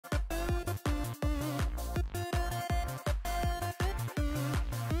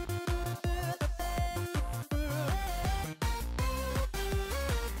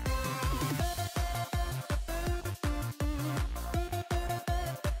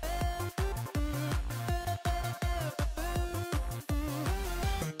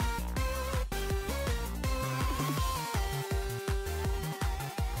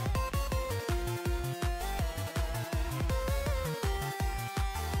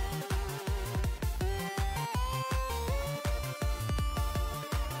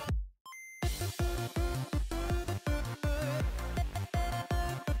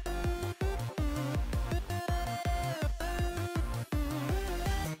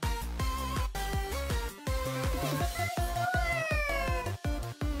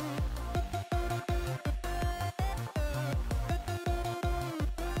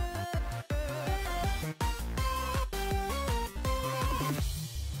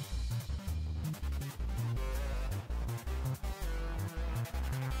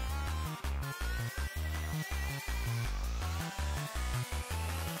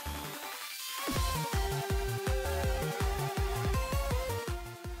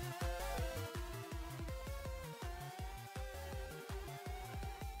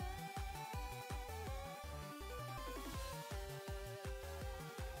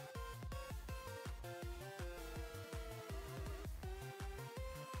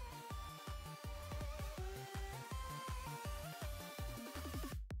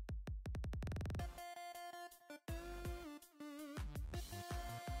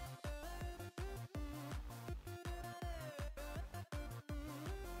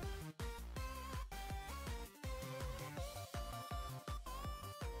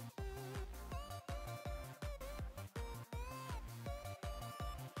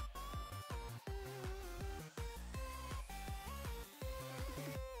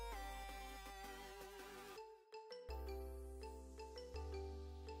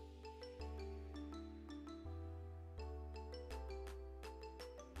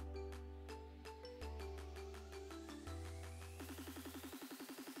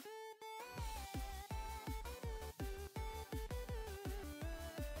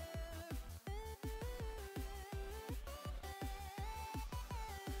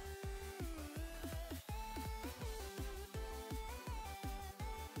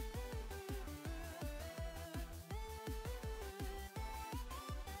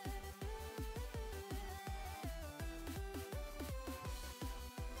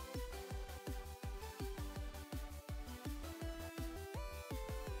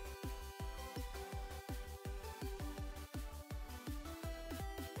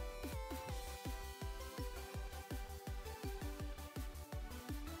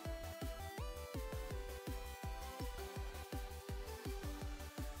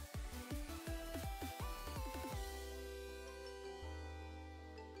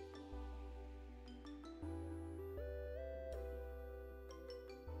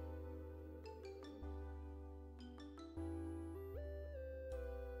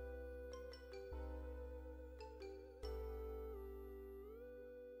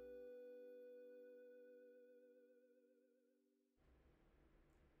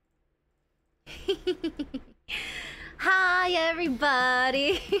Hi,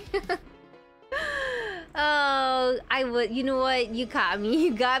 everybody. Oh, you know what? You caught me.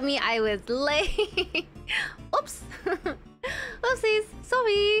 You got me. I was late. Oops. Oopsies.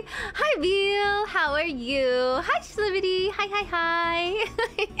 Sorry. Hi, Bill. How are you? Hi, Shlivity. Hi.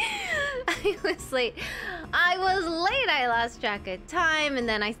 I was late. I lost track of time, and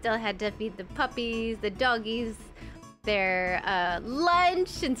then I still had to feed the puppies, the doggies, their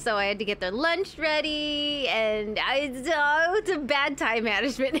lunch, and so I had to get their lunch ready, and it's a bad time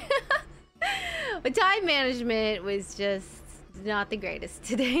management. But time management was just not the greatest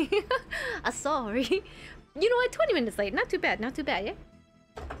today. Sorry. You know what? 20 minutes late. Not too bad, yeah?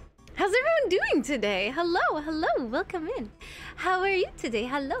 How's everyone doing today? Hello. Welcome in. How are you today?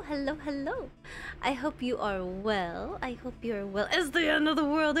 Hello. I hope you are well. It's the end of the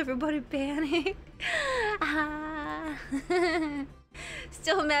world. Everybody panic.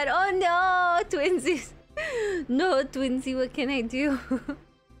 Still mad. Oh no, twinsies. No, twinsy, what can I do?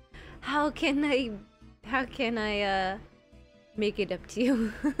 How can I make it up to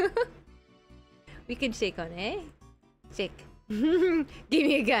you? We can shake on it, eh? Shake. Give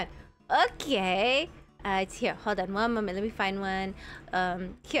me a gun. Okay. It's here. Hold on one moment. Let me find one.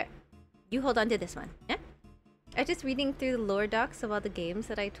 Here. You hold on to this one. Yeah? I'm just reading through the lore docs of all the games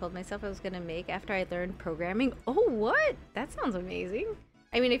that I told myself I was gonna make after I learned programming. Oh, what? That sounds amazing.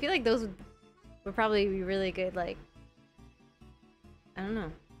 I mean, I feel like those would probably be really good, like... I don't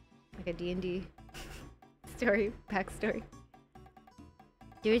know. Like a D&D story, backstory.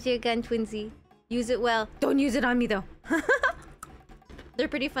 Here's your gun, twinsy. Use it well. Don't use it on me, though. They're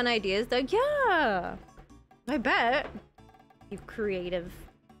pretty fun ideas, though. Yeah! I bet. You creative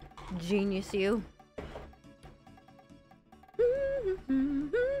genius, you.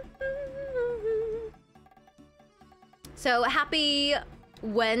 So, happy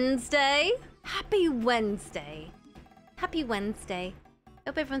Wednesday. Happy Wednesday.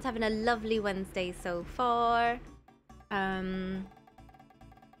 Hope everyone's having a lovely Wednesday so far.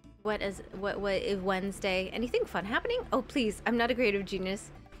 What is Wednesday? Anything fun happening? Oh, please. I'm not a creative genius.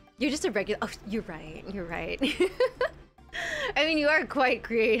 You're just a regular... Oh, you're right. I mean, you are quite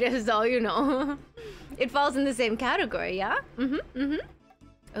creative, so you know. It falls in the same category, yeah?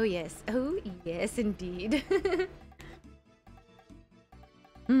 Oh, yes, indeed.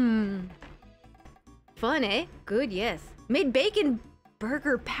 Fun, eh? Good, yes. Made bacon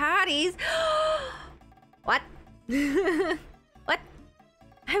burger patties. What? What?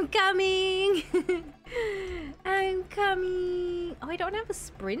 I'm coming. Oh, I don't have a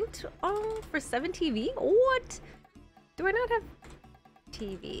sprint for 7TV? What? Do I not have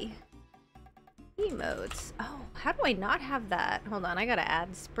TV? Emotes. Oh, how do I not have that? Hold on, I gotta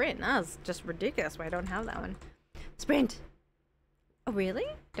add sprint. That's just ridiculous why I don't have that one. Sprint. Oh, really?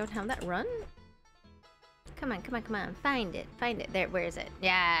 Don't have that run? Come on. Find it. There, where is it?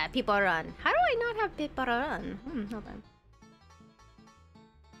 Yeah, people run. How do I not have people run? Hold on.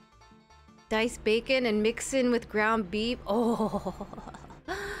 Diced bacon and mix in with ground beef. Oh.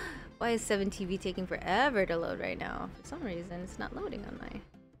 Why is 7TV taking forever to load right now? For some reason, it's not loading on my...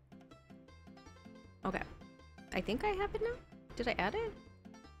 Okay. I think I have it now. Did I add it?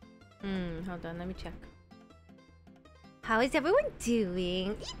 Hold on, let me check. How is everyone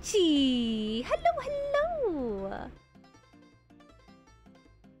doing? Ichi! Hello!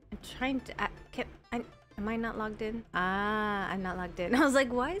 I'm trying to... am I not logged in? I'm not logged in. I was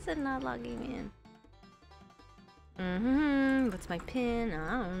like, why is it not logging me in? What's my pin?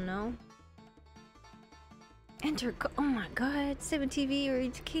 I don't know. Enter... Oh my god, 7TV, are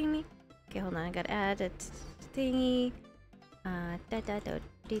you kidding me? Okay, hold on, I gotta add a thingy.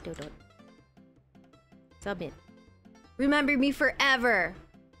 Submit. Remember me forever!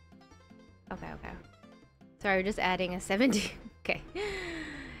 Okay. Sorry, we're just adding a 70. Okay.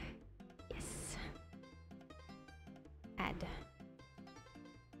 Yes. Add.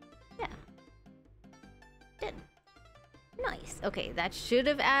 Yeah. Done. Nice. Okay, that should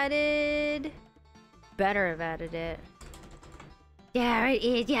have added... Better have added it. Yeah, right.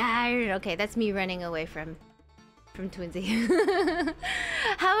 Yeah. Okay, that's me running away from Twinsy.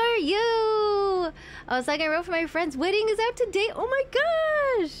 How are you? I was like, I wrote for my friend's wedding is out today. Oh my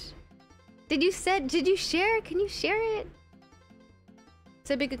gosh! Did you share? Can you share it?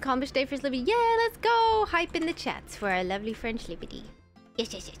 So big accomplished day for Slippy. Yeah, let's go! Hype in the chats for our lovely friend Slippity.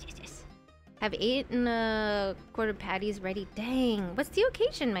 Yes. Have 8 1/4 patties ready. Dang. What's the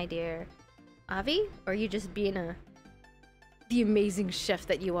occasion, my dear? Avi? Or are you just being the amazing chef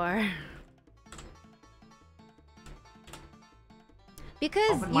that you are?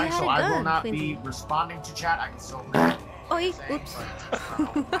 Because open you mic, had so a gun, I will not Twinsy. be responding to chat. I can still... Oi, oops.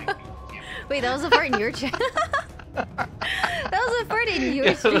 Wait, that was a fart in your chat. That was a fart in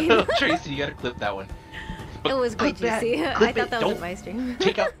your stream. Tracy, you gotta clip that one. It was quite juicy. I thought that was in my stream.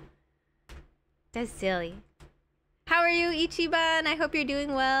 Take out. That's silly. How are you, Ichiban? I hope you're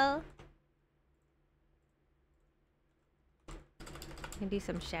doing well. I can do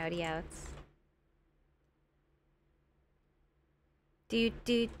some shouty outs. Do.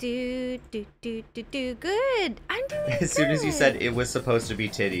 Good. I'm doing good. As soon as you said it was supposed to be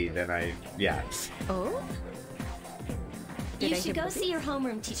titty, then yeah. Oh. You should go see your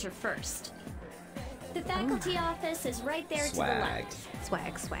homeroom teacher first. The faculty office is right there to the left.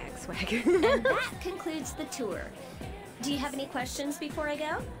 Swag. And that concludes the tour. Do you have any questions before I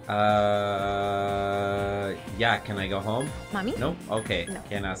go? Yeah, can I go home? Mommy? Nope. Okay, No.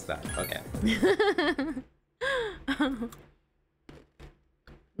 Can't ask that. Okay.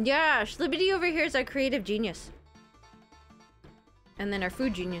 Yeah, Schlibbity over here is our creative genius. And then our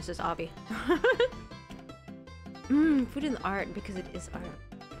food genius is Avi. Food and art, because it is art.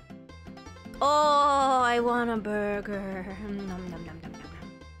 Oh, I want a burger. Nom, nom, nom, nom,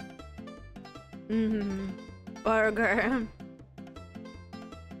 nom. Burger.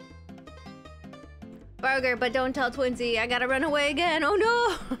 Burger, but don't tell Twinsy. I gotta run away again. Oh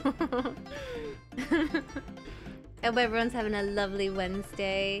no! I hope everyone's having a lovely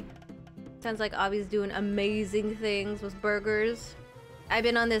Wednesday. Sounds like Avi's doing amazing things with burgers. I've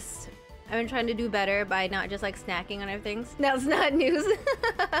been trying to do better by not just like snacking on other things. That's not news.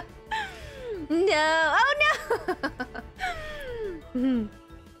 No! Oh no!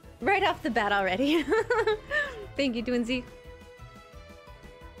 Right off the bat already. Thank you, Twinsy.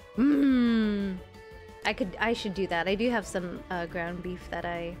 I should do that. I do have some ground beef that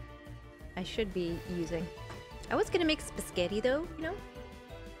I should be using. I was gonna make spaghetti though, you know?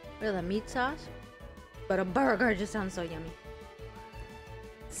 With a meat sauce. But a burger just sounds so yummy.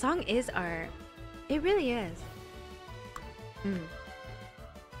 Song is art. It really is.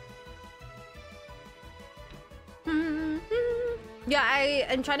 Yeah, I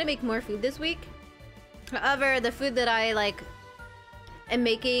am trying to make more food this week. However, the food that I like am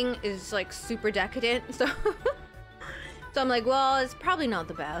making is like super decadent, so so I'm like, well, it's probably not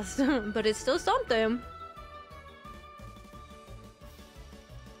the best, but it's still something.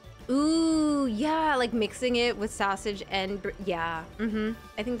 Ooh, yeah, like mixing it with sausage and yeah,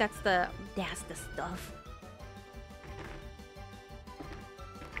 I think that's the stuff.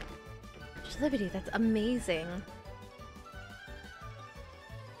 Liberty, that's amazing.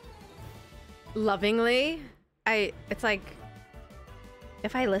 Lovingly, it's like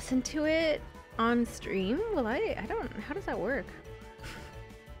if I listen to it on stream, I don't, how does that work?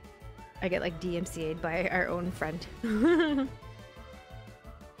 I get like DMCA'd by our own friend.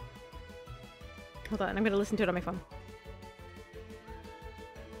 Hold on, I'm gonna listen to it on my phone.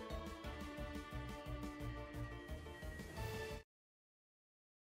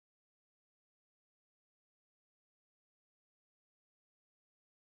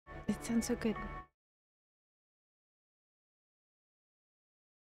 It sounds so good.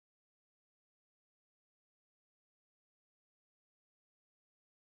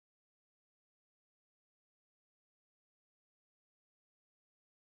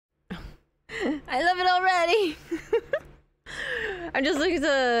 I love it already. I'm just looking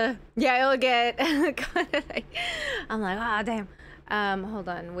to, yeah, I'll get I'm like, ah, damn. Hold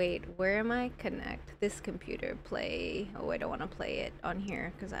on, wait, where am I? Connect this computer, play. Oh, I don't want to play it on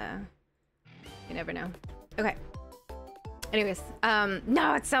here because you never know. Okay. Anyways,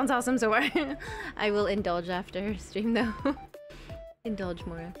 no, it sounds awesome so far. I will indulge after stream though. Indulge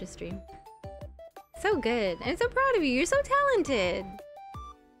more after stream. So good. I'm so proud of you. You're so talented.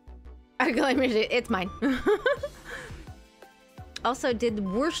 It's mine. Also, did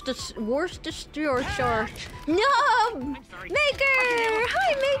Worcestershire. No! Maker!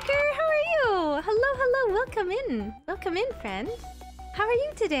 Hi, Maker! How are you? Hello. Welcome in. Welcome in, friend. How are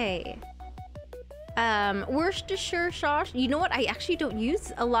you today? Worcestershire sauce. You know what? I actually don't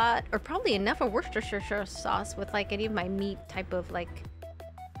use a lot, or probably enough of Worcestershire sauce with like any of my meat type of like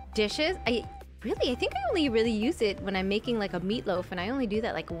dishes. I think I only really use it when I'm making like a meatloaf, and I only do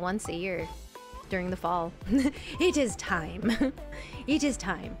that like once a year during the fall. It is time. It is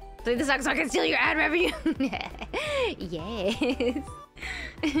time. Play the song so I can steal your ad revenue. Yes.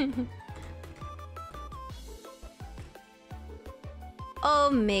 Oh,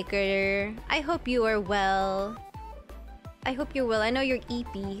 Maker. I hope you are well. I hope you're well. I know you're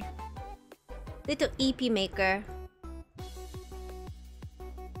eepy. Little eepy Maker.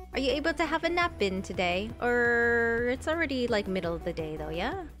 Are you able to have a nap in today? Or it's already like middle of the day though,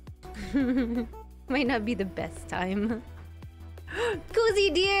 yeah? Might not be the best time.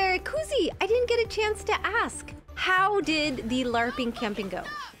 Kuzi dear, Kuzi, I didn't get a chance to ask. How did the LARPing camping go?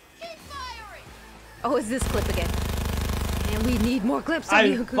 Oh, is this clip again? And we need more clips of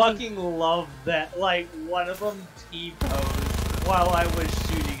you, I Kuzi. fucking love that. Like, one of them T-posed while I was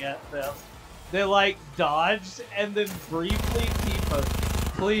shooting at them. They, like, dodged and then briefly T-posed.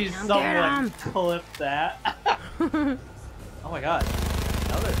 Please, someone clip that. Oh my god.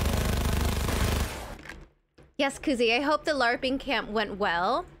 Another. Yes, Kuzi, I hope the LARPing camp went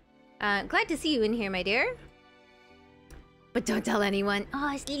well. Glad to see you in here, my dear. But don't tell anyone.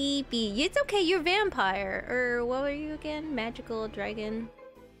 Oh, sleepy. It's okay, you're vampire. Or what were you again? Magical dragon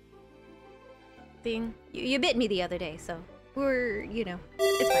thing. You bit me the other day, so we're, you know,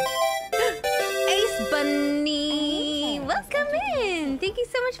 it's fine. Ace Bunny, welcome in. Thank you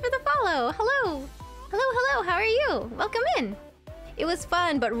so much for the follow. Hello. Hello, hello, how are you? Welcome in. It was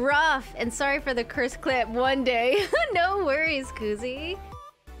fun, but rough, and sorry for the curse clip one day. No worries, Kuzi.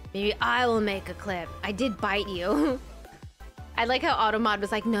 Maybe I will make a clip. I did bite you. I like how Automod was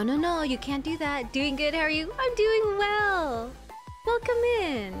like, no, no, no, you can't do that. Doing good, how are you? I'm doing well. Welcome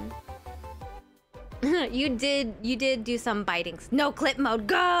in. You did do some bitings. No clip mode,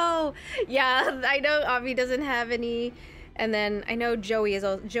 go! Yeah, I know Avi doesn't have any. And then I know Joey is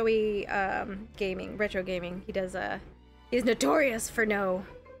also, Joey gaming, retro gaming. He does he's notorious for no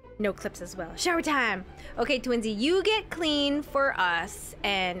clips as well. Shower time. Okay, Twinsy, you get clean for us,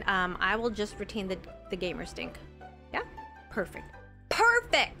 and I will just retain the gamer stink. Yeah, perfect,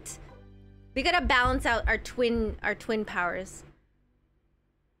 perfect. We gotta balance out our twin powers.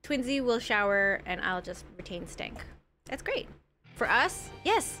 Twinsy will shower, and I'll just retain stink. That's great for us.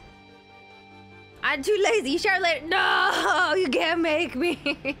 Yes. I'm too lazy. Shower later. No, you can't make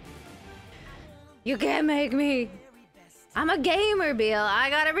me. You can't make me. I'm a gamer, Bill.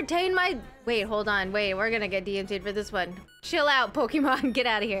 I gotta retain my... Wait, hold on. Wait, we're gonna get DMC'd for this one. Chill out, Pokemon. Get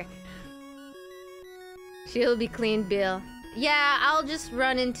out of here. She'll be clean, Bill. Yeah, I'll just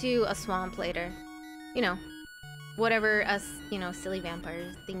run into a swamp later. You know, whatever us, you know, silly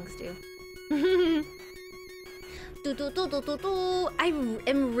vampires things do. I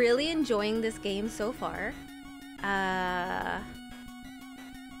am really enjoying this game so far.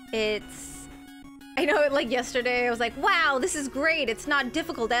 I know, like yesterday I was like, wow, this is great, it's not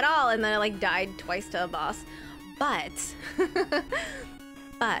difficult at all, and then I like died twice to a boss. But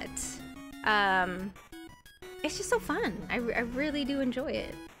it's just so fun. I really do enjoy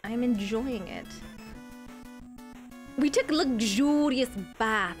it. I'm enjoying it. We took luxurious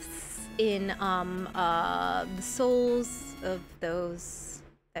baths in the souls of those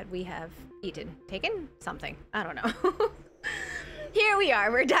that we have taken something. I don't know. Here we are.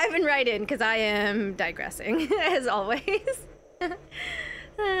 We're diving right in because I am digressing as always.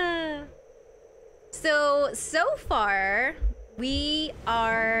 So far we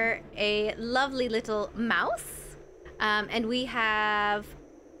are a lovely little mouse, and we have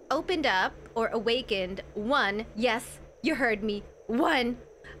opened up or awakened one. Yes, you heard me. One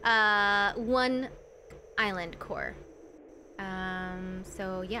island core.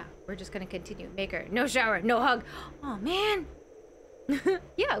 So yeah, we're just gonna continue. Make her no shower, no hug. Oh man.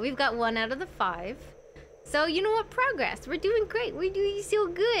 Yeah, we've got 1 out of the 5. So you know what? Progress. We're doing great. We're doing so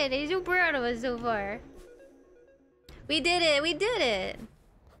good. I'm so proud of us so far. We did it. We did it.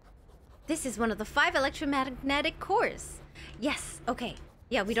 This is one of the 5 electromagnetic cores. Yes. Okay.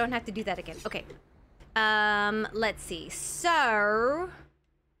 Yeah, we don't have to do that again. Okay. Let's see. So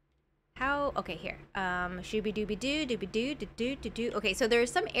how? Okay, here. Shooby dooby doo dooby doo doo doo doo doo. Okay, so there are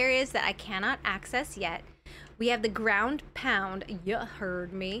some areas that I cannot access yet. We have the ground pound. You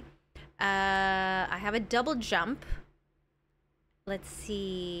heard me. I have a double jump. Let's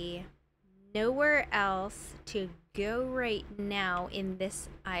see. Nowhere else to go right now in this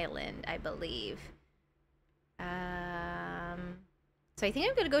island, I believe. So I think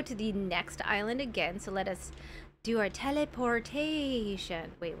I'm gonna go to the next island again. So let us do our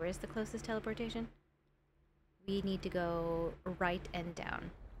teleportation. Wait, where's the closest teleportation? We need to go right and down.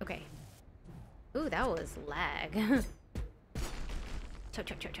 Okay. Ooh, that was lag. Cho,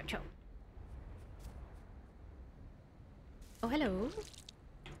 cho, cho, cho, cho. Oh, hello.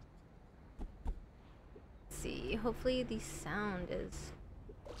 Let's see. Hopefully the sound is...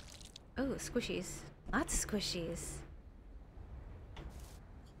 Oh, squishies. Lots of squishies.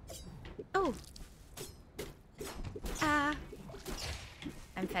 Oh. Ah.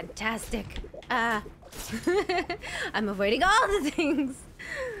 I'm fantastic. Ah. I'm avoiding all the things.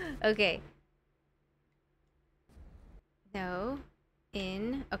 Okay. No.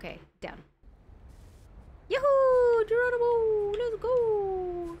 In. Okay. Down. Yahoo! Geronimo! Let's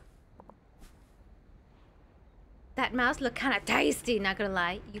go! That mouse looked kind of tasty, not gonna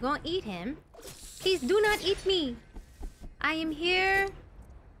lie. You gonna eat him? Please do not eat me. I am here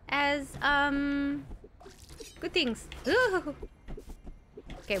as, good things. Ooh.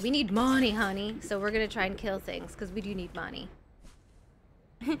 Okay, we need money, honey. So we're gonna try and kill things, because we do need money.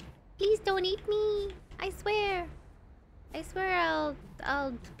 Please don't eat me. I swear. I swear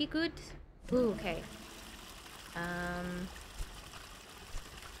I'll be good. Ooh, okay.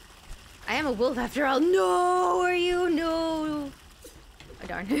 I am a wolf after all. No, are you? No. Oh,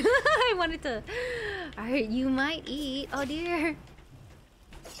 darn. I wanted to... Alright, you might eat. Oh, dear.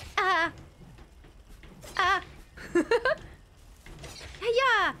 Ah. Ah.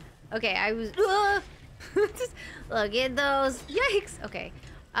 Yeah. Okay, I was... Just look at those. Yikes. Okay.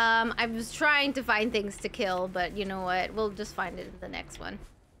 I was trying to find things to kill, but you know what? We'll just find it in the next one.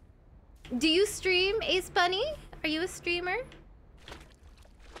 Do you stream, Ace Bunny? Are you a streamer?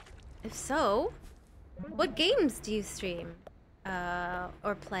 If so, what games do you stream?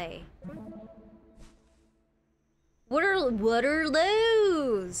 Or play? What are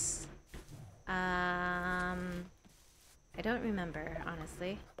those? I don't remember,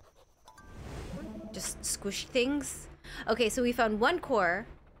 honestly. Just squishy things? Okay, so we found one core.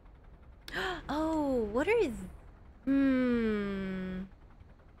 Oh, what are...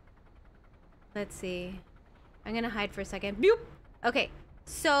 Let's see. I'm gonna hide for a second. Boop! Okay,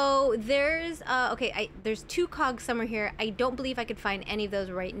 so there's... there's 2 cogs somewhere here. I don't believe I could find any of those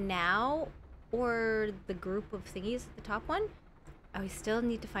right now. Or the group of thingies, the top one. Oh, we still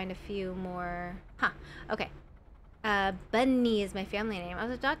need to find a few more... Huh, okay. Bunny is my family name. I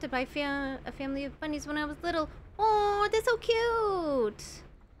was adopted by a family of bunnies when I was little. Oh, that's so cute.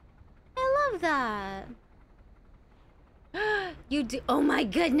 I love that. You do. Oh my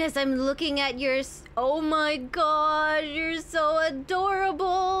goodness, I'm looking at yours. Oh my god, you're so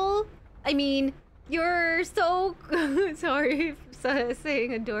adorable. I mean, you're so... Sorry if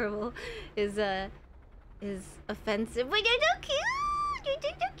saying adorable is offensive. But you're so cute. You're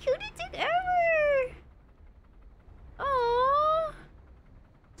just the cutest thing ever. Aww.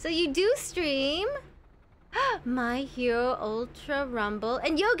 So you do stream? My Hero Ultra Rumble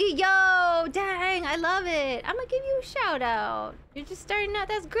and Yogi Yo! Dang, I love it. I'm gonna give you a shout out. You're just starting out.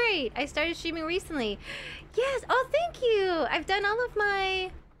 That's great. I started streaming recently. Yes. Oh, thank you. I've done all of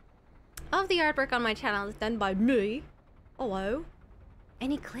the artwork on my channel is done by me. Hello.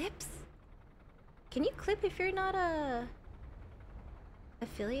 Any clips? Can you clip if you're not a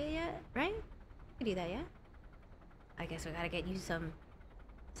affiliate yet? Right? You can do that, yeah? I guess we gotta get you some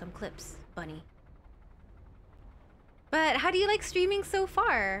clips, Bunny. But how do you like streaming so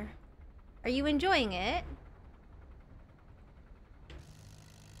far? Are you enjoying it?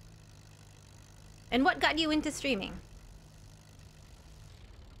 And what got you into streaming?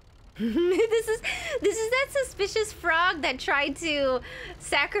 This is that suspicious frog that tried to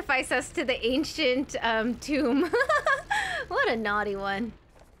sacrifice us to the ancient tomb. What a naughty one.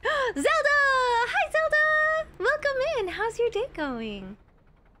 Zelda! Hi, Zelda! Welcome in. How's your day going?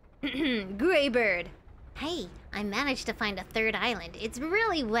 Greybird. Hey, I managed to find a 3rd island. It's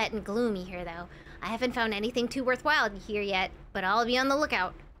really wet and gloomy here, though. I haven't found anything too worthwhile here yet, but I'll be on the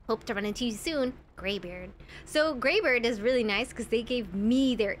lookout. Hope to run into you soon. Greybeard. So Greybird is really nice because they gave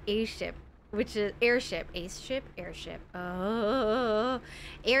me their airship, which is airship, which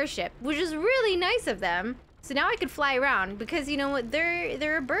is really nice of them. So now I could fly around because you know what,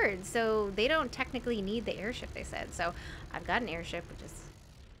 they're a bird, so they don't technically need the airship, they said. So I've got an airship, which is,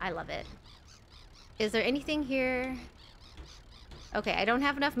 I love it. Is there anything here? Okay, I don't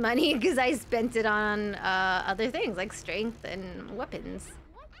have enough money because I spent it on other things like strength and weapons.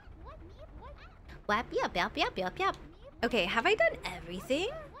 Whap, yap, yap, yap, yap, yap. Okay, have I done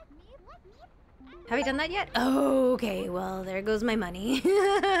everything? Have I done that yet? Oh, okay, well, there goes my money.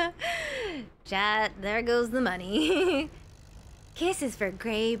 Chat, there goes the money. Kisses for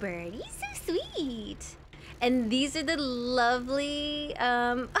Greybird. He's so sweet. And these are the lovely,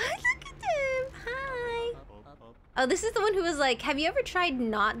 oh, look at them. Hi. Oh, this is the one who was like, have you ever tried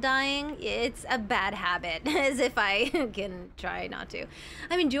not dying? It's a bad habit, as if I can try not to.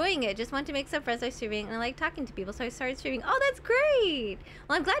 I'm enjoying it. Just want to make some friends by streaming, and I like talking to people, so I started streaming. Oh, that's great.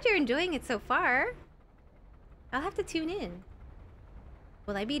 Well, I'm glad you're enjoying it so far. I'll have to tune in.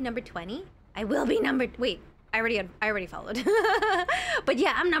 Will I be number 20? I will be number... Wait, I already followed. But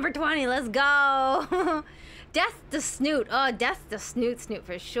yeah, I'm number 20. Let's go. Death to Snoot. Oh, Death to Snoot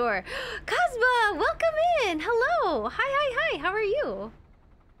for sure. Cosma, welcome in. Hello. Hi. How are you?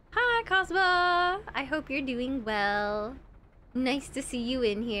 Hi, Cosma. I hope you're doing well. Nice to see you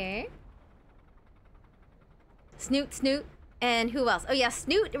in here. Snoot. And who else? Oh, yeah,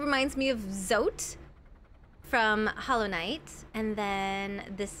 Snoot. It reminds me of Zote from Hollow Knight, and then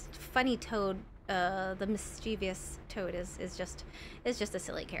this funny toad, the mischievous toad is just a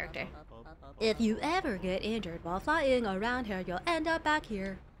silly character. If you ever get injured while flying around here, you'll end up back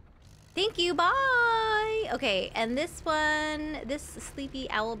here. Thank you, bye! Okay, and this one, this sleepy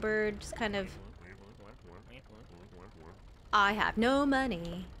owl bird just kind of... I have no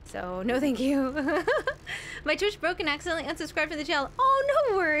money, so no thank you. My Twitch broke and accidentally unsubscribed from the channel. Oh,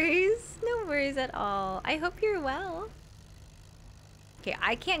 no worries. No worries at all. I hope you're well. Okay,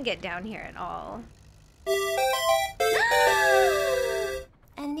 I can't get down here at all.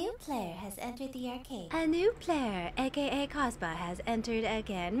 A new player has entered the arcade. A new player, aka Cosba, has entered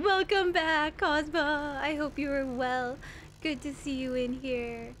again. Welcome back, Cosba. I hope you are well. Good to see you in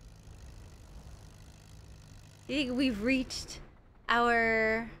here. I think we've reached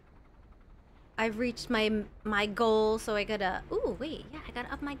our... I've reached my goal, so I gotta... Ooh, wait, yeah,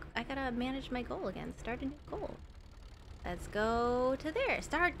 I gotta manage my goal again. Start a new goal. Let's go to there.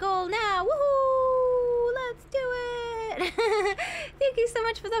 Start goal now. Woohoo! Let's do it. Thank you so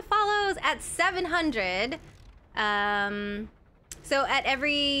much for the follows at 700. So at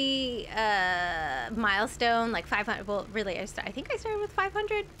every milestone, like 500. Well, really, I think I started with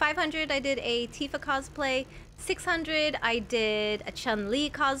 500. 500, I did a Tifa cosplay. 600, I did a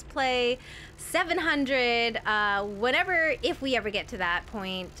Chun-Li cosplay. 700, whenever, if we ever get to that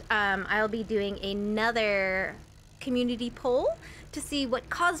point, I'll be doing another community poll to see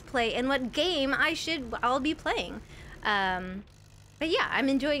what cosplay and what game I'll be playing. But yeah, I'm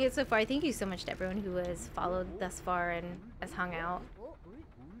enjoying it so far. Thank you so much to everyone who has followed thus far and has hung out.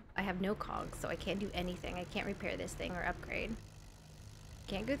 I have no cogs, so I can't do anything. I can't repair this thing or upgrade.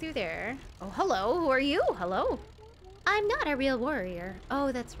 Can't go through there. Oh, hello. Who are you? Hello. I'm not a real warrior.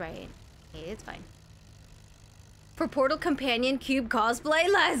 Oh, that's right. Okay, it's fine. For Portal Companion Cube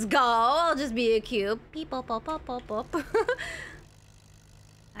cosplay, let's go. I'll just be a cube. Beep, bop, bop, bop, bop, bop.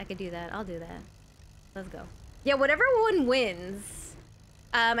 I could do that. I'll do that. Let's go. Yeah, whatever one wins.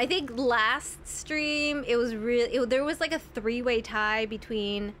 I think last stream it was there was like a three-way tie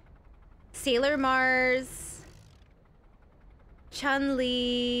between Sailor Mars,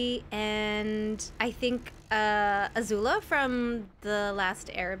 Chun-Li, and I think Azula from the last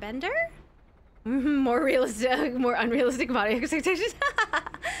Airbender. More realistic, more unrealistic body expectations.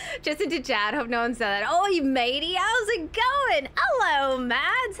 Just into chat. Hope no one said that. Oh, you matey, how's it going? Hello,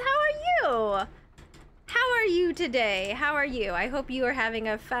 Mads. How are you? How are you today? How are you? I hope you are having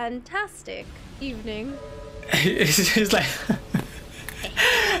a fantastic evening. It's just like,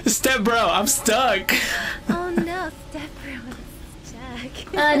 Step Bro, I'm stuck. Oh no, Step Bro is stuck.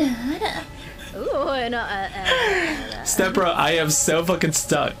 Ooh, Step Bro, I am so fucking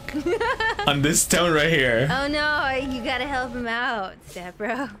stuck on this stone right here. Oh no, you gotta help him out, Step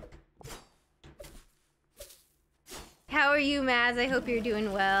Bro. How are you, Mads? I hope you're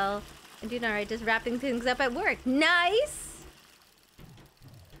doing well. I'm doing alright, just wrapping things up at work. Nice!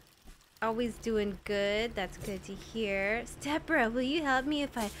 Always doing good. That's good to hear. Step Bro, will you help me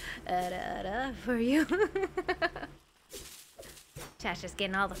if I for you? Chat's just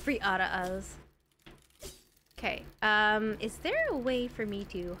getting all the free auto-os. Okay, is there a way for me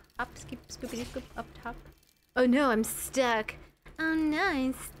to hop, skip, scoopity scoop up top? Oh no, I'm stuck. Oh no,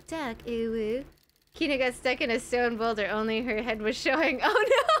 I'm stuck. Ooh woo. Kina got stuck in a stone boulder, only her head was showing. Oh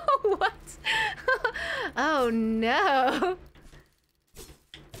no! What? Oh no!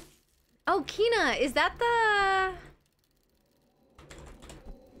 Oh, Kina, is that the...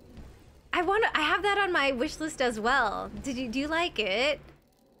 I have that on my wish list as well. Do you like it?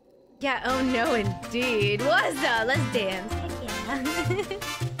 Yeah, oh no indeed. What's up? Let's dance. Heck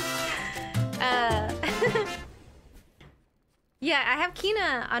yeah. Yeah, I have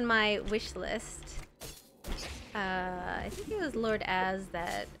Kina on my wish list. I think it was Lord Az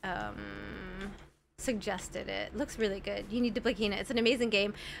that suggested it. Looks really good. You need to play Kina. It's an amazing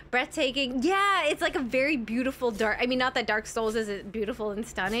game. Breathtaking. Yeah, it's like a very beautiful dark... I mean, not that Dark Souls isn't beautiful and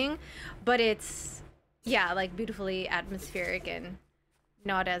stunning, but it's, yeah, like beautifully atmospheric and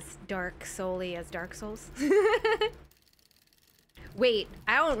not as dark soul-y as Dark Souls. Wait,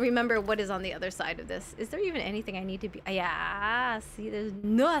 I don't remember what is on the other side of this. Is there even anything I need to be... Yeah, see, there's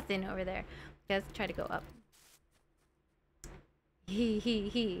nothing over there. Let's try to go up.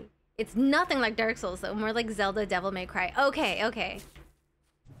 He. It's nothing like Dark Souls, though. More like Zelda Devil May Cry. Okay, okay.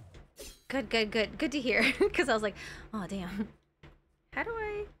 Good. Good to hear. Because I was like, oh, damn. How do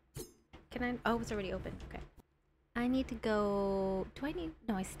I... Can I... Oh, it's already open. Okay. I need to go... Do I need...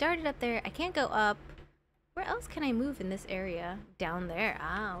 No, I started up there. I can't go up. Where else can I move in this area? Down there.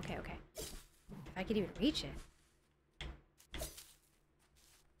 Ah, okay. If I could even reach it.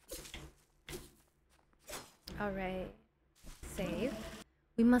 Alright. Save.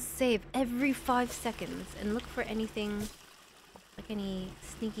 We must save every 5 seconds and look for anything, like any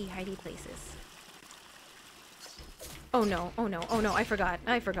sneaky hidey places. Oh no, oh no, oh no, I forgot.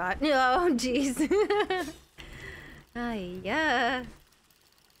 Oh, jeez. Yeah.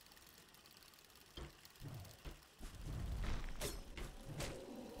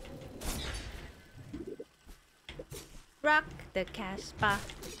 Rock the cash bar.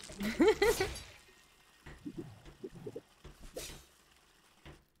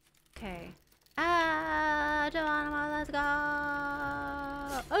 Okay. Joanna, let's go.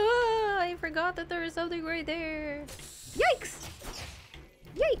 Oh, I forgot that there was something right there. Yikes!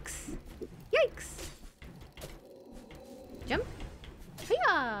 Yikes! Yikes! Jump.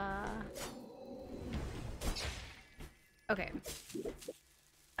 Hiya! Okay.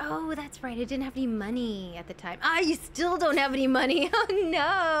 Oh, that's right. I didn't have any money at the time. I still don't have any money. Oh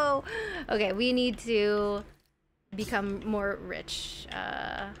no. Okay, we need to become more rich.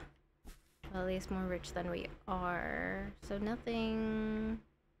 Well, at least more rich than we are. So nothing.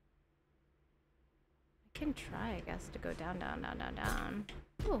 I can try, I guess, to go down, down, down, down, down.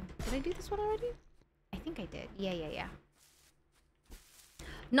 Oh, did I do this one already? I think I did. Yeah.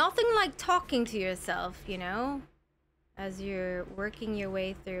 Nothing like talking to yourself, you know? As you're working your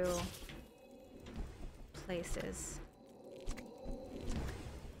way through places.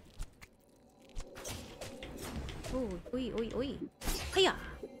 Ooh, oi. Hiya!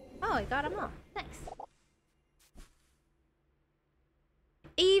 Oh, I got them all. Nice.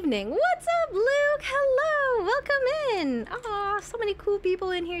 Evening. What's up, Luke? Hello! Welcome in! Aw, so many cool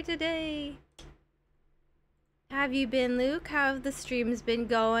people in here today. How have you been, Luke? How have the streams been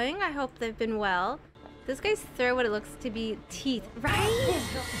going? I hope they've been well. Those guys throw what it looks to be teeth, right?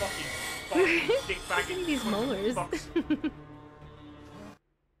 These molars.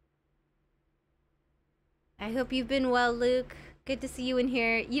 I hope you've been well, Luke. Good to see you in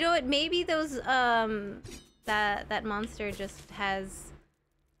here. You know what? Maybe those that monster just has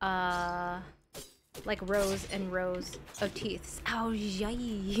like rows and rows of teeth. Oh,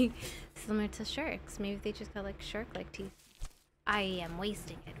 yay! Similar to sharks. Maybe they just got like shark-like teeth. I am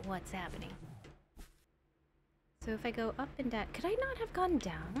wasting it. What's happening? So if I go up and down, could I not have gone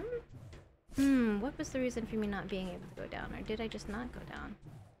down? What was the reason for me not being able to go down? Or did I just not go down?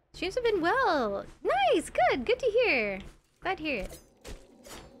 Streams have been well. Nice, good to hear. Glad to hear it.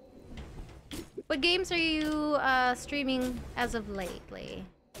 What games are you streaming as of lately?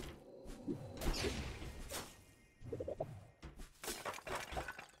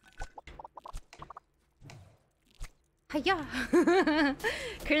 Hiya!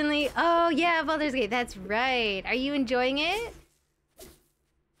 Currently, oh yeah, Baldur's Gate, that's right. Are you enjoying it?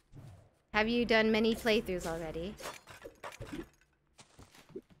 Have you done many playthroughs already?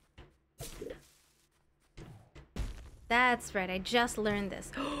 That's right, I just learned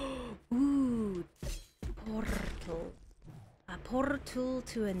this. Ooh, portal. A portal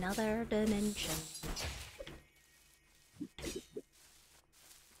to another dimension.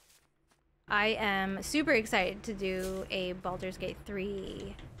 I am super excited to do a Baldur's Gate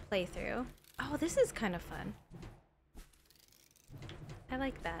 3 playthrough. Oh, this is kind of fun. I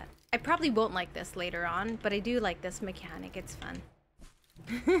like that. I probably won't like this later on, but I do like this mechanic. It's fun.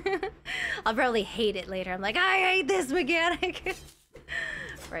 I'll probably hate it later. I'm like, I hate this mechanic.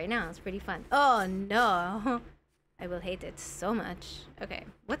 Right now, it's pretty fun. Oh no. I will hate it so much. Okay,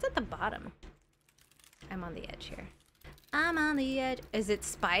 what's at the bottom? I'm on the edge here. I'm on the edge. Is it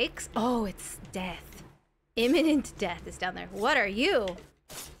spikes? Oh, it's death. Imminent death is down there. What are you?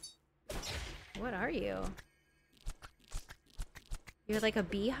 What are you? You're like a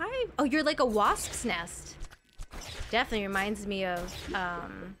beehive? Oh, you're like a wasp's nest. Definitely reminds me of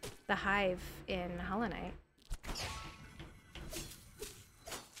the hive in Hollow Knight.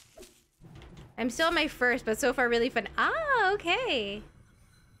 I'm still on my first, but so far really fun. Ah, okay.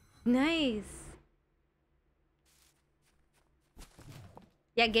 Nice.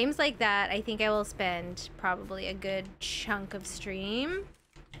 Yeah, games like that, I think I will spend probably a good chunk of stream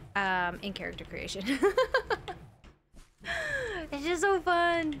in character creation. It's just so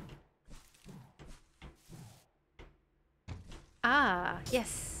fun. Ah,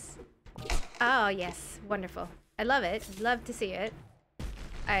 yes. Oh, yes. Wonderful. I love it. Love to see it.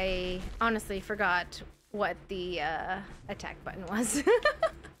 I honestly forgot what the attack button was.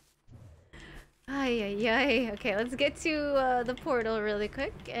 Ay, ay, ay. Okay, let's get to the portal really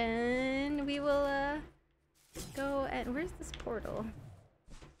quick, and we will go and... Where's this portal?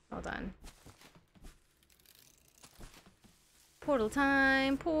 Hold on. Portal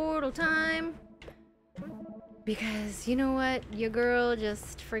time, portal time. Because, you know what? Your girl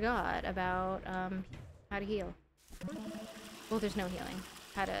just forgot about How to heal. Well, there's no healing.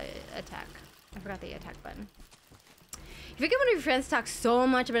 How to attack. I forgot the attack button. If you get one of your friends talk so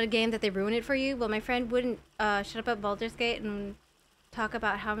much about a game that they ruin it for you, well, my friend wouldn't shut up at Baldur's Gate and talk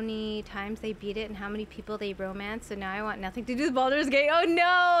about how many times they beat it and how many people they romance. So now I want nothing to do with Baldur's Gate. Oh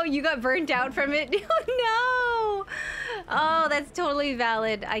no, you got burnt out from it. Oh no. Oh, that's totally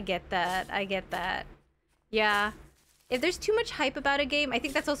valid. I get that. I get that. Yeah. If there's too much hype about a game, I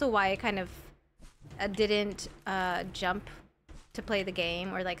think that's also why I kind of didn't jump to play the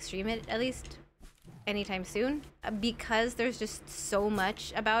game or like stream it at least anytime soon, because there's just so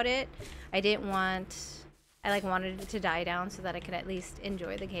much about it. I wanted it to die down so that I could at least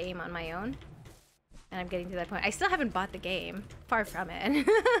enjoy the game on my own, and I'm getting to that point. I still haven't bought the game, far from it.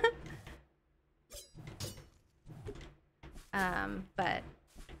 But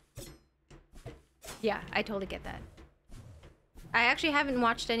yeah, I totally get that. I actually haven't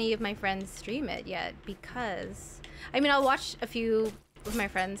watched any of my friends stream it yet, because I mean, I'll watch a few of my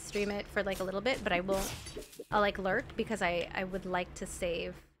friends stream it for like a little bit, but I'll like lurk, because I would like to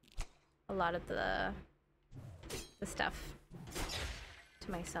save a lot of the stuff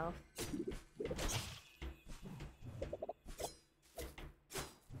to myself.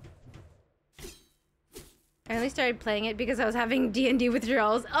 I only started playing it because I was having D&D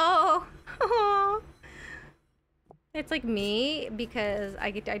withdrawals. Oh, it's like me, because I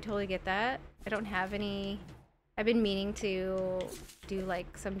totally get that. I don't have any. I've been meaning to do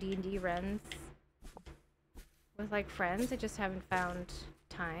like some D&D runs with like friends. I just haven't found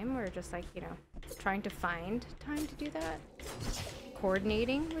time, or just like, you know, trying to find time to do that.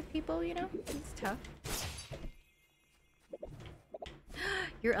 Coordinating with people, you know, it's tough.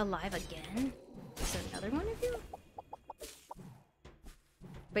 You're alive again? Is there another one of you?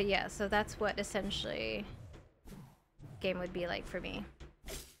 But yeah, so that's what essentially game would be like for me.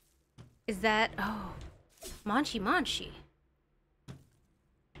 Is that, oh, Manchi.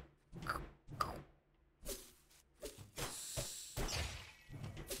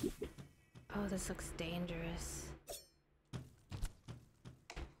 Oh, this looks dangerous.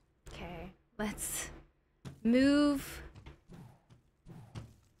 Okay, let's move.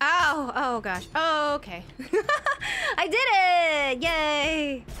 Ow! Oh gosh. Oh, okay. I did it!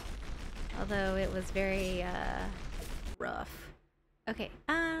 Yay! Although it was very rough. Okay,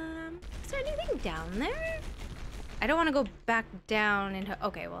 is there anything down there? I don't want to go back down into...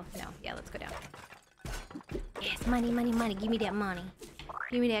 Okay, well, no. Yeah, let's go down. Yes, money. Give me that money.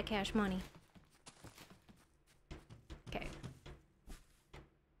 Give me that cash money. Okay.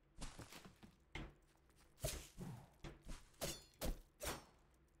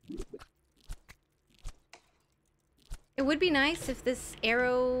 It would be nice if this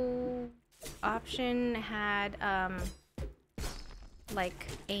arrow option had, like,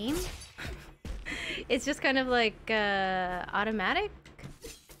 aim. It's just kind of like, automatic.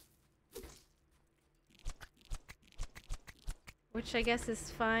 Which I guess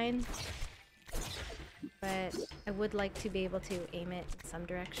is fine. But I would like to be able to aim it in some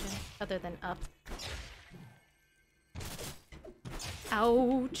direction other than up.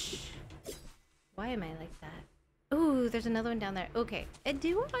 Ouch! Why am I like that? Ooh, there's another one down there. Okay.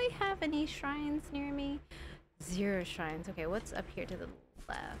 Do I have any shrines near me? 0 shrines. Okay, what's up here to the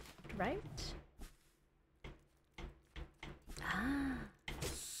left? Right? Ah.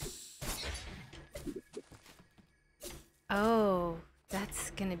 Oh,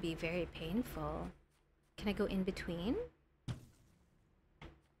 that's gonna be very painful. Can I go in between?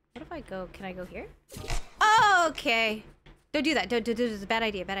 What if I go... Can I go here? Oh, okay. Don't do that. Don't do this. Bad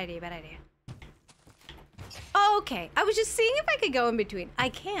idea. Oh, okay. I was just seeing if I could go in between. I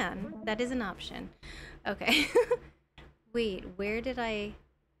can. That is an option. Okay. Wait, where did I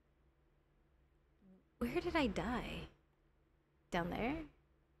die? Down there?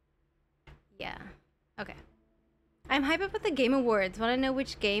 Yeah. Okay. I'm hyped up with the Game Awards. Want to know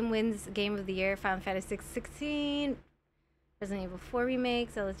which game wins Game of the Year? Final Fantasy 16, Resident Evil 4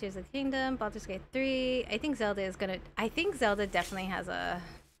 Remake, Zelda Tears of the Kingdom, Baldur's Gate 3. I think Zelda is gonna... I think Zelda definitely has a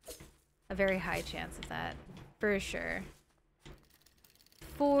very high chance of that. For sure.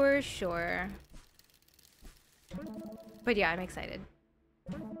 For sure. But yeah, I'm excited.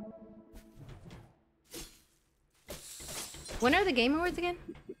 When are the Game Awards again?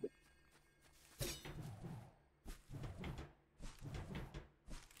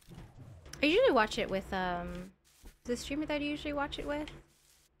 I usually watch it with, the streamer that I usually watch it with.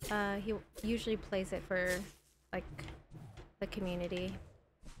 He usually plays it for, like, the community.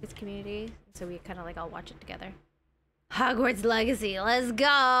 His community. So we kind of, like, all watch it together. Hogwarts Legacy, let's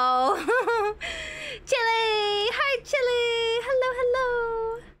go! Chili! Hi, Chili! Hello,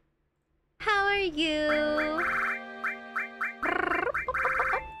 hello! How are you?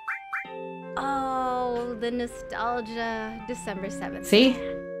 Oh, the nostalgia. December 7th. See?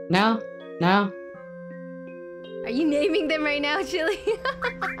 No. No. Are you naming them right now, Chili?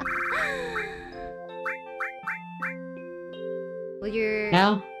 Will your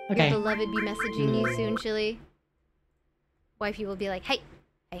No? Okay. your beloved be messaging you soon, Chili? Wifey will be like, hey,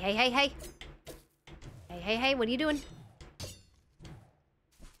 hey, hey, hey, hey. Hey, hey, hey, what are you doing?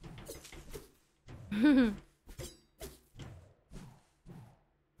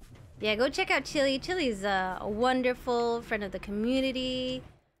 Yeah, go check out Chili. Chili's a wonderful friend of the community.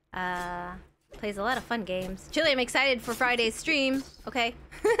 Plays a lot of fun games. Chili, I'm excited for Friday's stream. Okay.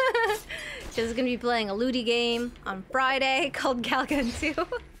 Chili's gonna be playing a looty game on Friday called Galgun 2.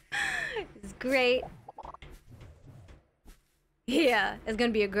 It's great. Yeah, it's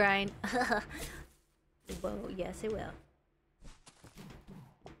gonna be a grind. Whoa, yes it will.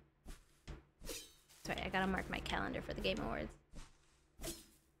 Sorry, I gotta mark my calendar for the Game Awards.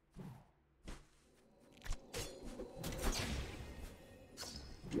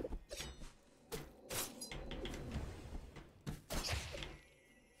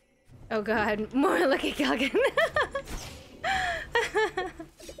 Oh god, more look at Galgun.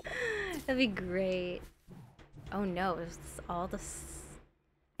 That'd be great. Oh no, it's all this.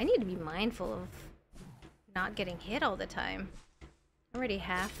 I need to be mindful of not getting hit all the time. Already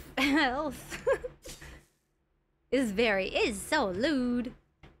half health. Is so lewd.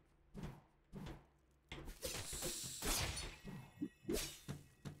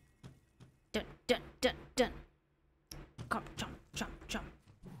 Dun dun dun dun. Come, jump, jump, jump.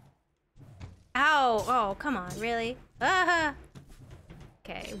 Ow! Oh, come on, really? Ah!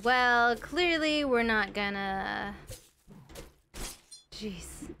 Okay, well, clearly we're not gonna...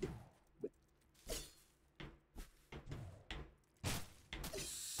 Jeez.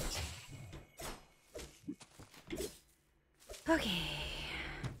 Okay.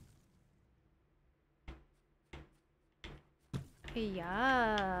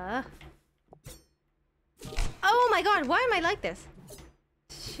 Yeah. Oh my god, why am I like this?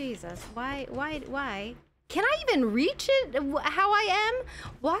 Jesus, why? Can I even reach it how I am?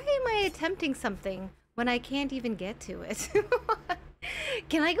 Why am I attempting something when I can't even get to it?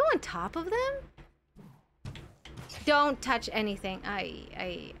 Can I go on top of them? Don't touch anything.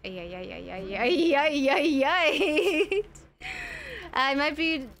 I might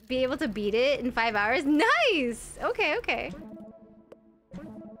be able to beat it in 5 hours. Nice! Okay, okay.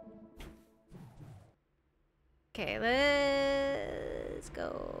 Okay, let's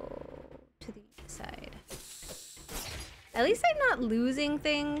go to the side. At least I'm not losing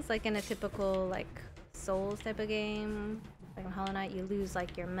things like in a typical like Souls type of game. Like in Hollow Knight, you lose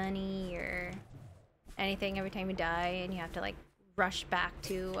like your money or anything every time you die, and you have to like rush back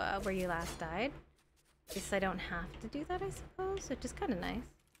to where you last died. At least I don't have to do that, I suppose, which is kind of nice.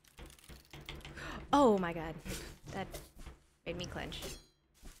 Oh my god, that made me clench.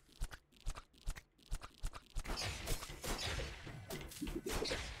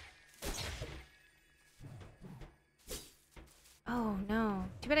 Oh no.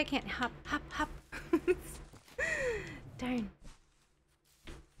 Too bad I can't hop. Darn.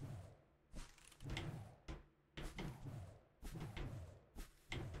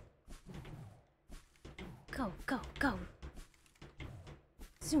 Go, go, go.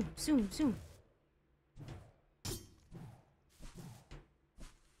 Zoom, zoom, zoom.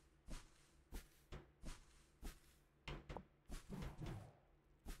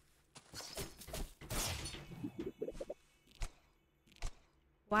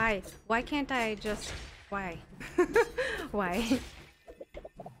 Why? Why can't I just... Why? Why?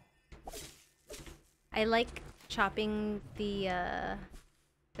 I like chopping the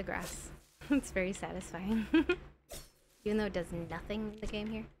grass. It's very satisfying. Even though it does nothing in the game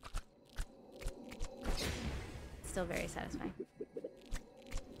here. It's still very satisfying.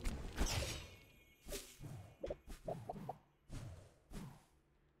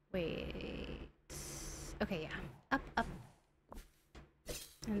 Wait... Okay, yeah. Up, up.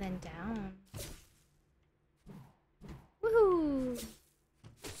 And then down. Woohoo!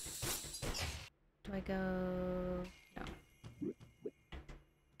 Do I go... No.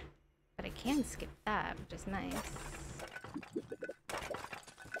 But I can skip that, which is nice.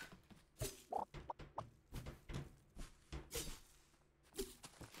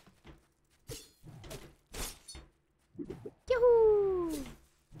 Yoo-hoo!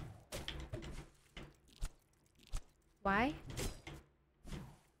 Why?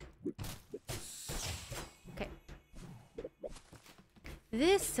 Okay.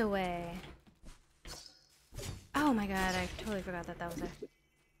 This way. Oh my god, I totally forgot that that was a...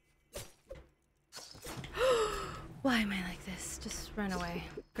 Why am I like this? Just run away.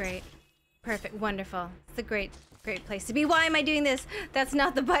 Great. Perfect. Wonderful. It's a great place to be. Why am I doing this? That's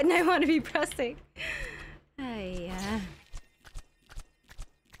not the button I want to be pressing. Yeah.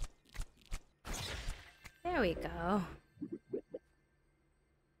 There we go.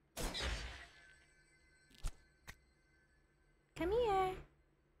 Come here.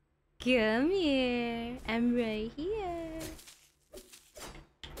 Come here. I'm right here.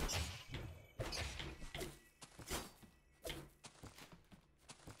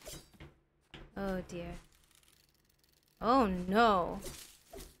 Oh dear. Oh no.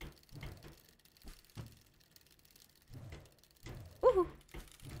 Woohoo.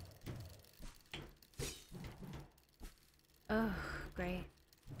 Oh, great.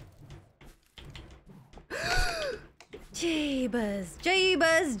 Jeebus,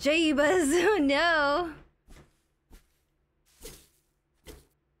 Jeebus, Jeebus. Oh no.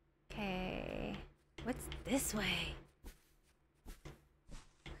 Okay. What's this way?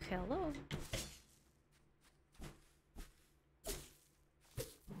 Hello.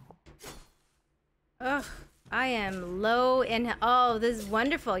 Ugh, I am low in. Oh, this is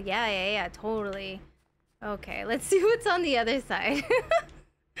wonderful. Yeah, totally. Okay, let's see what's on the other side.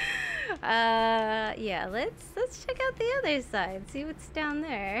 Yeah, let's check out the other side. See what's down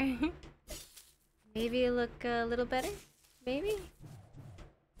there. Maybe look a little better. Maybe.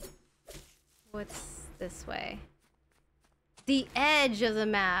 What's this way? The edge of the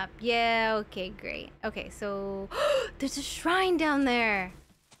map. Yeah. Okay, great. Okay, so there's a shrine down there.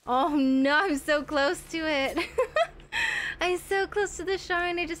 Oh no, I'm so close to it. I'm so close to the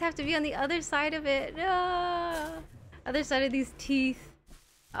shrine. I just have to be on the other side of it. Ah, other side of these teeth.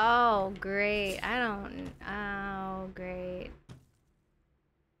 Oh, great. Oh, great.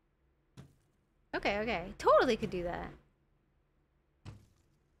 Okay. Totally could do that.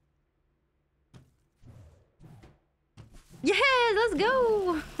 Yeah, let's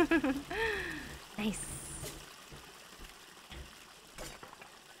go. Nice.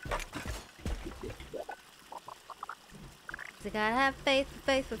 You gotta have faith.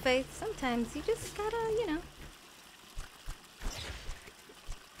 Sometimes you just gotta, you know.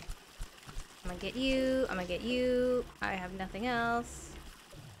 I'm gonna get you. I have nothing else.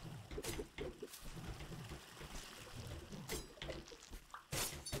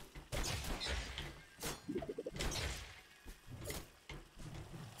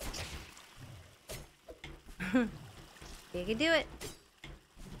 You can do it.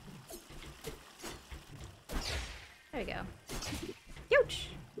 There we go. Youch!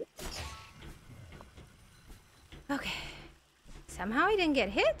 Okay. Somehow I didn't get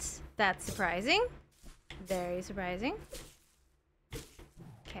hit. That's surprising. Very surprising.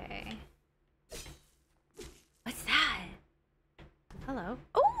 Okay. What's that? Hello?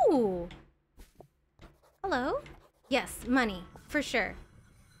 Oh! Hello? Yes, money. For sure.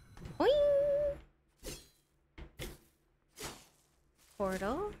 Boing!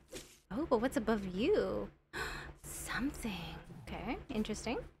 Portal. Oh, but what's above you? Something. Okay,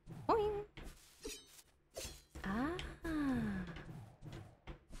 interesting. Boing. Ah.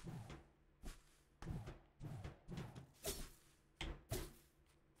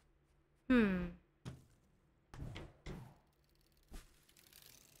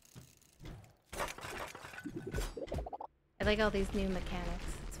 I like all these new mechanics.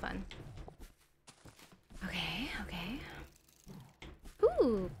 It's fun. Okay.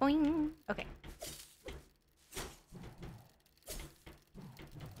 Ooh, boing. Okay.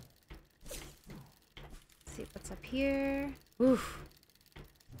 Let's see what's up here. Oof.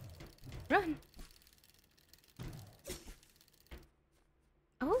 Run.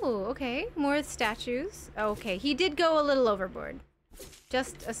 Oh, okay. More statues. Okay, he did go a little overboard.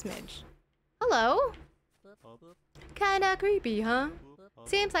 Just a smidge. Hello? Kinda creepy, huh?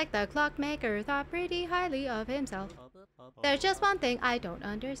 Seems like the clockmaker thought pretty highly of himself. There's just one thing I don't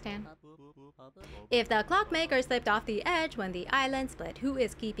understand. If the clockmaker slipped off the edge when the island split, who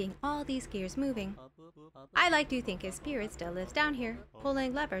is keeping all these gears moving? I like to think his spirit still lives down here,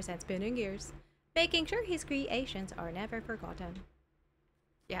 pulling levers and spinning gears, making sure his creations are never forgotten.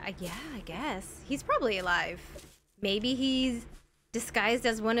 Yeah, I guess. He's probably alive. Maybe he's disguised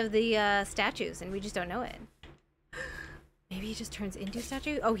as one of the statues and we just don't know it. Maybe he just turns into a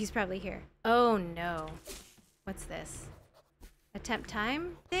statue? Oh, he's probably here. Oh no. What's this? Attempt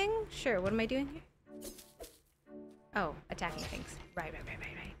time thing? Sure, what am I doing here? Oh, attacking things. Right.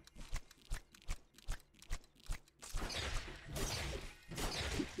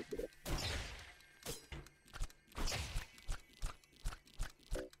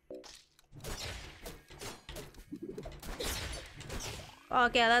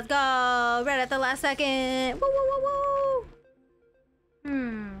 Okay, let's go. Right at the last second. Woo, woo, woo, woo.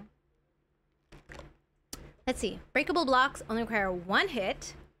 Let's see. Breakable blocks only require 1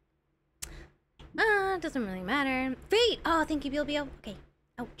 hit. Doesn't really matter. Fate! Oh, thank you, Bilbio. Okay.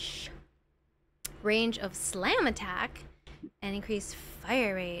 Ouch. Range of slam attack and increased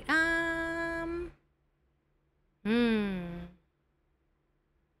fire rate.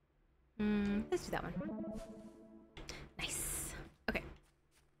 Let's do that one. Nice. Okay.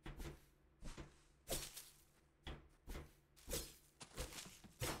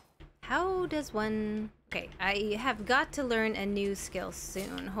 How does one... Okay, I have got to learn a new skill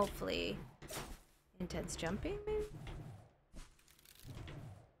soon, hopefully. Intense jumping, maybe?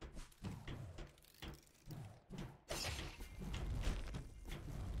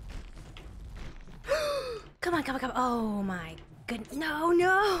 Come on, come on, come on. Oh my goodness. No,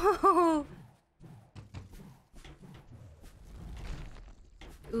 no!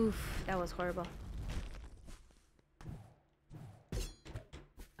 Oof, that was horrible.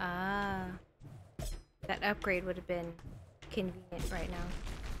 Ah. That upgrade would have been convenient right now.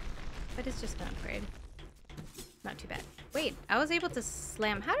 But it's just an upgrade. Not too bad. Wait, I was able to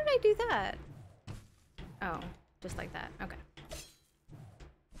slam. How did I do that? Oh, just like that. Okay.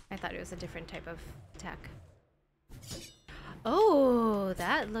 I thought it was a different type of attack. Oh,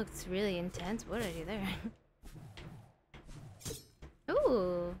 that looks really intense. What did I do there?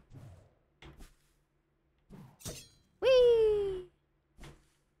 Ooh. Whee!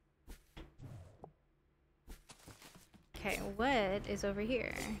 Okay, what is over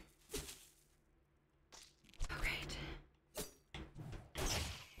here? Oh, great.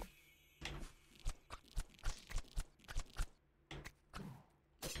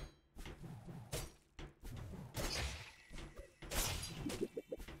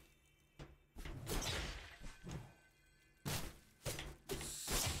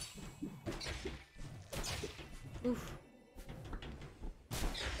 Oof.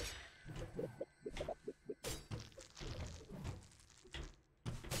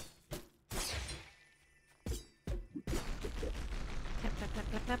 Clap, clap, clap,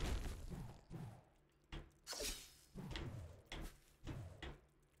 clap, clap.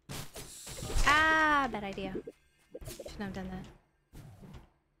 Ah, bad idea. Shouldn't have done that.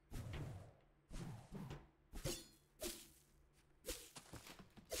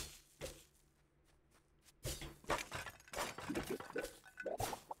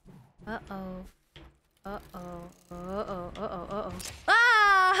 Uh-oh. Uh-oh. Uh-oh. Uh-oh. Uh-oh.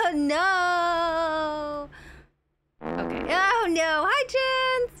 Ah, no! Okay. Oh, no. Hi,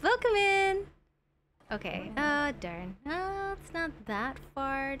 Chance! Welcome in. Okay. Darn. It's not that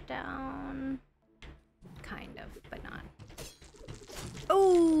far down. Kind of, but not.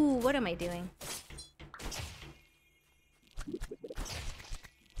 Oh, what am I doing?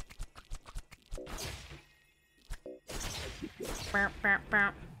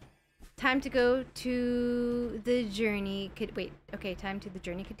 Time to go to the journey. Wait, okay, time to the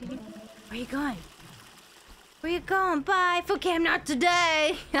journey continue. Where you going? Where you going? Bye, for cam, not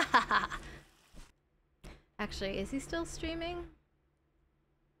today. Actually, is he still streaming?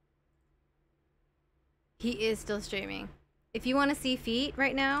 He is still streaming. If you want to see feet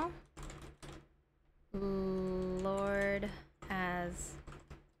right now, Lord as...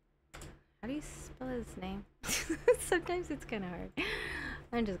 How do you spell his name? Sometimes it's kind of hard.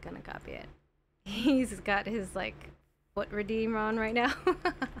 I'm just gonna copy it. He's got his, like, foot redeem on right now.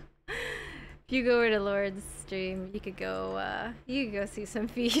 If you go over to Lord's stream, you could go see some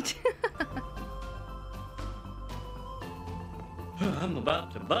feet. I'm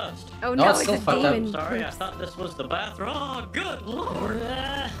about to bust. Oh no, it's it's still a fucked up. demon. Sorry, I thought this was the bathroom. Oh, good lord.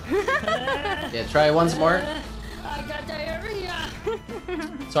 Yeah, try it once more. I got diarrhea.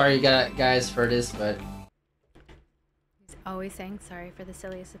 Sorry, you got guys for this, but He's always saying sorry for the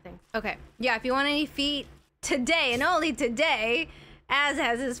silliest of things. Okay, yeah, if you want any feet today and only today, Az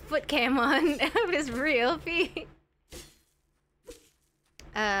has his foot cam on of his real feet.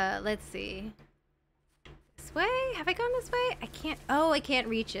 Let's see. This way? Have I gone this way? I can't. Oh, I can't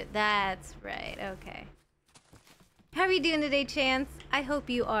reach it. That's right. Okay. How are you doing today, Chance? I hope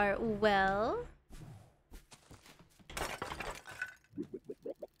you are well.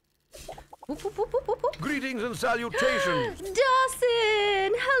 Whoop, whoop, whoop, whoop, whoop, whoop. Greetings and salutations.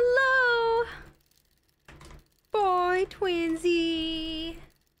 Dawson! Hello! Boy, twinsy.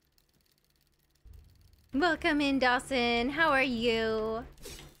 Welcome in, Dawson. How are you?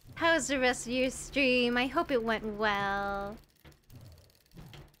 How's the rest of your stream? I hope it went well.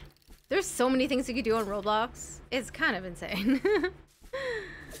 There's so many things you could do on Roblox. It's kind of insane.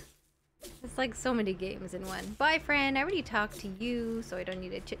 It's like so many games in one. Bye, friend. I already talked to you, so I don't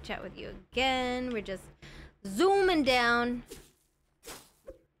need to chit chat with you again. We're just zooming down.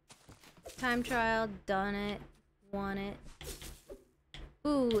 Time trial, done it, won it.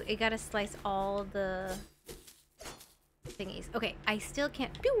 Ooh, it gotta slice all the thingies. Okay, I still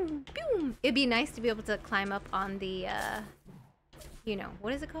can't. Boom, boom. It'd be nice to be able to climb up on the, you know,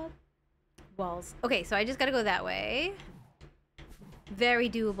 what is it called? Walls. Okay, so I just gotta go that way. Very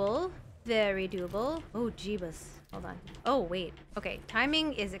doable. Very doable. Oh, jeebus. Hold on. Oh, wait. Okay,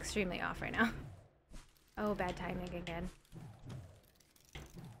 timing is extremely off right now. Oh, bad timing again.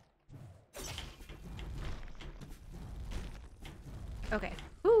 Okay.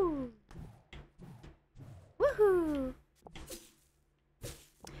 Woo! Woohoo!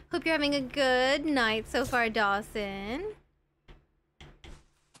 Hope you're having a good night so far, Dawson.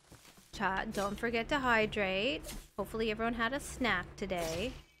 Chat, don't forget to hydrate. Hopefully everyone had a snack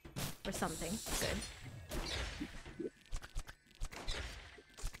today. Or something good.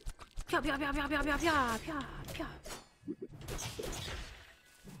 Pya, pya, pya, pya, pya, pya, pya, pya, pya.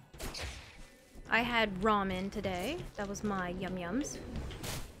 I had ramen today. That was my yum-yums.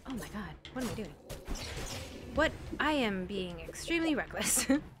 Oh my god, what am I doing? What? I am being extremely reckless.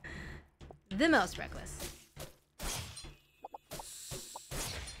 The most reckless.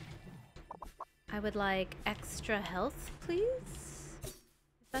 I would like extra health, please?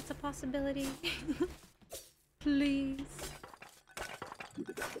 If that's a possibility. Please.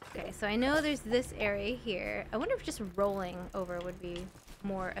 Okay, so I know there's this area here. I wonder if just rolling over would be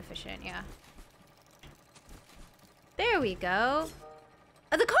more efficient, yeah. There we go.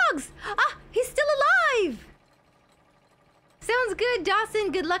 The cogs! Ah, he's still alive! Sounds good,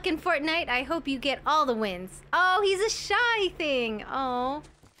 Dawson. Good luck in Fortnite. I hope you get all the wins. Oh, he's a shy thing. Oh,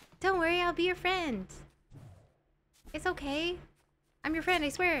 don't worry, I'll be your friend. It's okay. I'm your friend, I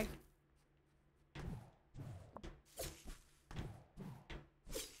swear.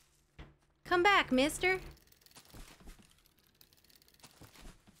 Come back, mister.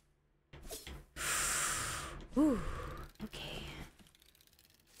 Ooh, okay.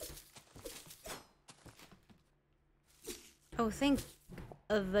 Oh, thank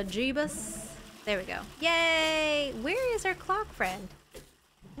the Jeebus. There we go. Yay! Where is our clock friend?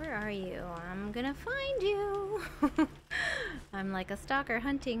 Where are you? I'm gonna find you. I'm like a stalker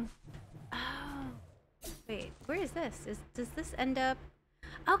hunting. Oh, wait. Where is this? Does this end up?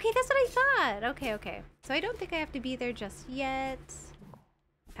 Okay, that's what I thought. Okay, okay. So I don't think I have to be there just yet.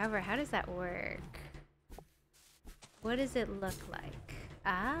 However, how does that work? What does it look like?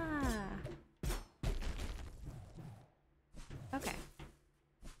 Ah. Okay.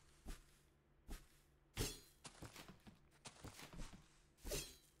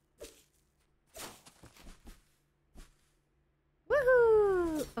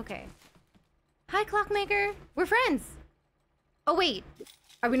 Woohoo! Okay. Hi, Clockmaker. We're friends. Oh, wait.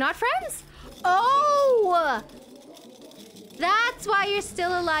 Are we not friends? Oh! That's why you're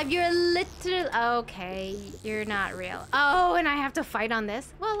still alive. You're literally... Okay, you're not real. Oh, and I have to fight on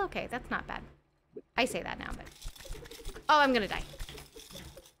this? Well, okay, that's not bad. I say that now, but... Oh, I'm gonna die.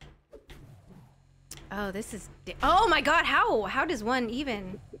 Oh, this is... Oh my god, how? How does one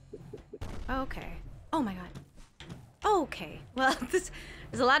even... Okay. Oh my god. Okay. Well, there's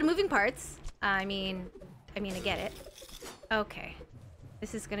a lot of moving parts. I mean, I get it. Okay.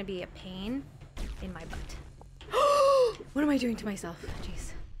 This is gonna be a pain in my butt. What am I doing to myself?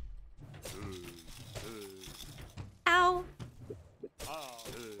 Jeez. Ow!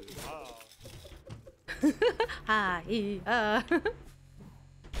 Hi.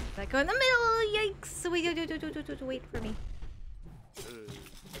 That go in the middle. Yikes! Wait for me.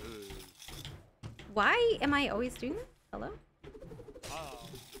 Why am I always doing that? Hello?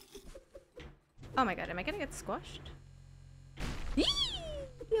 Oh my god, am I gonna get squashed?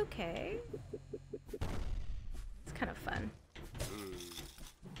 Okay. It's kind of fun.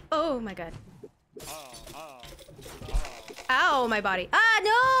 Oh my god. Ow, my body. Ah,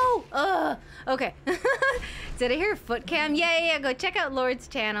 no! Ugh. Okay. Did I hear foot cam? Yeah. Go check out Lord's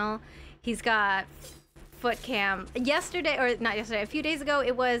channel. He's got foot cam. Yesterday, or not yesterday, a few days ago,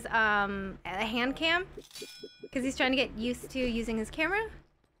 it was a hand cam. Because he's trying to get used to using his camera.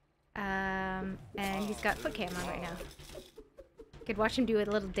 And he's got foot cam on right now. Could watch him do a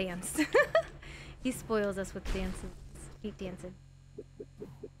little dance. He spoils us with dances. Feet dancing.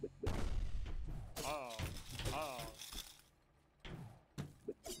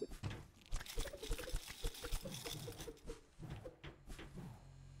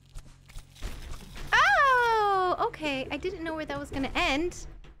 Oh, okay. I didn't know where that was gonna end.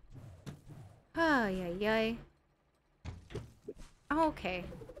 Oh, yay. Okay.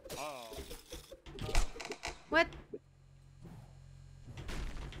 What?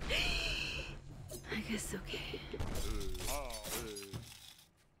 I guess okay.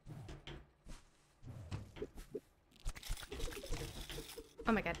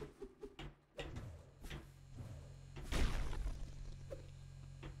 Oh my god.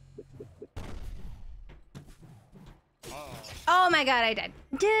 Oh my god, I died.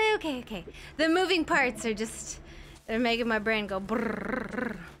 Okay, okay. The moving parts are just... They're making my brain go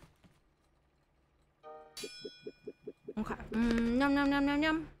brrrr. Okay. Nom nom nom nom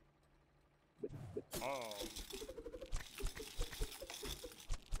nom.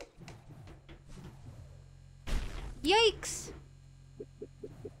 Yikes!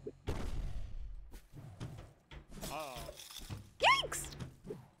 Yikes!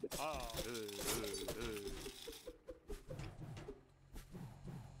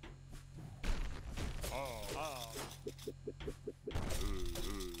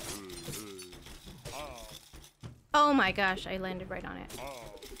 Oh my gosh, I landed right on it.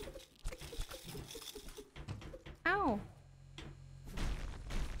 Ow.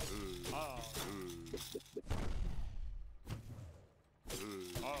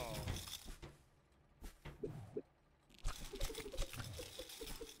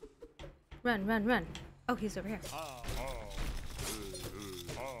 Run, run, run. Oh, he's over here.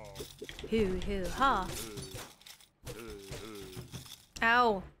 Hoo, hoo, ha.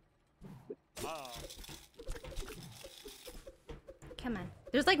 Ow. Come on.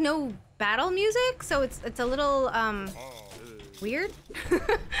 There's like no battle music, so it's a little weird.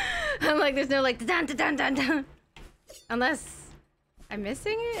 I'm like, there's no like dun dun dun dun dun. Unless I'm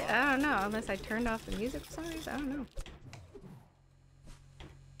missing it? I don't know. Unless I turned off the music for some reason. I don't know.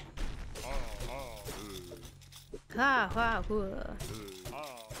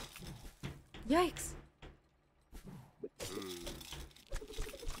 Yikes.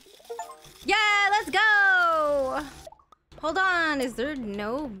 Yeah, let's go! Hold on, is there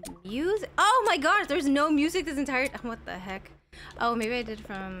no music? Oh my gosh, there's no music this entire... What the heck? Oh, maybe I did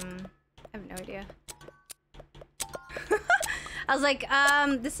from... I have no idea. I was like,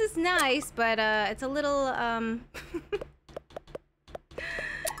 this is nice, but it's a little,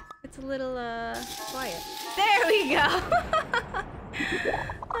 it's a little, quiet. There we go!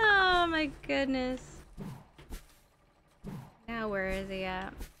 Oh my goodness. Now where is he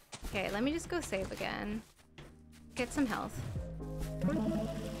at? Okay, let me just go save again. Get some health.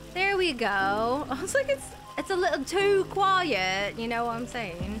 There we go. I was like, it's a little too quiet, you know what I'm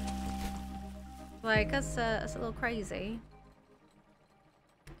saying? Like, that's a little crazy.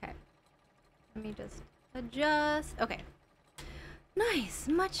 Okay. Let me just adjust. Okay. Nice,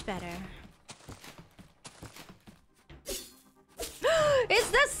 much better. It's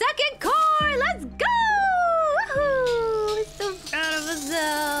the second core! Let's go! Woohoo! We're so proud of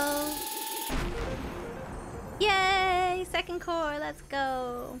ourselves. Yay! Second core, let's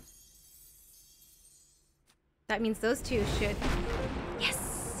go. That means those two should...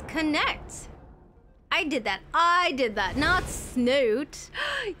 Yes! Connect! I did that. I did that, not Snoot.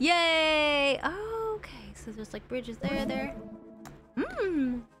 Yay! Oh, okay, so there's like bridges there.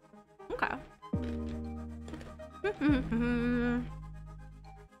 Hmm. Okay.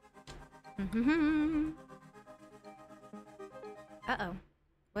 Uh-oh.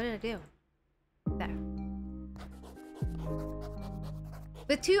 What did I do? There.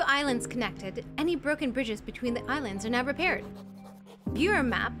 With two islands connected, any broken bridges between the islands are now repaired. View our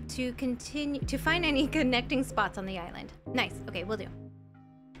map to find any connecting spots on the island. Nice. Okay, we'll do.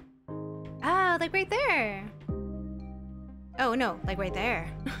 Ah, like right there. Oh no, like right there.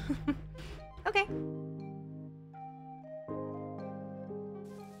 Okay.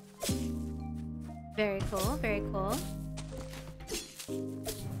 Very cool, very cool.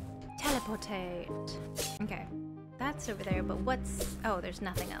 Teleportate. Okay. That's over there, but what's... Oh, there's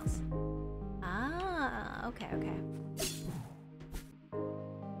nothing else. Ah, okay, okay.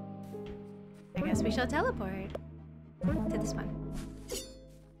 I guess we shall teleport to this one.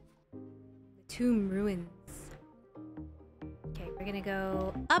 The Tomb Ruins. Okay, we're gonna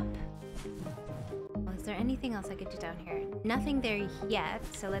go up. Well, is there anything else I could do down here? Nothing there yet,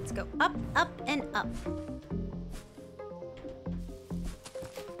 so let's go up, up, and up.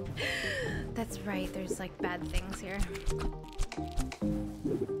 That's right, there's like bad things here.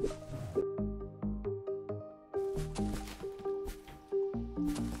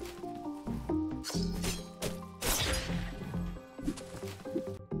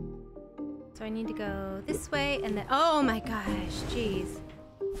 So I need to go this way and then... Oh my gosh, jeez.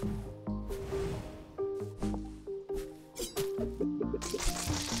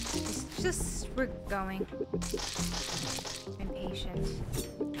 Just we're going. Impatient.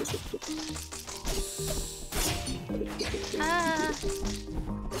 Ah.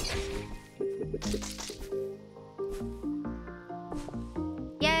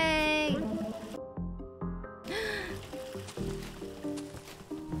 Yay!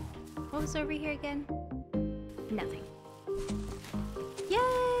 What was over here again? Nothing.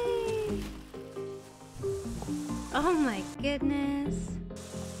 Yay! Oh my goodness.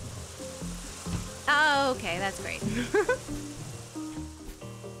 Oh, okay, that's great.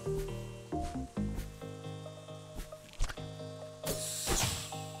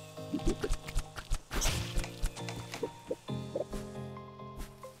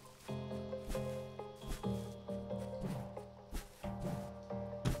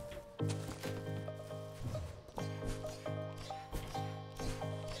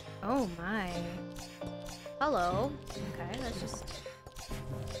 Oh my. Hello. Okay, let's just...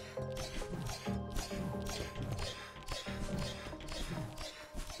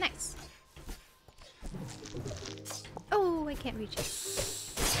 Nice. Oh, I can't reach it.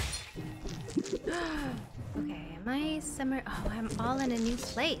 Okay, am I somewhere? Oh, I'm all in a new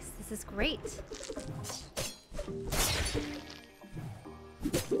place. This is great.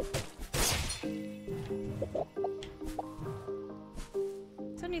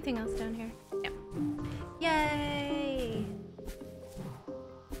 Is there anything else down here? No. Yay!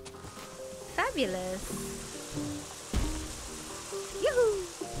 Fabulous. Yoo-hoo!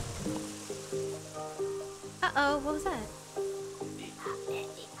 Uh-oh, what was that?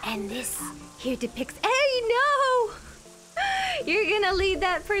 And this here depicts... Hey, no! You're gonna lead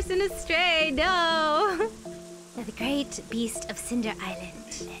that person astray, no! The great beast of Cinder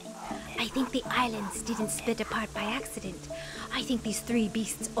Island. I think the islands didn't split apart by accident. I think these three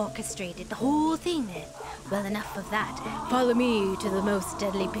beasts orchestrated the whole thing. Well, enough of that. Follow me to the most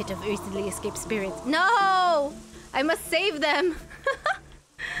deadly pit of recently escaped spirits. No! I must save them!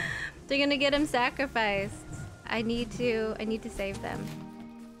 They're gonna get him sacrificed. I need to save them.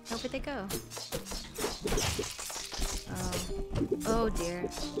 Where would they go? Oh. Oh dear.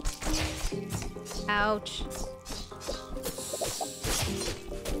 Ouch.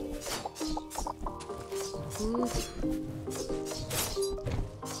 Oof.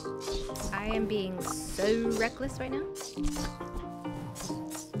 I am being so reckless right now.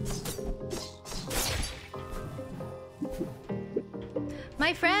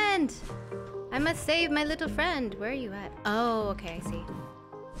 My friend! I must save my little friend. Where are you at? Oh, okay, I see.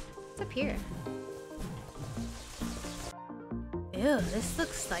 What's up here? Ew, this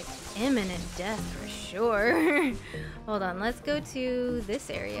looks like imminent death for sure. Hold on, let's go to this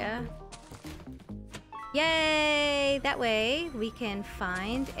area. Yay! That way we can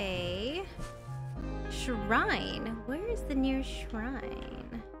find a shrine. Where is the nearest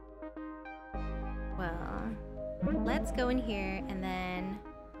shrine? Well, let's go in here and then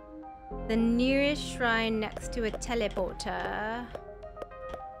the nearest shrine next to a teleporter.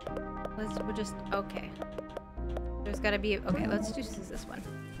 We'll just, okay. There's gotta be, okay, let's just use this one.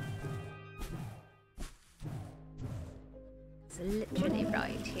 It's literally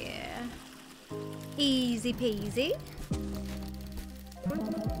right here. Easy peasy.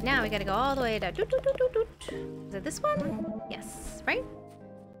 Now we gotta go all the way down. Is it this one? Yes, right?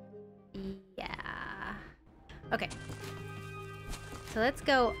 Yeah. Okay. So let's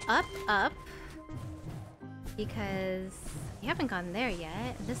go up, up. Because we haven't gone there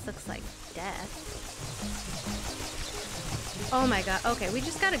yet. This looks like death. Oh my god. Okay, we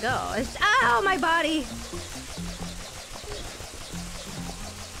just gotta go. It's, ow, my body!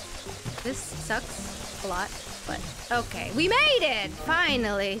 This sucks a lot, but okay. We made it!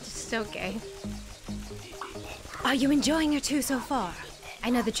 Finally! Just okay. Are you enjoying your tour so far?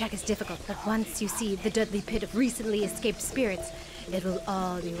 I know the track is difficult, but once you see the deadly pit of recently escaped spirits, it will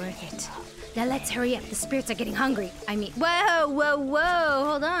all be worth it. Now let's hurry up. The spirits are getting hungry. I mean, whoa, whoa, whoa.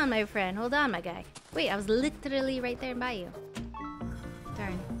 Hold on, my friend. Hold on, my guy. Wait, I was literally right there by you.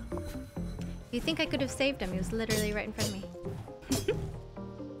 Darn. You think I could have saved him? He was literally right in front of me.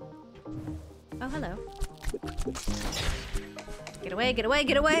 Oh, hello. Get away, get away,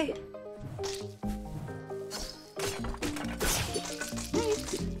 get away!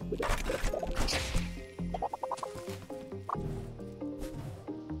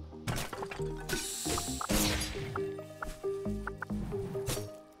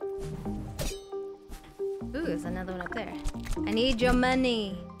 Ooh, there's another one up there. I need your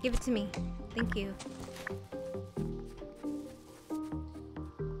money. Give it to me. Thank you.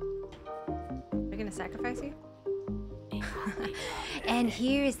 We're gonna sacrifice you? And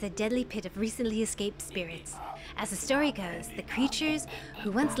here is the deadly pit of recently escaped spirits. As the story goes, the creatures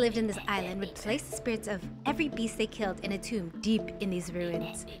who once lived in this island would place the spirits of every beast they killed in a tomb deep in these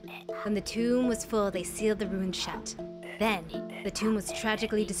ruins. When the tomb was full, they sealed the ruins shut. Then, the tomb was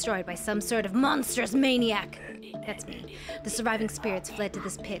tragically destroyed by some sort of monstrous maniac. That's me. The surviving spirits fled to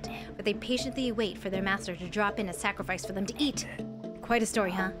this pit, where they patiently wait for their master to drop in a sacrifice for them to eat. Quite a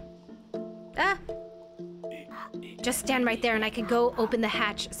story, huh? Ah! Just stand right there and I could go open the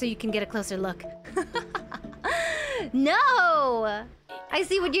hatch so you can get a closer look. No! I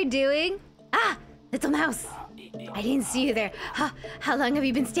see what you're doing. Ah! Little mouse! I didn't see you there. How long have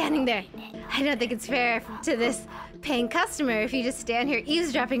you been standing there? I don't think it's fair to this paying customer if you just stand here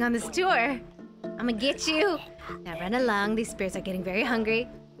eavesdropping on this tour. I'ma get you. Now run along. These spirits are getting very hungry.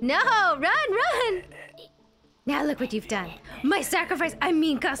 No! Run! Now look what you've done. My sacrifice, I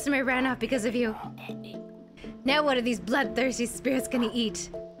mean customer, ran off because of you. Now what are these bloodthirsty spirits gonna eat?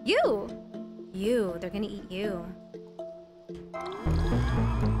 You! They're gonna eat you.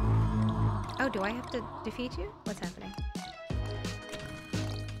 Oh, do I have to defeat you? What's happening?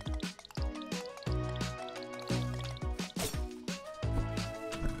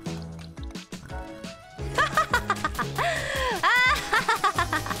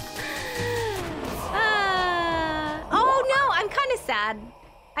 Oh no, I'm kind of sad.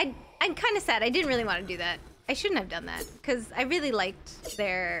 I'm kind of sad. I didn't really want to do that. I shouldn't have done that, because I really liked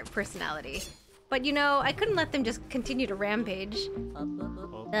their personality. But you know, I couldn't let them just continue to rampage.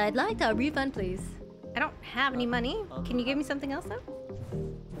 I'd like a refund, please. I don't have any money. Can you give me something else, though?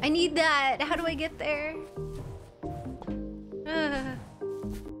 I need that. How do I get there?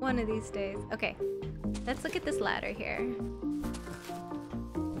 One of these days. Okay, let's look at this ladder here.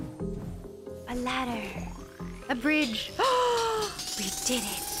 A ladder. A bridge. We did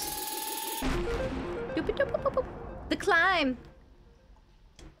it. The climb.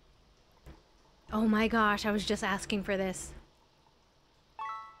 Oh my gosh, I was just asking for this.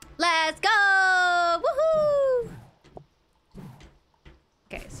 Let's go! Woohoo!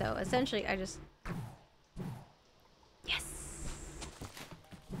 Okay, so essentially I just... Yes!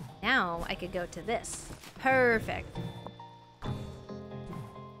 Now I could go to this. Perfect.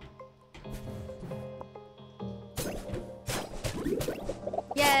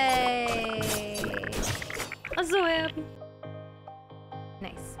 Yay! I'm so happy.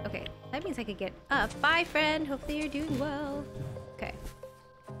 Nice. Okay, that means I could get up. Bye, friend. Hopefully you're doing well. Okay.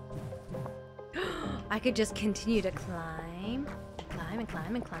 I could just continue to climb. Climb and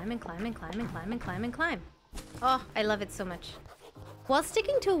climb and climb and climb and climb and climb and climb and climb. Oh, I love it so much. While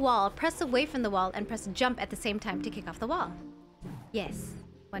sticking to a wall, press away from the wall and press jump at the same time to kick off the wall. Yes.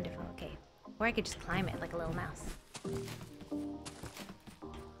 Wonderful. Okay. Or I could just climb it like a little mouse.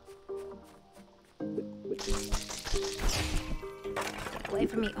 Get away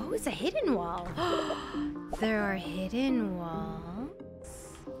from me. Oh, it's a hidden wall. There are hidden walls.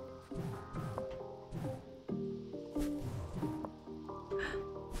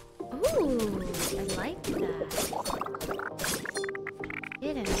 Ooh, I like that.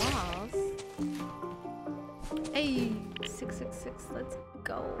 Hidden walls. Hey, 666, let's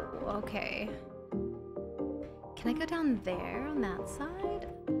go. Okay. Can I go down there on that side?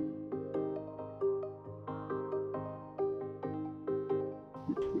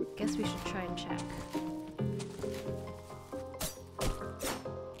 Guess we should try and check.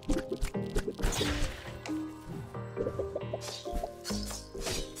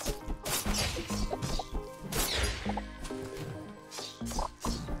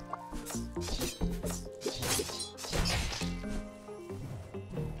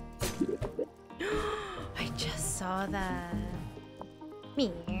 I just saw that.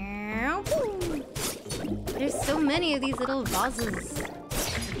 Meow. There's so many of these little vases.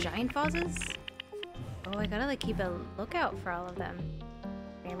 Giant vases? Oh, I gotta like keep a lookout for all of them.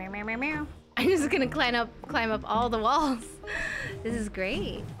 Meow, meow, meow, meow, meow. I'm just gonna climb up all the walls. This is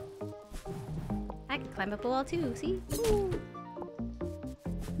great. I can climb up a wall too, see? Ooh.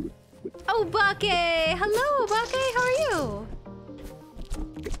 Oh, Bake! Hello, Bake, how are you?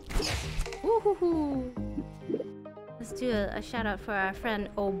 Woohoo! Let's do a shout out for our friend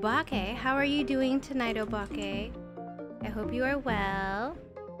Obake. How are you doing tonight, Obake? I hope you are well.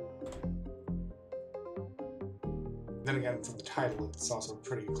 Then again, from the title, it's also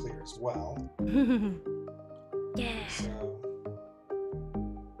pretty clear as well. Yeah. So,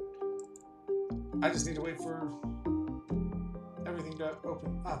 I just need to wait for everything to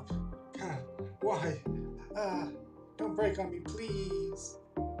open up. God, why? Don't break on me, please.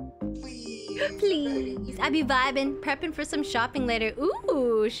 Please. Please. I be vibing, prepping for some shopping later.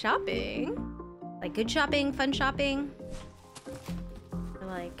 Ooh, shopping. Like good shopping, fun shopping. Or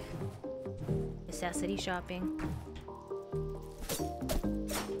like Necessity shopping.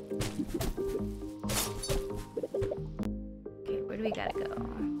 Okay, where do we gotta go?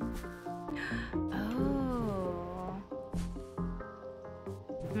 Oh.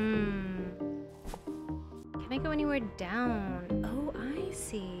 Can I go anywhere down? Oh, I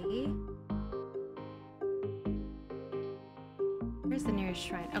see. Where's the nearest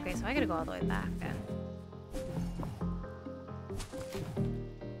shrine? Okay, so I gotta go all the way back then.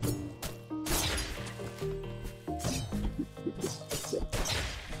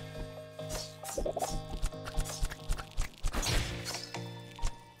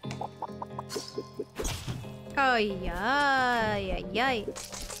 Oh yeah, yeah.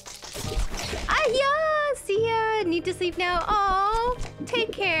 See ya. Need to sleep now. Oh,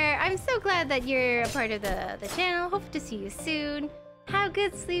 take care. I'm so glad that you're a part of the channel. Hope to see you soon. Have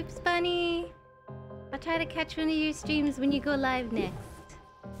good sleeps, bunny. I'll try to catch one of your streams when you go live next.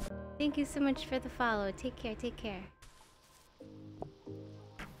 Thank you so much for the follow. Take care. Take care.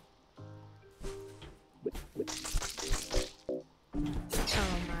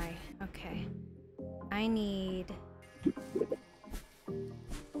 Oh my. Okay. I need...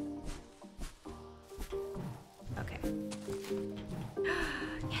 Okay.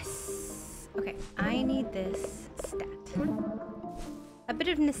 Yes! Okay, I need this stat. A bit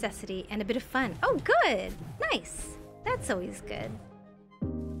of necessity and a bit of fun. Oh, good! Nice! That's always good.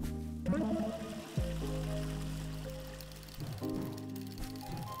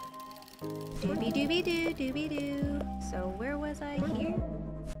 Doobie-doobie-doo, doobie-doo. So where was I? Here?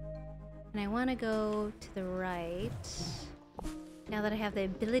 And I want to go to the right. Now that I have the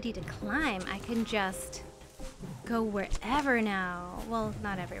ability to climb, I can just go wherever now. Well,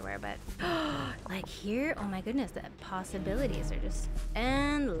 not everywhere, but like here? Oh my goodness, the possibilities are just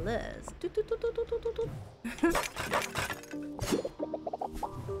endless.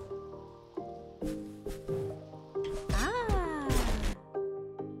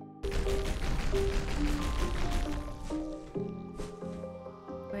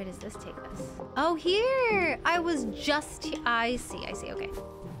 Where does this take us? Oh, here! I was just... I see, okay.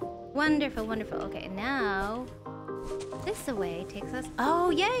 Wonderful, wonderful. Okay, now... this away takes us... Oh,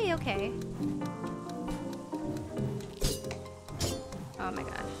 yay, okay. Oh my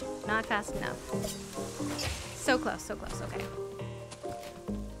gosh. Not fast enough. So close, okay.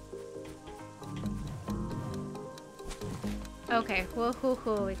 Okay,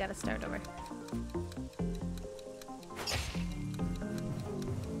 whoa, we gotta start over.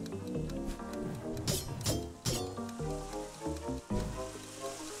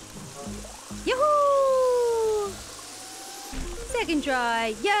 Yoo-hoo! Second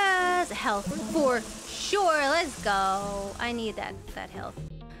try, yes! Health for sure, let's go. I need that health.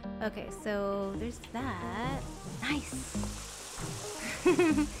 Okay, so there's that. Nice.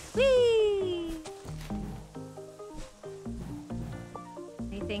 Whee!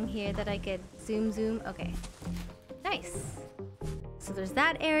 Anything here that I could zoom? Okay. Nice. So there's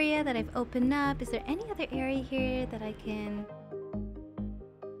that area that I've opened up. Is there any other area here that I can...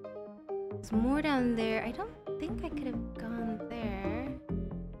 There's more down there. I don't think I could have gone there.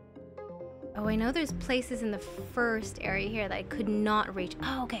 Oh, I know there's places in the first area here that I could not reach.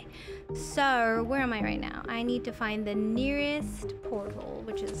 Oh, okay. So, where am I right now? I need to find the nearest portal,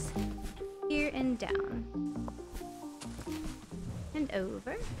 which is here and down. And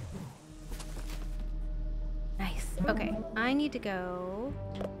over. Nice. Okay, I need to go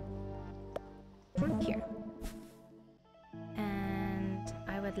here. And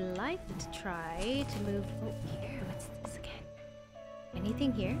I would like to try to move... Oh, here. What's this again?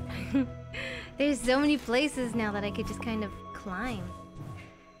 Anything here? There's so many places now that I could just kind of climb.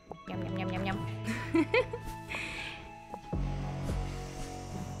 Yum, yum, yum, yum, yum.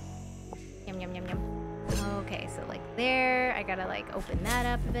 Yum, yum, yum, yum. Okay, so like there, I gotta like open that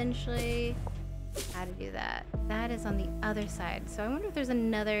up eventually. How to do that? That is on the other side. So I wonder if there's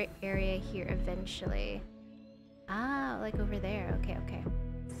another area here eventually. Ah, like over there. Okay, okay.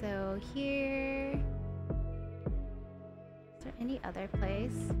 So here... Is there any other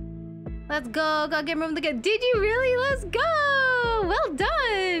place? Let's go! Gotta get room to get. Did you really? Let's go! Well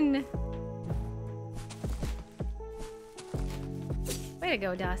done! Way to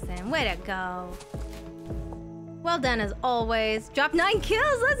go, Dawson. Way to go. Well done as always. Drop 9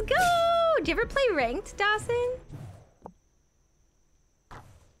 kills. Let's go! Do you ever play ranked, Dawson?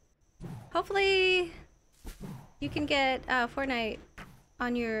 Hopefully you can get Fortnite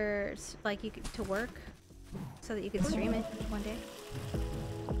on your to work so that you can stream it one day.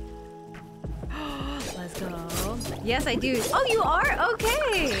 Let's go. Yes, I do. Oh, you are?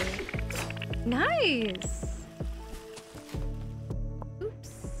 Okay. Nice.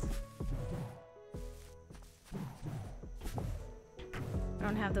 Oops.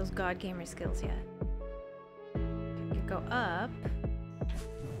 have those god gamer skills yet. I could go up.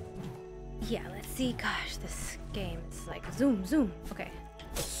 Yeah, let's see. Gosh, this game is like zoom, zoom. Okay.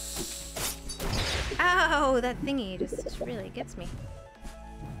 Ow, that thingy just really gets me.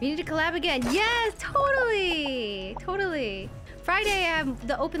 We need to collab again. Yes, totally, totally. Friday, I have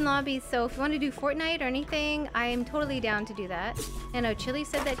the open lobby, so if you want to do Fortnite or anything, I'm totally down to do that. I know Chili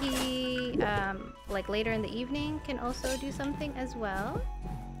said that he, like later in the evening, can also do something as well.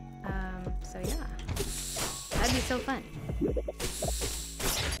 So yeah, that'd be so fun.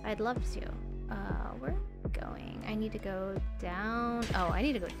 I'd love to. Where am I going? I need to go down. Oh, I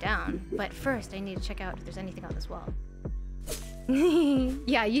need to go down. But first, I need to check out if there's anything on this wall.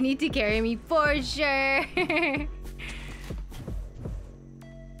 Yeah, you need to carry me for sure.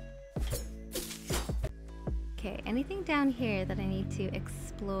 Okay, anything down here that I need to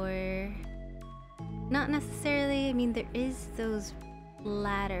explore? Not necessarily. I mean, there is those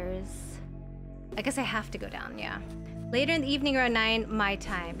ladders. I guess I have to go down, yeah. Later in the evening around 9, my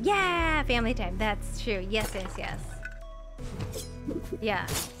time. Yeah, family time. That's true. Yes, yes, yes. Yeah,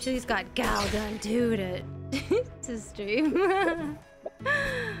 Chili's got Gal done too to stream.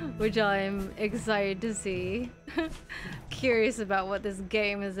 Which I'm excited to see. Curious about what this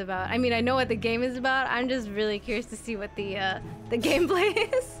game is about. I mean, I know what the game is about. I'm just really curious to see what the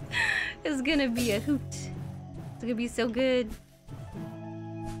gameplay is. It's gonna be a hoot. It's gonna be so good.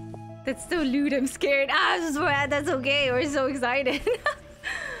 That's so lewd, I'm scared. Ah, I swear, that's okay. We're so excited.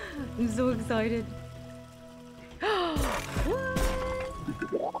 I'm so excited.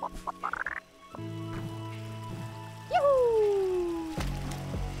 Yoo-hoo!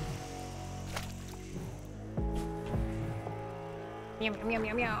 Meow, meow,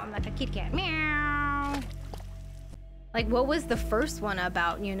 meow, meow. I'm like a kitty cat. Meow. Like, what was the first one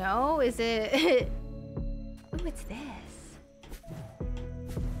about, you know? Is it... Oh, it's this.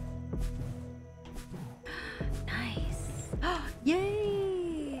 Nice.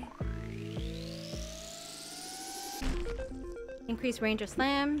 Yay! Increase range of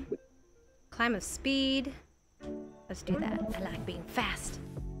slam. Climb of speed. Let's do that. I like being fast.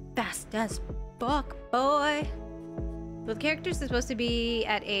 Fast as fuck, boy. Well, the characters are supposed to be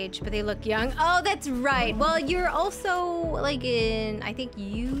at age, but they look young. Oh, that's right. Well, you're also like in, I think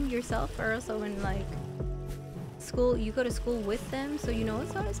you yourself are also in like school. You go to school with them, so you know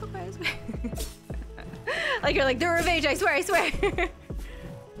it's okay. I swear. Like you're like, they're of age. I swear. I swear.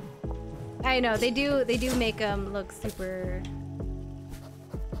 I know they do. They do make them look super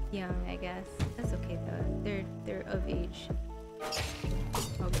young. I guess that's okay though. They're of age.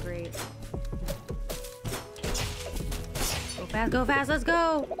 Oh great. Go fast, let's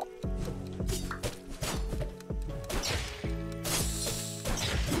go!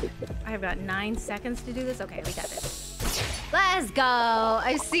 I've got 9 seconds to do this. Okay, we got this. Let's go!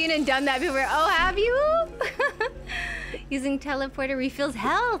 I've seen and done that before. Oh, have you? Using teleporter refills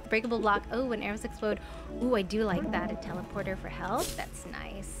health. Breakable block. Oh, when arrows explode. Ooh, I do like that. A teleporter for health. That's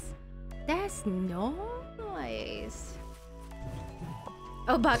nice. That's nice.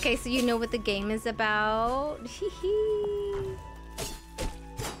 Oh, but okay, so you know what the game is about. Hee.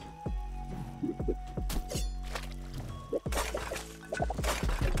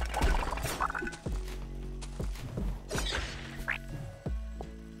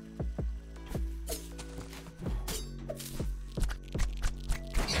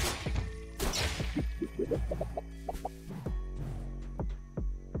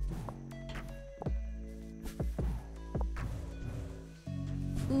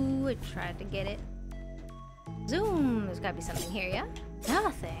 Ooh, I tried to get it. Zoom! There's gotta be something here, yeah?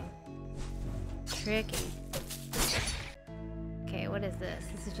 Nothing. Tricky. Okay, what is this?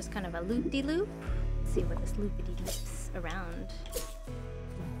 This is just kind of a loop-de-loop. Let's see what this loopity-loops around.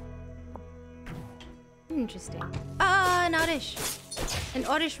 Interesting. Ah, an oddish! An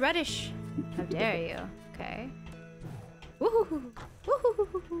oddish reddish! How dare you? Okay. Woohoo!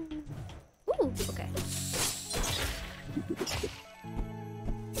 Woohoo! Ooh, okay.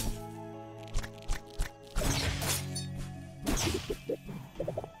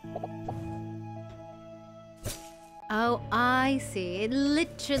 Oh, I see. It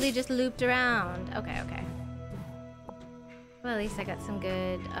literally just looped around. Okay, okay. Well, at least I got some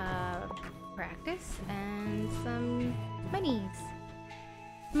good practice and some monies.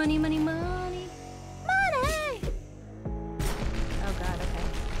 Money, money, money. Money! Oh god, okay.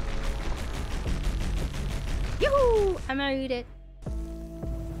 Yoo-hoo! I made it.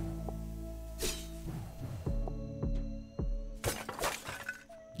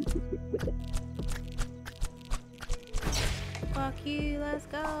 Fuck you, let's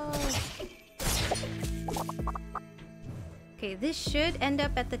go. Okay, this should end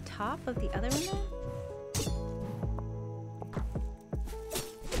up at the top of the other one though.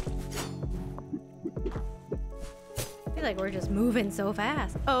 I feel like we're just moving so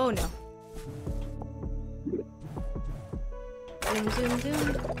fast. Oh no. Zoom, zoom,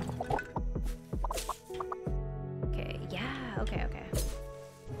 zoom. Okay, yeah, okay.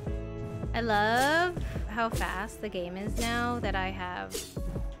 I love how fast the game is now that I have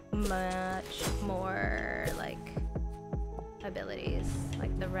much more, like, abilities.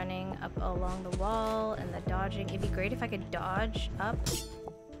 Like the running up along the wall and the dodging. It'd be great if I could dodge up.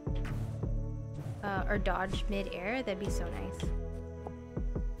 Or dodge mid-air. That'd be so nice.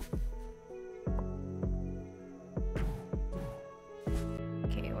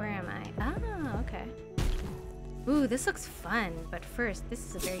 Okay, where am I? Ah, okay. Ooh, this looks fun. But first, this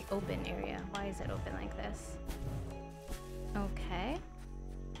is a very open area. Why is it open like this? Okay.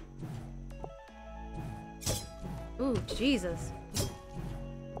 Ooh, Jesus.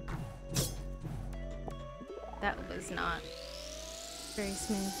 That was not very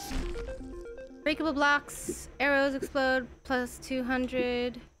smooth. Breakable blocks. Arrows explode. Plus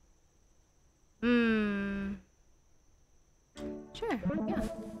 200. Sure, yeah.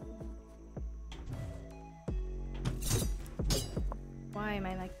 Why am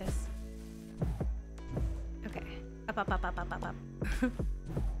I like this? Okay. Up.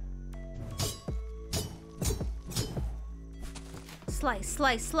 Slice.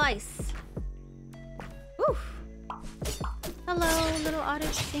 Woo! Hello, little otter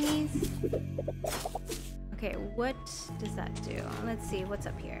thingies. Okay, what does that do? Let's see, what's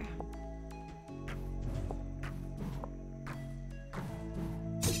up here?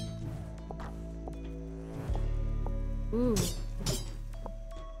 Ooh.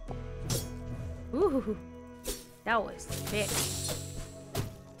 That was big.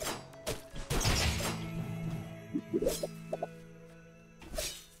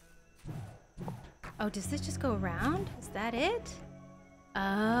 Oh, does this just go around? Is that it? Oh,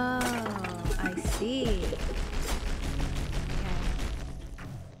 I see. Okay.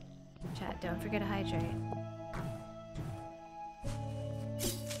 Chat, don't forget to hydrate.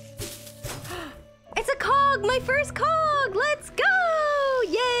 It's a cog! My first cog! Let's go!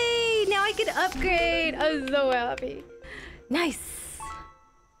 Yay! Now I can upgrade! I'm so happy. Nice!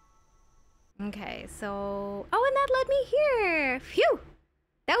 Okay, so... Oh, and that led me here! Phew!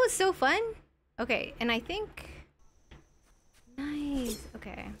 That was so fun! Okay, and I think... Nice,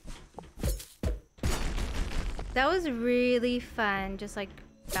 okay. That was really fun, just like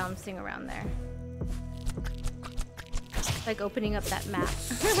bouncing around there. Like opening up that map. I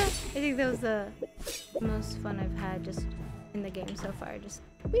think that was the most fun I've had just in the game so far. Just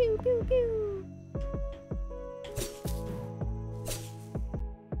pew pew pew.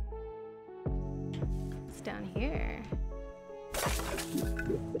 It's down here.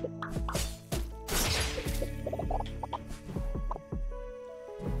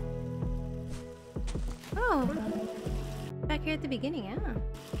 Oh, back here at the beginning, yeah.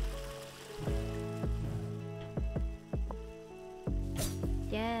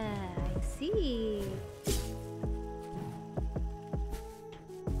 Yeah, I see.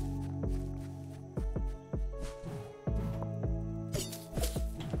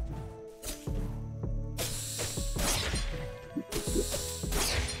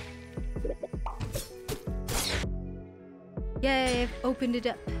 Yay, I've opened it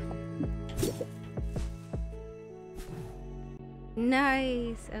up.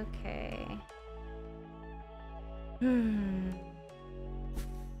 Nice, okay.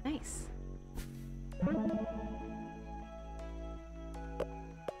 Nice.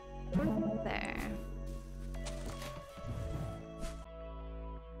 There.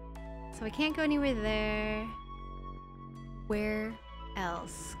 So I can't go anywhere there. Where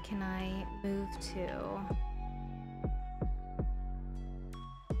else can I move to?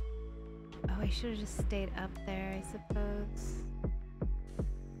 Oh, I should have just stayed up there, I suppose.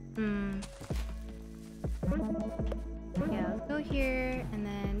 Yeah, let's go here and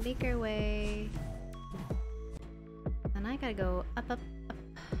then make our way. And I gotta go up, up, up.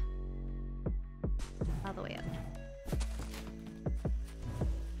 All the way up.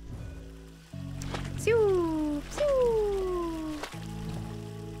 Phew, phew.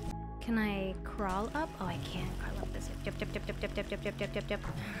 Can I crawl up? Oh, I can crawl up this way. Jump, jump, jump, jump, jump, jump, jump, jump, jump, jump.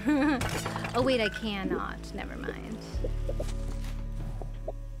 Oh wait, I cannot. Never mind.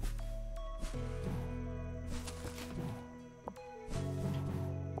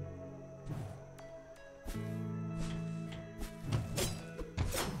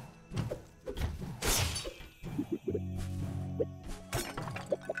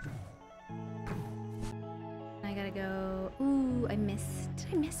 I gotta go. Ooh.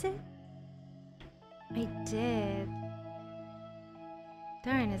 did.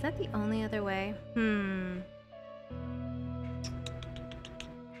 Darn, is that the only other way? Okay.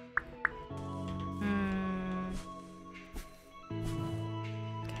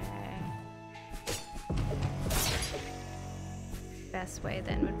 Best way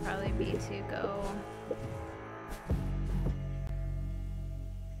then would probably be to go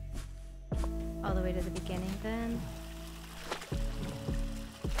all the way to the beginning then.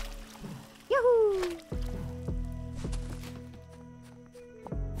 Yahoo!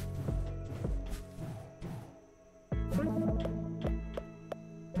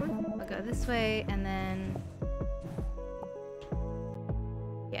 I'll go this way and then...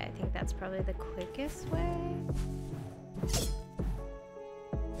 Yeah, I think that's probably the quickest way.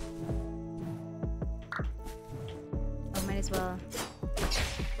 Oh, might as well.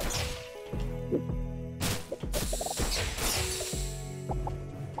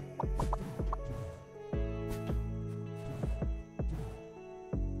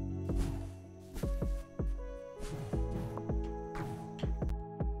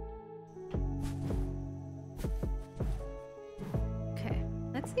 Okay,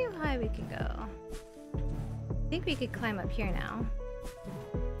 let's see how high we can go. I think we could climb up here now.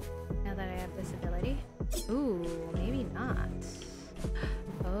 Now that I have this ability. Ooh, maybe not.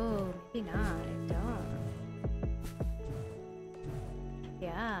 Oh, maybe not. I don't.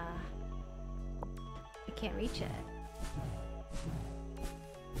 Yeah. I can't reach it.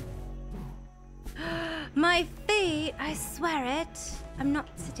 My feet! I swear it! I'm not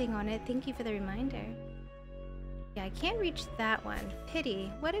sitting on it. Thank you for the reminder. Yeah, I can't reach that one.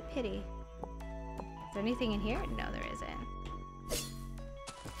 Pity. What a pity. Is there anything in here? No, there isn't.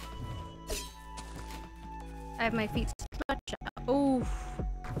 I have my feet stretched out. Oof.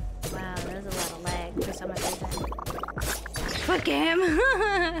 Wow, there's a lot of lag for some reason. Foot cam!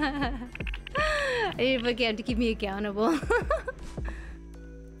 I need a foot cam to keep me accountable.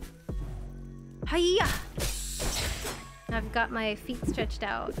 Hiya! I've got my feet stretched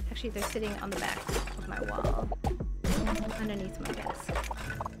out. Actually, they're sitting on the back of my wall. Underneath my desk.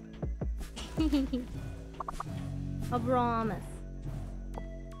 I promise.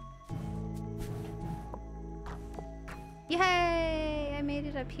 Yay! I made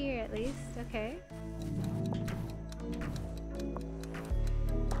it up here at least. Okay.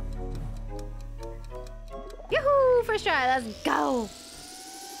 Yoo-hoo! First try, let's go!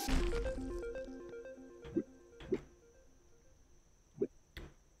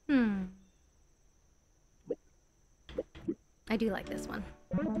 I do like this one.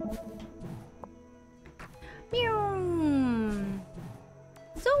 Meow.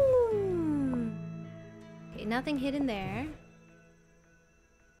 Zoom. Okay, nothing hidden there.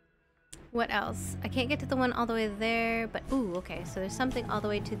 What else? I can't get to the one all the way there, but ooh, okay. So there's something all the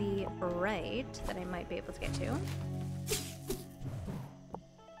way to the right that I might be able to get to.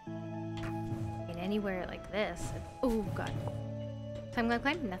 And anywhere like this. Oh god. Time gonna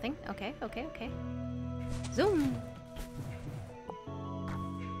climb? Nothing. Okay, okay, okay. Zoom.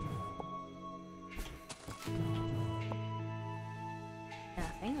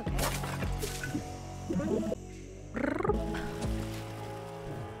 Nothing, okay.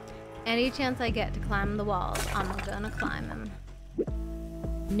 Any chance I get to climb the walls, I'm gonna climb them.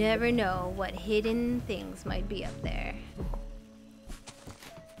 Never know what hidden things might be up there.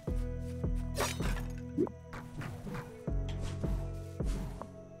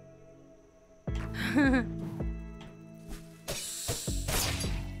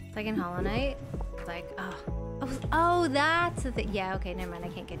 It's like in Hollow Knight. It's like, oh, that's the thing. Yeah, okay, never mind. I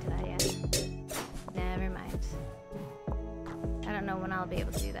can't get to that yet. Never mind. I don't know when I'll be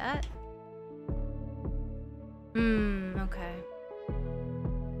able to do that. Okay.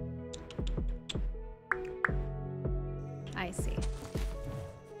 I see.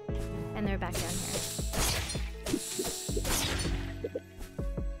 And they're back down here.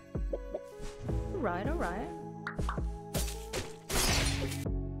 Alright, alright.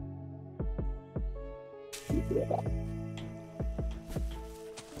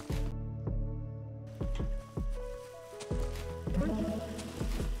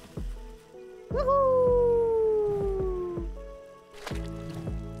 Woohoo!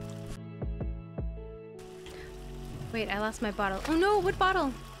 Wait, I lost my bottle. Oh no, what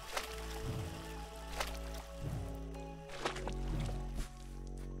bottle?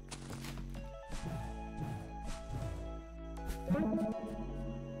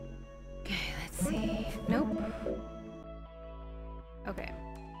 Okay, let's see. Nope. Okay.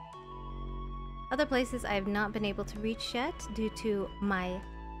 Other places I have not been able to reach yet due to my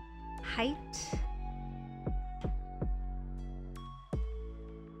height.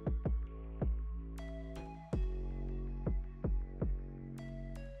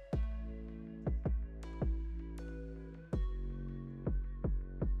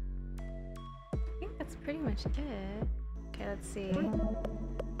 pretty much it. Okay, let's see.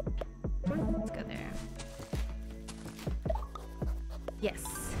 Let's go there. Yes.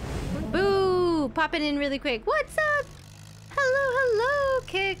 Boo! Popping in really quick. What's up? Hello, hello,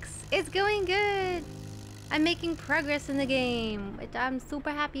 Kicks. It's going good. I'm making progress in the game, which I'm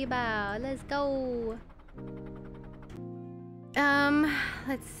super happy about. Let's go.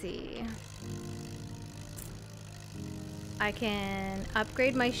 Let's see. I can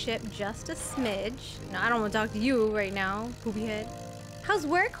upgrade my ship just a smidge. No, I don't want to talk to you right now, poopy head. How's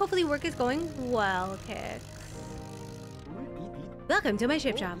work? Hopefully work is going well, Kicks. Welcome to my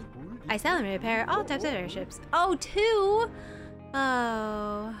ship shop. I sell and repair all types of airships. Oh, two?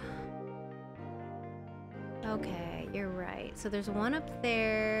 Oh. Okay, you're right. So there's one up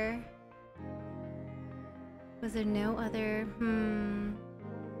there. Was there no other?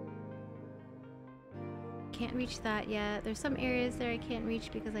 Can't reach that yet. There's some areas there I can't reach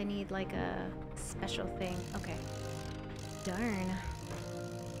because I need like a special thing. Okay. Darn.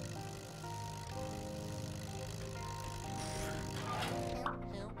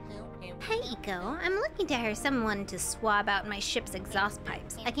 Hey, Eco. I'm looking to hire someone to swab out my ship's exhaust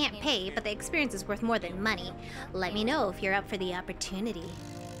pipes. I can't pay, but the experience is worth more than money. Let me know if you're up for the opportunity.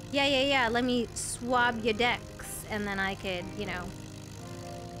 Yeah. Let me swab your decks, and then I could, you know,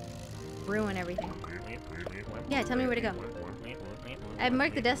 ruin everything. Yeah, tell me where to go. I've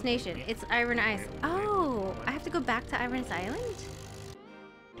marked the destination. It's Iron Ice. Oh, I have to go back to Iron's Island?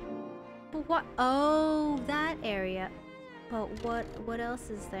 But what? Oh, that area. But what else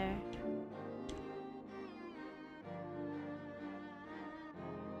is there?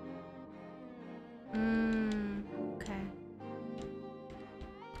 Okay.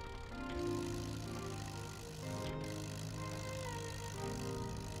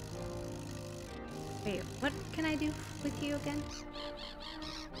 Wait, what can I do with you again?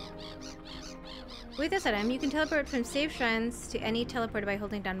 With this item, you can teleport from safe shrines to any teleporter by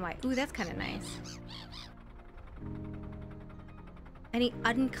holding down Y. Ooh, that's kind of nice. Any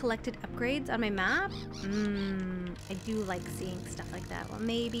uncollected upgrades on my map? I do like seeing stuff like that. Well,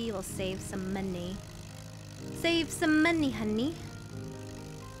 maybe we'll save some money. Save some money, honey.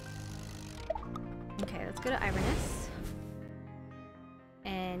 Okay, let's go to Iverness.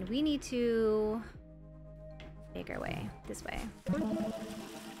 And we need to make our way this way.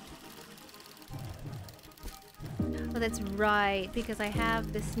 Oh, that's right, because I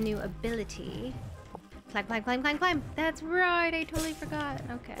have this new ability. Climb. That's right, I totally forgot.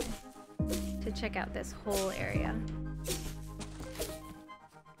 Okay. To check out this whole area.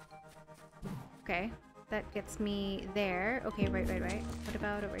 Okay, that gets me there. Okay, right. What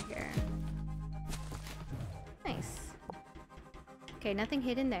about over here? Nice. Okay, nothing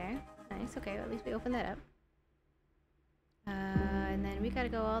hidden there. Nice, okay, well, at least we opened that up. And then we gotta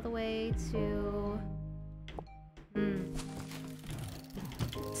go all the way to...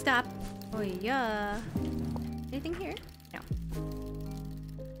 Stop! Oh yeah! Anything here? No.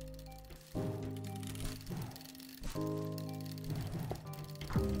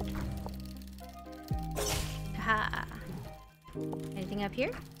 Haha! Anything up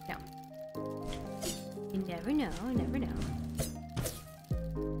here? No. You never know, never know.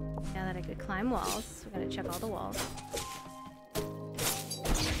 Now that I could climb walls, we gotta check all the walls.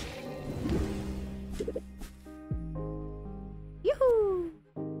 Yoo-hoo!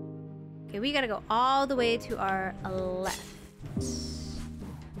 Okay, we gotta go all the way to our left.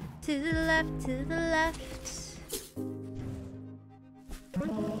 To the left, to the left.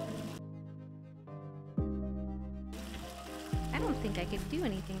 I don't think I could do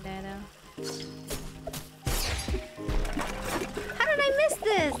anything there, though. How did I miss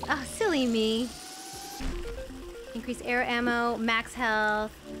this? Oh, silly me. Increase arrow ammo, max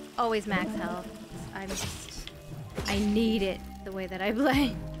health. Always max health. I need it the way that I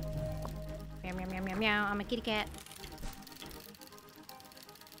play. Meow, meow, meow, meow, meow. I'm a kitty cat.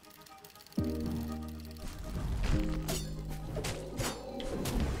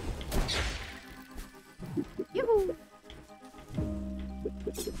 Yoo-hoo!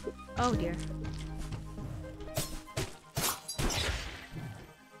 Oh dear.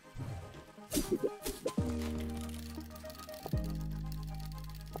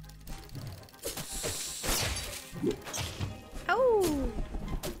 Oh!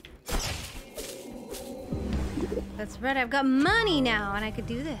 That's right, I've got money now and I could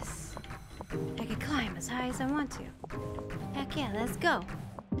do this. I could climb as high as I want to. Heck yeah, let's go.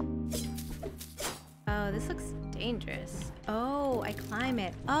 Oh, this looks dangerous. Oh, I climb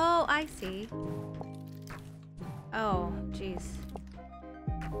it. Oh, I see. Oh, jeez.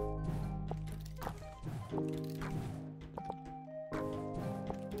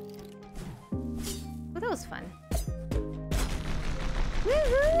 Well, that was fun.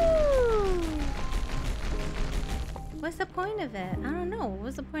 Woohoo! What's the point of it? I don't know.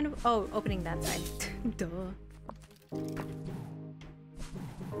 What's the point of... Oh, opening that side. Duh.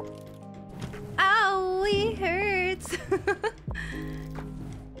 Ow, it hurts.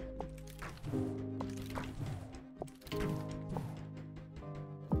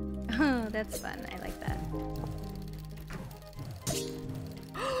 Oh, that's fun. I like that.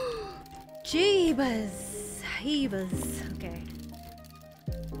 Jeebus. Heebus. Okay.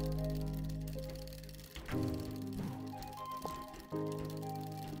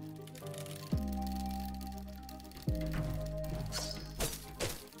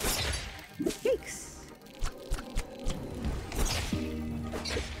 Yikes.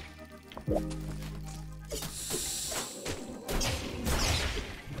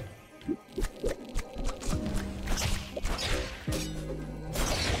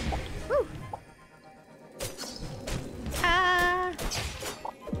 Woo. Ah.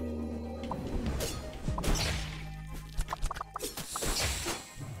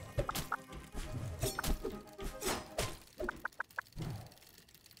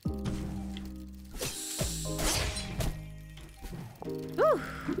 Whew.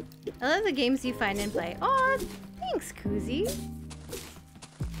 I love the games you find and play. Oh, thanks, Koozie.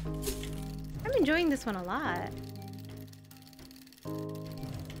 I'm enjoying this one a lot.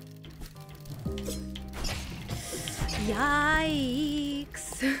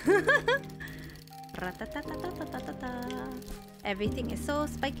 Yikes. Ratatatatatatatata. Everything is so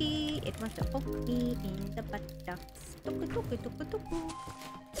spiky. It wants to poke me in the buttocks. Tuku tuku tuku tuku.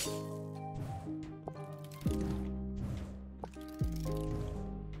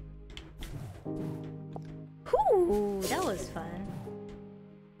 Whew, that was fun.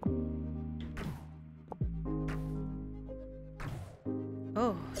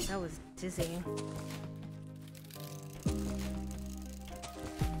 Oh, that was dizzying.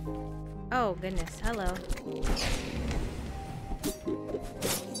 Oh, goodness. Hello.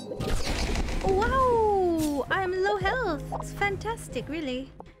 Wow! I'm low health. It's fantastic,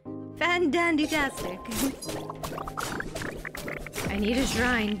 really. Fan-dandy-tastic. I need a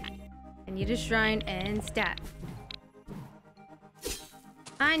shrine. I need a shrine and stat.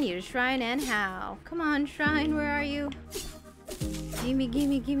 I need a shrine and how. Come on, shrine, where are you? Gimme,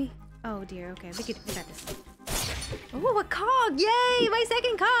 gimme, gimme. Oh dear, okay, we got this. Oh, a cog! Yay! My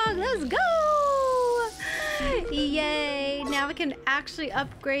second cog! Let's go! Yay! Now we can actually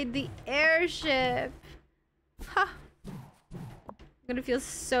upgrade the airship. Ha! I'm gonna feel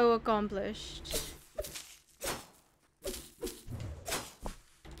so accomplished.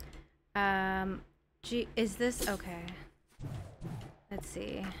 Gee, is this okay? Let's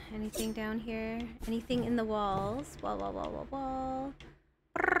see. Anything down here? Anything in the walls? Wall.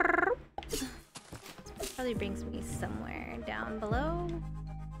 This probably brings me somewhere down below.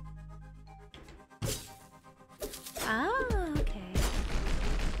 Ah, okay.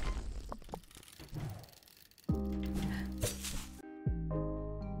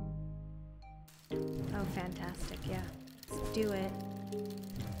 Oh, fantastic. Yeah. Let's do it.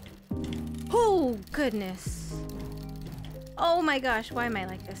 Oh, goodness. Oh my gosh, why am I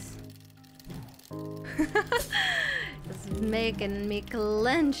like this? This is making me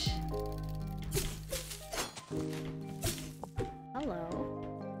clench. Hello.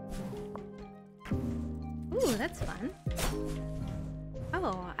 Ooh, that's fun.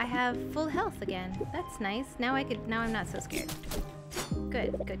 Oh, I have full health again. That's nice. Now I'm not so scared.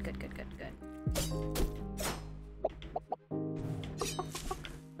 Good.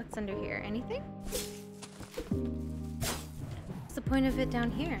 What's under here? Anything? What's the point of it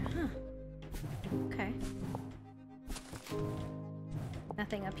down here? Huh. Okay.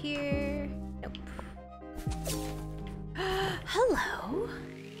 Nothing up here. Nope. Hello.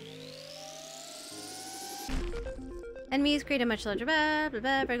 Enemies create a much larger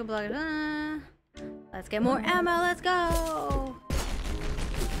break a block. Let's get more ammo. Let's go.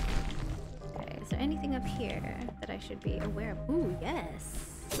 Okay, is there anything up here that I should be aware of? Ooh, yes.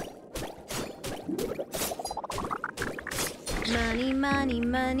 Money, money,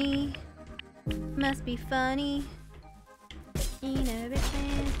 money. Must be funny. In a rich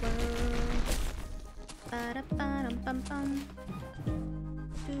man's world. Ba-da-ba-dum-bum-bum.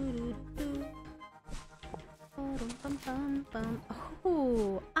 Doo-doo-doo. Bum-bum-bum-bum.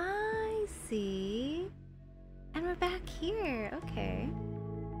 Oh, I see. And we're back here. Okay.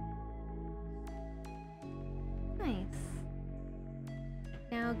 Nice.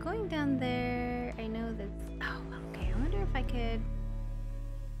 Now going down there, I know that's... Oh, okay. I wonder if I could...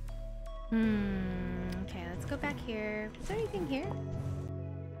 Okay, let's go back here. Is there anything here?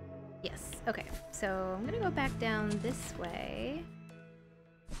 Yes, okay. So I'm gonna go back down this way.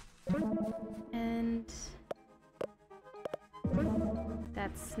 And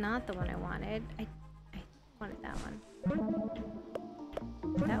that's not the one I wanted. I wanted that one.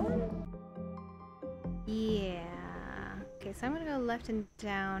 That one? Yeah. Okay, so I'm gonna go left and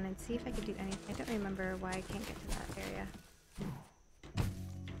down and see if I can do anything. I don't remember why I can't get to that area.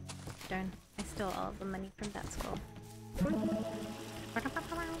 Darn, I stole all of the money from that school.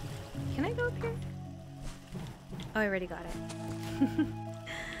 Can I go up here? Oh, I already got it.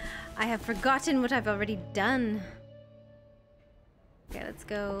 I have forgotten what I've already done. Okay, let's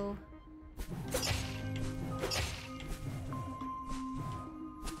go.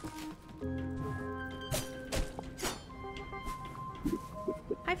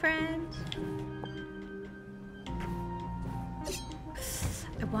 Hi, friend.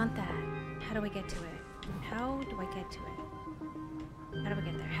 I want that. How do I get to it? How do I get to it? How do we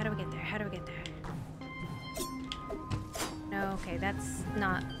get there? How do we get there? How do we get there? No, okay, that's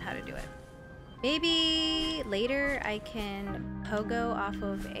not how to do it. Maybe later I can pogo off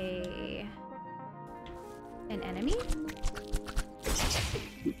of an enemy?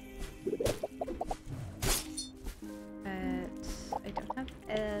 But I don't have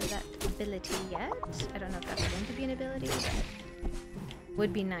that ability yet. I don't know if that's going to be an ability, but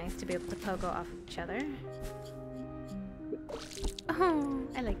would be nice to be able to pogo off of each other. Oh,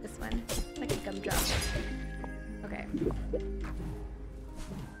 I like this one. Like a gumdrop. Okay.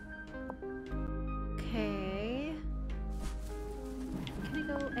 Okay. Can I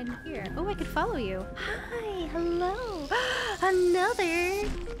go in here? Oh, I could follow you. Hi, hello. Another.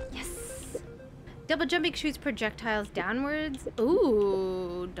 Yes. Double jumping shoots projectiles downwards.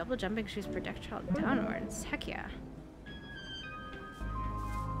 Ooh, double jumping shoots projectiles downwards. Heck yeah.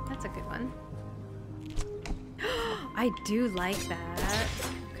 That's a good one. I do like that.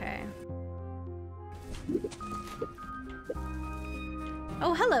 Okay.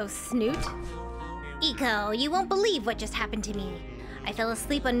 Oh, hello, Snoot. Eco, you won't believe what just happened to me. I fell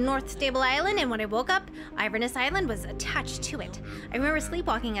asleep on North Stable Island, and when I woke up, Iverness Island was attached to it. I remember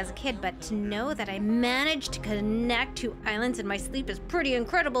sleepwalking as a kid, but to know that I managed to connect two islands in my sleep is pretty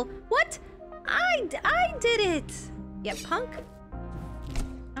incredible. What? I did it! Yeah, punk.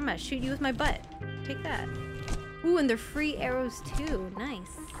 I'm gonna shoot you with my butt. Take that. Ooh, and they're free arrows too.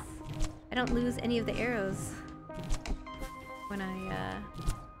 Nice. I don't lose any of the arrows when I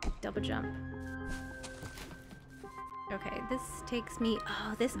double jump. Okay, this takes me...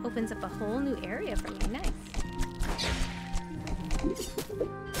 Oh, this opens up a whole new area for me. Nice.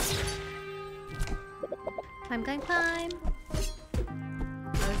 Climb, climb, climb. Oh,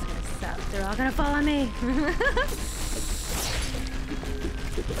 this is gonna suck. They're all gonna fall on me.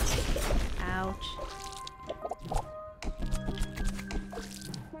 Ouch.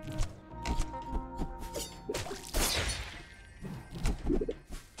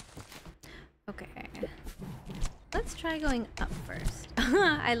 Okay. Let's try going up first.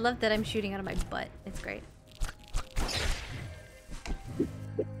 I love that I'm shooting out of my butt. It's great.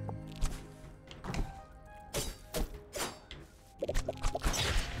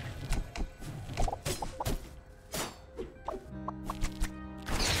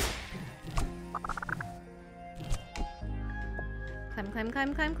 Climb, climb,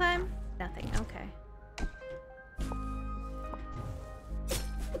 climb, climb, climb. Nothing. Okay.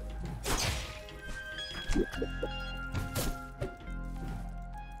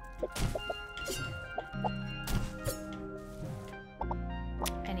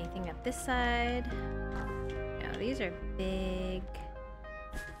 Anything up this side? No, these are big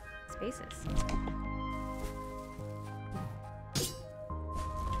spaces.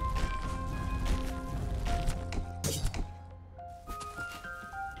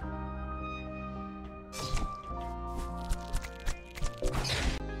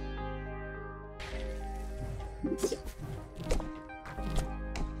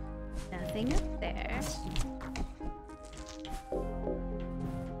 Nothing up there.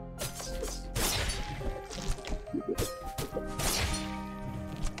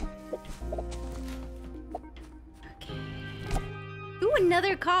 Okay. Ooh,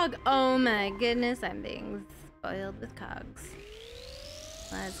 another cog. Oh my goodness, I'm being spoiled with cogs.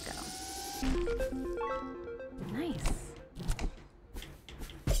 Let's go. Nice.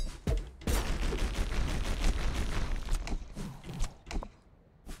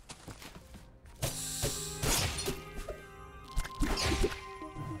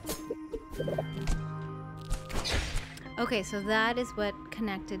 Okay, so that is what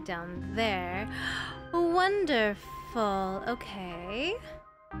connected down there. Wonderful. Okay.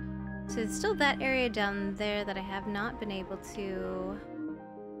 So it's still that area down there that I have not been able to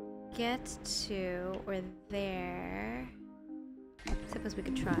get to or there. Suppose we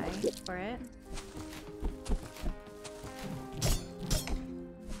could try for it.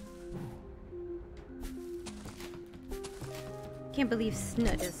 Can't believe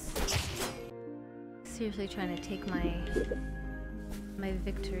Snoot is seriously trying to take my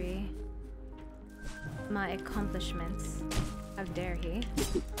victory, my accomplishments. How dare he?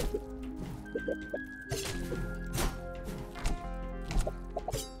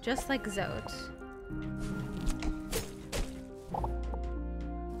 Just like Zote.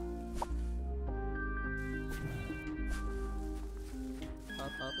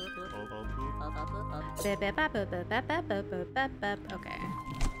 Okay.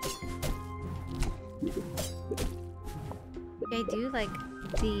 I do like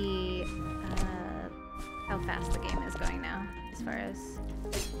the how fast the game is going now, as far as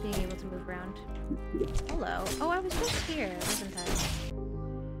being able to move around. Hello. Oh, I was just here, wasn't I?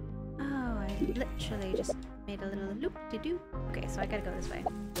 Oh, I literally just made a little loop-de-doo. Okay, so I gotta go this way.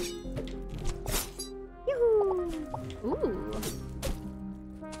 Yoo-hoo! Ooh.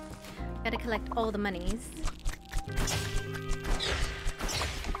 Gotta collect all the monies.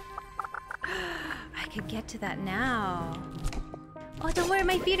 I could get to that now. Oh, don't worry,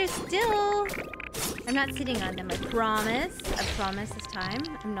 my feet are still. I'm not sitting on them, I promise. I promise this time.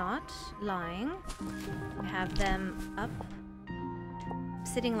 I'm not lying. I have them up.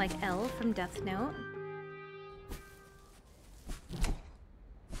 Sitting like L from Death Note.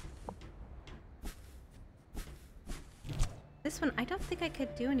 This one, I don't think I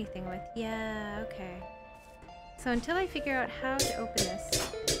could do anything with. Yeah, okay. So until I figure out how to open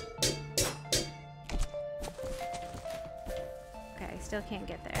this. Okay, I still can't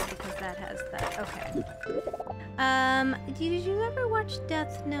get there because that has that. Okay. Did you ever watch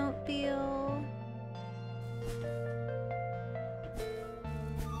Death Note, Beal?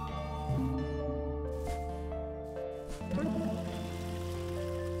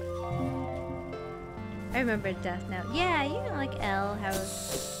 I remember Death Note. Yeah, you know, like L, how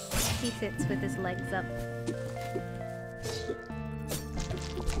he sits with his legs up.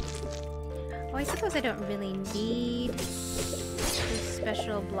 Oh, I suppose I don't really need those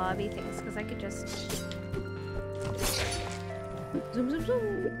special blobby things, because I could just zoom, zoom,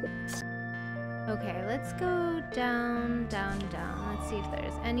 zoom. Okay, let's go down, down, down. Let's see if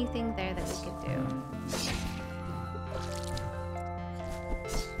there's anything there that we could do.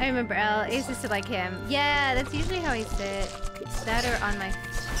 I remember L. I used to sit like him. Yeah, that's usually how I sit. That or on my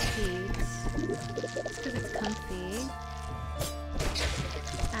feet. Just because it's comfy.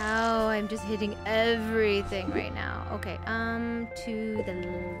 Ow, I'm just hitting everything right now. Okay, to the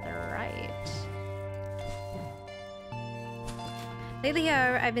right. Lately,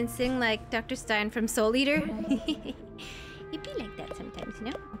 however, I've been singing like Dr. Stein from Soul Eater. It'd be like that sometimes, you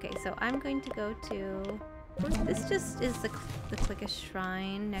know? Okay, so I'm going to go to... This just is the quickest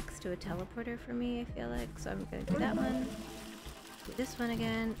shrine next to a teleporter for me, I feel like. So I'm gonna do that one. Do this one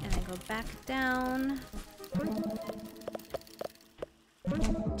again, and then go back down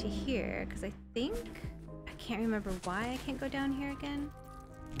to here, because I think... I can't remember why I can't go down here again.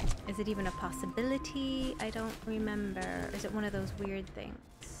 Is it even a possibility? I don't remember. Or is it one of those weird things?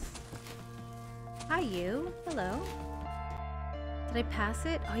 Hi, you. Hello. Did I pass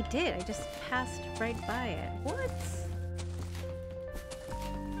it? Oh, I did. I just passed right by it. What?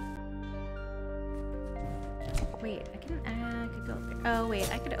 Wait, I could go up here. Oh, wait,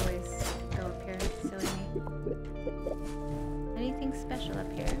 I could always go up here. Silly me. Anything special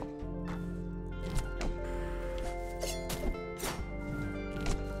up here? Nope.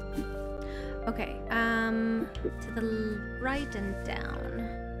 Okay, to the right and down.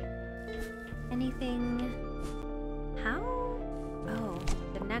 Anything? How? Oh,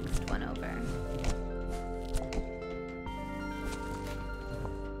 the next one over.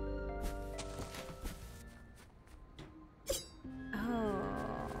 Oh.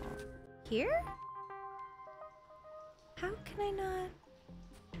 Here? How can I not?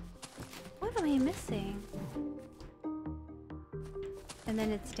 What am I missing? And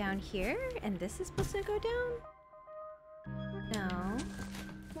then it's down here, and this is supposed to go down? No.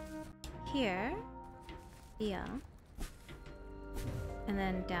 Here? Yeah. And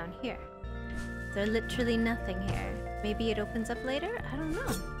then down here. There's literally nothing here. Maybe it opens up later? I don't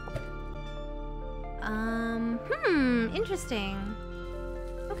know. Interesting.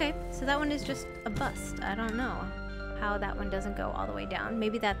 Okay, so that one is just a bust. I don't know how that one doesn't go all the way down.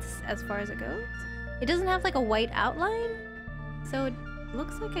 Maybe that's as far as it goes? It doesn't have like a white outline, so it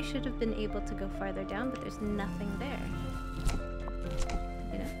looks like I should have been able to go farther down, but there's nothing there.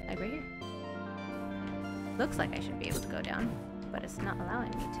 You know, like right here. Looks like I should be able to go down. but it's not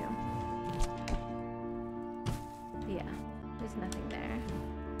allowing me to. Yeah, there's nothing there.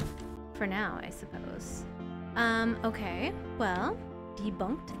 For now, I suppose. Okay, well,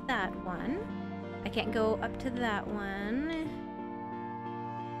 debunked that one. I can't go up to that one.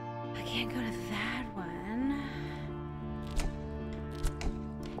 I can't go to that one.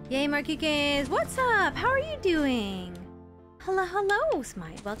 Yay, Marky Games! What's up? How are you doing? Hello, hello,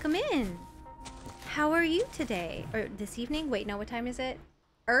 Smite. Welcome in. How are you today? Or this evening? Wait, no, what time is it?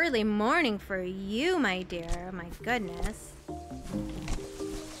 Early morning for you, my dear. My goodness.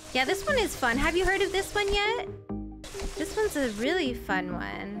 Yeah, this one is fun. Have you heard of this one yet? This one's a really fun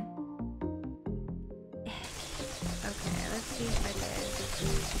one. Okay, let's see if I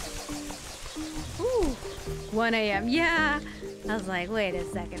did. Ooh, 1 a.m. Yeah. I was like, wait a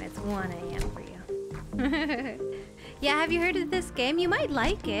second, it's 1 a.m. for you. Yeah, have you heard of this game? You might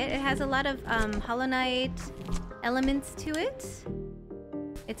like it. It has a lot of Hollow Knight elements to it.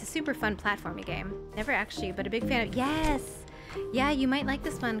 It's a super fun platforming game. Never actually, but a big fan of. Yes! Yeah, you might like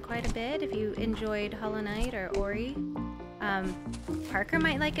this one quite a bit if you enjoyed Hollow Knight or Ori. Parker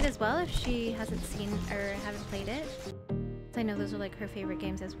might like it as well if she hasn't seen or haven't played it. So I know those are like her favorite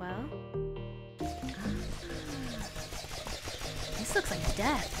games as well. This looks like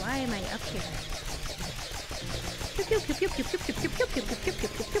death. Why am I up here?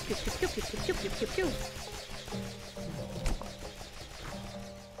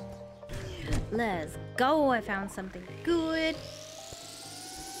 Let's go. I found something good.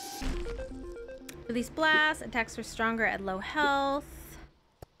 Release blast. Attacks are stronger at low health.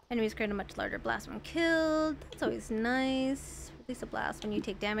 Enemies create a much larger blast when killed. That's always nice. Release a blast when you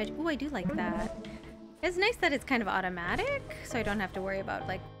take damage. Oh, I do like that. It's nice that it's kind of automatic, so I don't have to worry about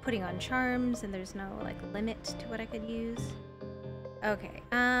like putting on charms and there's no like limit to what I could use. Okay,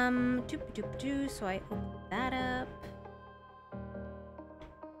 so I open that up.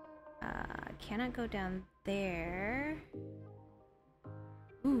 Cannot go down there.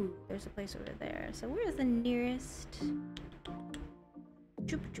 Ooh, there's a place over there. So where is the nearest?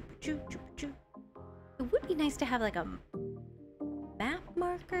 It would be nice to have like a map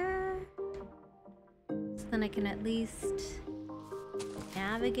marker. So then I can at least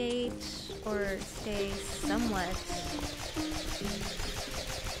navigate or stay somewhat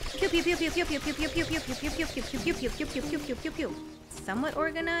somewhat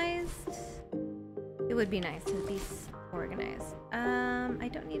organized. It would be nice to be organized. I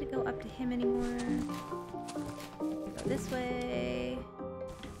don't need to go up to him anymore. Go this way.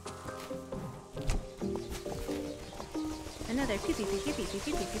 Another pew pew pew pew pew pew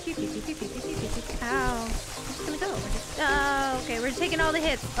pew pew pew pew pew pew pew pew pew pew. Ow. I'm just gonna go. Oh, okay, we're taking all the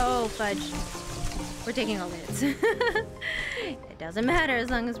hits. Oh, fudge. We're taking all the hits. It doesn't matter as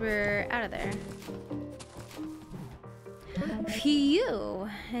long as we're out of there. Phew.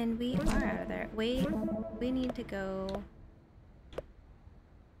 And we are out of there. Wait, we need to go.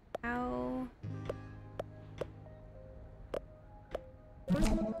 Ow.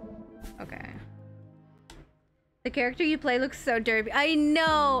 Okay. The character you play looks so derpy. I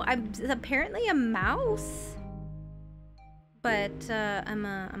know. I'm apparently a mouse, but I'm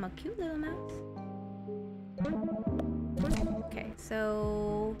a cute little mouse. Okay,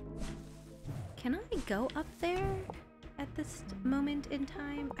 so can I go up there at this moment in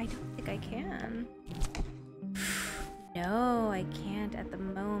time? I don't think I can. No, I can't at the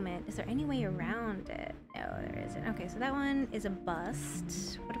moment. Is there any way around it? No, there isn't. Okay, so that one is a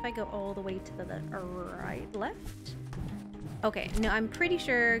bust. What if I go all the way to the right, left? Okay, no, I'm pretty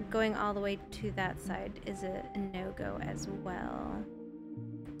sure going all the way to that side is a no-go as well.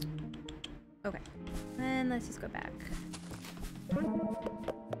 Okay, then let's just go back.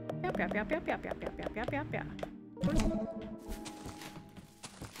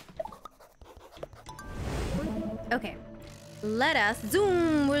 Okay, let us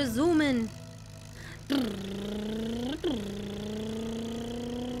zoom. We're zooming.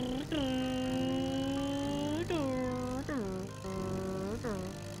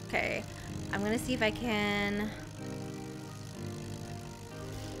 Okay, I'm gonna see if I can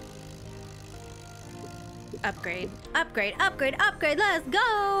upgrade. Let's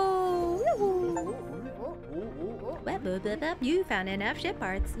go. You found enough ship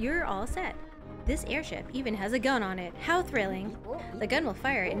parts. You're all set. This airship even has a gun on it. How thrilling. The gun will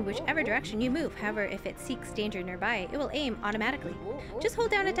fire in whichever direction you move. However, if it seeks danger nearby, it will aim automatically. Just hold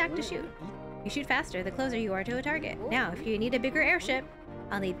down attack to shoot. You shoot faster the closer you are to a target. Now, if you need a bigger airship,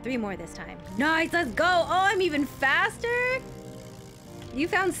 I'll need 3 more this time. Nice, let's go. Oh, I'm even faster. You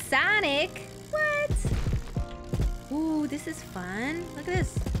found Sonic. What? Ooh, this is fun. Look at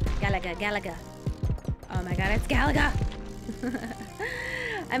this. Galaga. Oh my god, it's Galaga.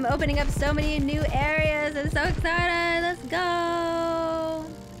 I'm opening up so many new areas. I'm so excited. Let's go.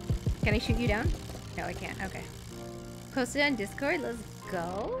 Can I shoot you down? No, I can't. Okay. Post it on Discord. Let's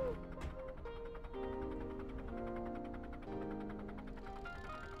go.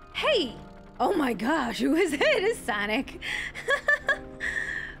 Hey! Oh my gosh, who is it? It is Sonic.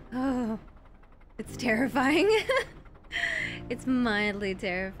 Oh, it's terrifying. It's mildly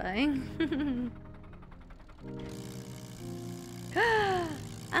terrifying.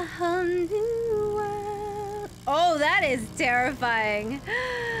 A whole new world. Oh, that is terrifying.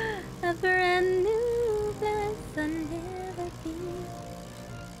 A brand new place I'll never be.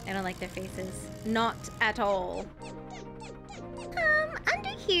 I don't like their faces. Not at all. Under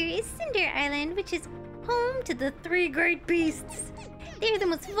here is Cinder Island, which is home to the 3 great beasts. They're the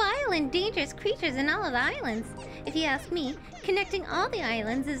most vile and dangerous creatures in all of the islands. If you ask me, connecting all the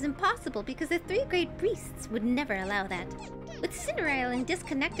islands is impossible because the 3 great beasts would never allow that. With Cinder Island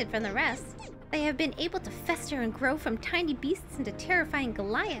disconnected from the rest, they have been able to fester and grow from tiny beasts into terrifying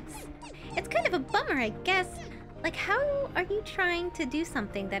Goliaths. It's kind of a bummer, I guess. Like, how are you trying to do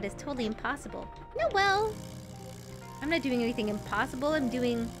something that is totally impossible? No, well, I'm not doing anything impossible. I'm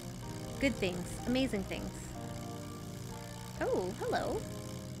doing good things, amazing things. Oh, hello.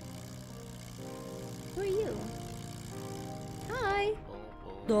 Who are you? Hi.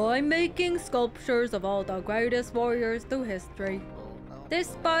 I'm making sculptures of all the greatest warriors through history. This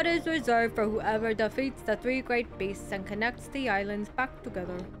spot is reserved for whoever defeats the 3 great beasts and connects the islands back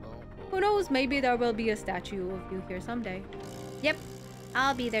together. Who knows, maybe there will be a statue of you here someday. Yep,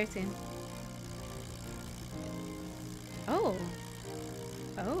 I'll be there soon. Oh.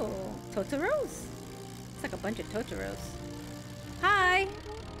 Oh, Totoros. It's like a bunch of Totoros. Hi.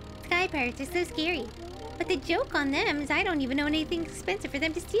 Sky pirates are so scary. But the joke on them is I don't even own anything expensive for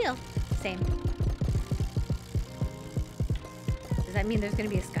them to steal. Same. Does that mean there's gonna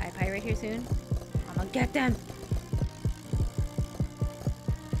be a sky pirate here soon? I'm gonna get them.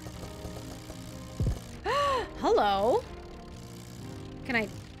 Hello. Can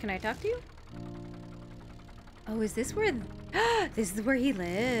I talk to you? Oh, is this where... this is where he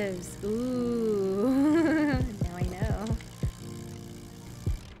lives. Ooh. Now I know.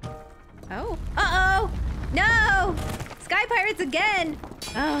 Oh. Uh-oh! No! Sky pirates again!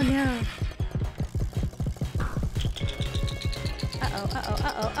 Oh, no. Uh-oh, uh-oh,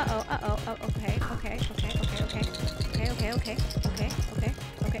 uh-oh, uh-oh, uh-oh, oh, okay, okay, okay, okay, okay, okay, okay, okay, okay, okay,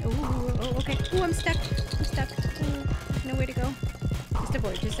 okay, ooh, oh, okay, ooh, I'm stuck, ooh, nowhere to go. Just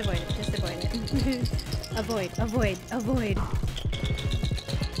avoid it, just avoid it. Avoid, avoid, avoid.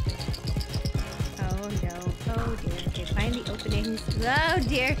 Oh no, oh dear, okay, find the openings. Oh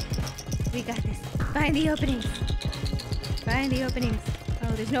dear, we got this. Find the openings. Find the openings.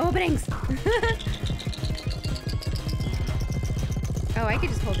 Oh, there's no openings. Oh, I could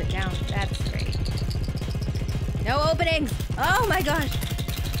just hold it down. That's great. No openings! Oh my gosh!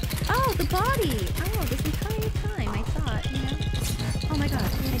 Oh, the body! Oh, this entire time I thought, you know. Oh my god,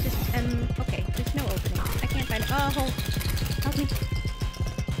 I just, okay, there's no opening. I can't find it. Oh, hold. Help me.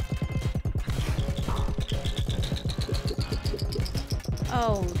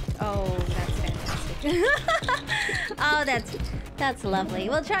 Oh, that's fantastic. Oh, that's lovely.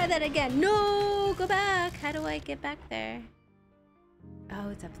 We'll try that again. No, go back. How do I get back there? Oh,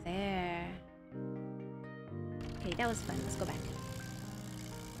 it's up there. Okay, that was fun. Let's go back.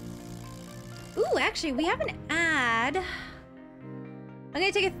 Ooh, actually, we have an ad. I'm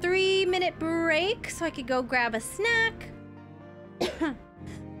gonna take a 3-minute break so I could go grab a snack.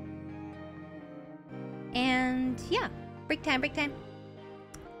 And yeah, break time, break time.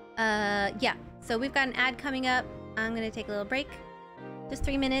 Yeah, so we've got an ad coming up. I'm gonna take a little break. Just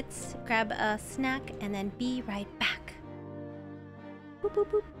 3 minutes, grab a snack, and then be right back. Boop, boop,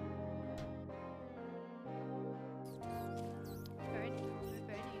 boop.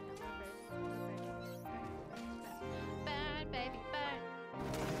 Burn, baby, burn.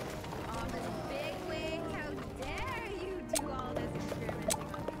 Oh, this big wing, how dare you do all this experimenting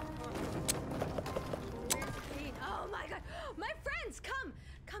on me. Weird screen. Oh my god. My friends, come!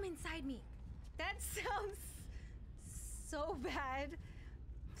 Come inside me. That sounds so bad.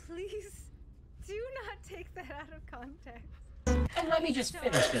 Please do not take that out of context. And let me just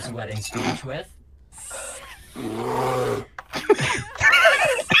finish this wedding speech with...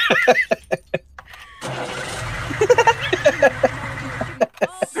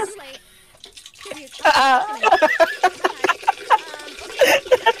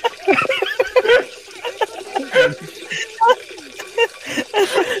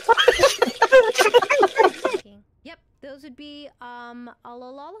 Yep, those would be, some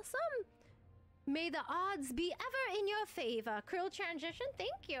May the odds be ever in your favor. Cruel transition,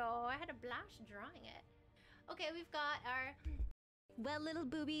 thank you. I had a blast drawing it. Okay, we've got our... Well, little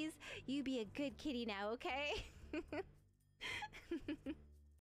boobies, you be a good kitty now, okay?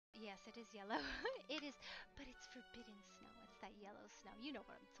 Yes, it is yellow. It is, but it's forbidden snow. It's that yellow snow. You know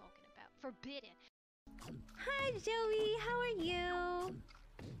what I'm talking about. Forbidden. Hi, Joey. How are you?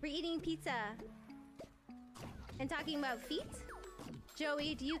 We're eating pizza. And talking about feet.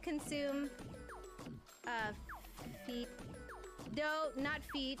 Joey, do you consume... feet? No, not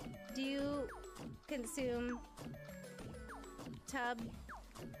feet. Do you consume... tub?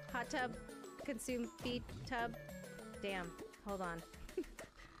 Hot tub? Consume feet? Tub? Damn. Hold on.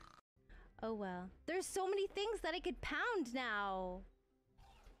 Oh well. There's so many things that I could pound now.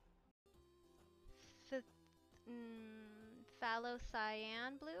 Fallow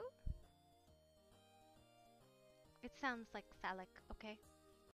cyan blue? It sounds like phallic, okay?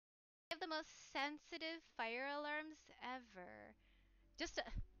 I have the most sensitive fire alarms ever. Just a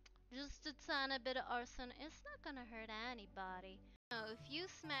tiny bit of arson. It's not gonna hurt anybody. No, if you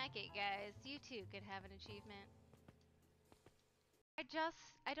smack it, guys, you too could have an achievement.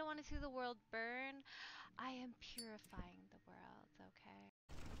 I don't want to see the world burn. I am purifying the world, okay?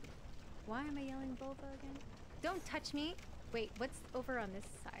 Why am I yelling vulva again? Don't touch me! Wait, what's over on this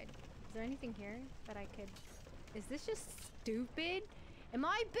side? Is there anything here that I could... Is this just stupid? Am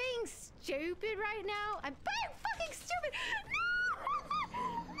I being stupid right now? I'm being fucking stupid!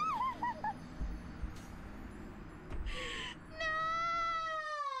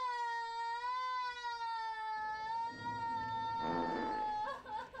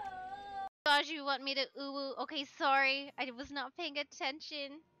 Gosh, you want me to ooh-woo? Okay, sorry. I was not paying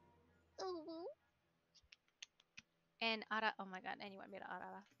attention. Ooh-woo. And ara. Oh my god, and you want me to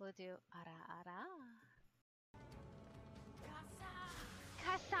ara. We'll do ara ara.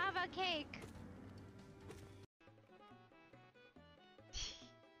 Cassava cake!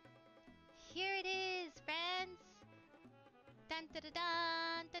 Here it is, friends! Dun dun dun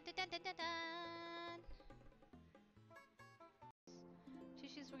dun dun dun dun dun dun.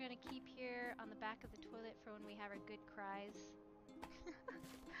 Tissues we're gonna keep here on the back of the toilet for when we have our good cries.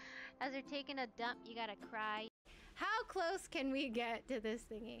 As they're taking a dump, you gotta cry. How close can we get to this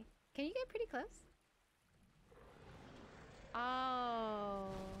thingy? Can you get pretty close? Oh.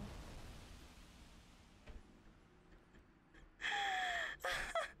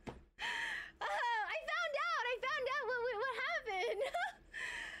 I found out what happened.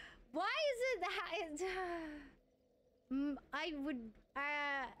 Why is it that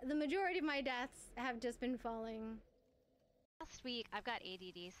the majority of my deaths have just been falling. Last week, I've got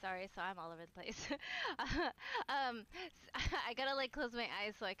ADD, sorry, so I'm all over the place. I gotta like close my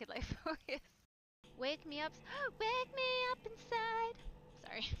eyes so I could like focus. Wake me up inside.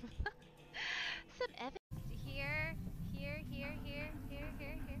 Sorry. Some evidence here,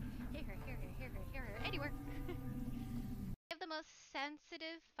 anywhere. I have the most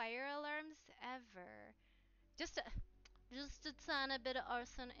sensitive fire alarms ever. Just a tiny bit of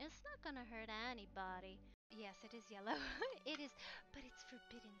arson. It's not gonna hurt anybody. Yes, it is yellow. It is, but it's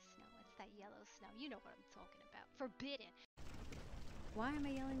forbidden snow. It's that yellow snow. You know what I'm talking about. Forbidden. Why am I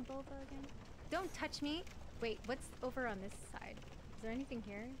yelling vulva again? Don't touch me. Wait, what's over on this side? Is there anything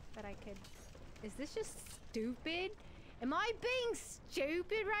here that I could... Is this just stupid? Am I being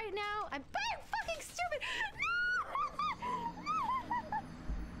stupid right now? I'm being fucking stupid!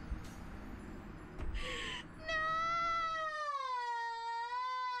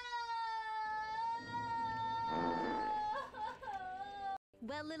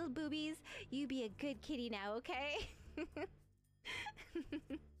 Well, little boobies, you be a good kitty now, okay?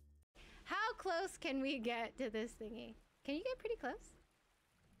 How close can we get to this thingy? Can you get pretty close?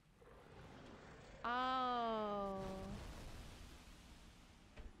 Oh.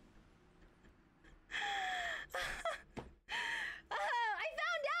 I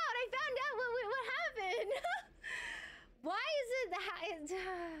found out what happened. Why is it that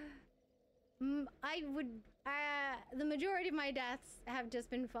the majority of my deaths have just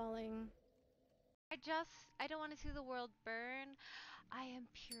been falling. I don't want to see the world burn. I am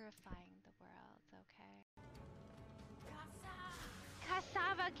purifying the world, okay?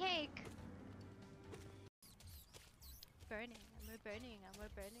 Cassava cake! Burning, and we're burning, and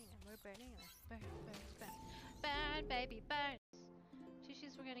we're burning, and we're burning. Burn, burn, burn. Burn, baby, burn!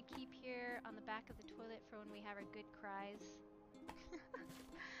 Tissues we're gonna keep here on the back of the toilet for when we have our good cries.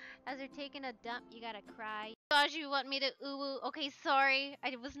 As they're taking a dump, you gotta cry. Gosh, you want me to ooh-woo? Okay, sorry.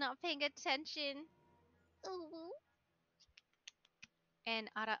 I was not paying attention. Ooh-woo. And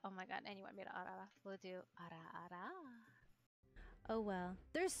ara. Oh my god, and you want me to ara. We'll do ara ara. Oh well.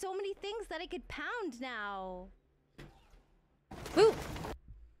 There's so many things that I could pound now. Ooh.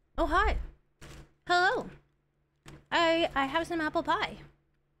 Oh, hi. Hello. I have some apple pie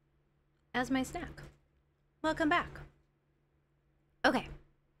as my snack. Welcome back. Okay.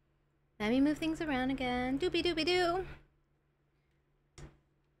 Let me move things around again. Doopy doopy doo.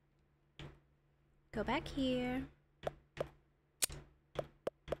 Go back here.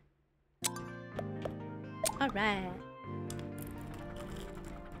 All right.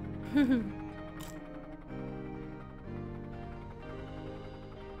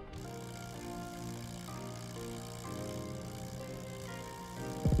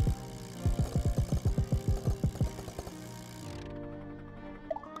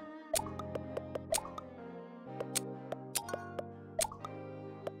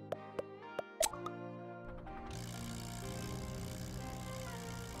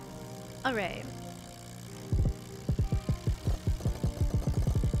 All right.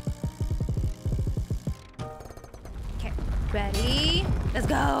 Okay, ready? Let's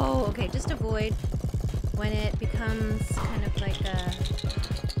go. Okay, just avoid when it becomes kind of like a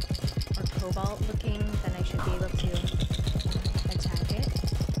or cobalt looking, then I should be able to attack it.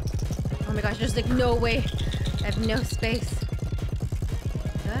 Oh my gosh, there's like no way. I have no space.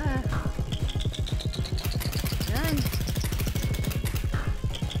 Ah. Done.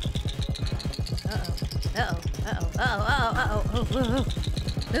 Uh-oh. Oh.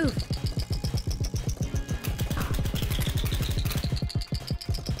 Move.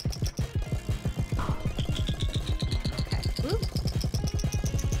 Okay. Ooh.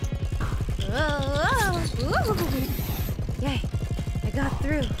 Ooh. Yay. I got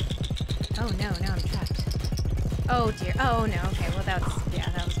through. Oh no, now I'm trapped. Oh dear. Oh no. Okay, well that was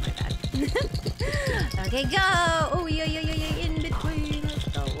my bad. Okay, go! Oh, yeah, in between. Let's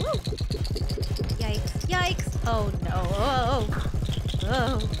go. Woo. Yikes. Oh no.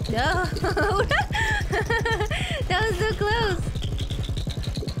 Oh no. That was so close.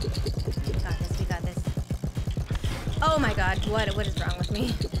 We got this. Oh my god, what is wrong with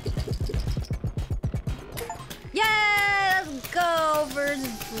me? Yeah, let's go. First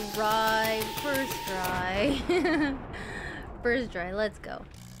try. First try, let's go.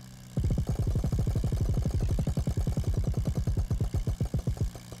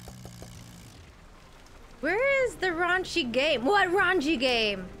 Where is the raunchy game? What raunchy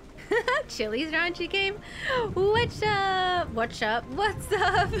game? Chili's raunchy game? What's up? What's up?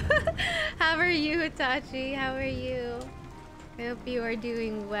 How are you, Hitachi? How are you? I hope you are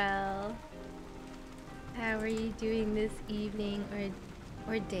doing well. How are you doing this evening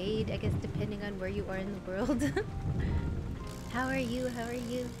or day, I guess, depending on where you are in the world. How are you?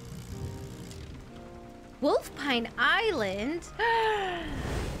 Wolfpine Island?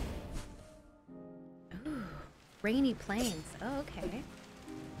 Ooh, rainy plains. Oh, okay.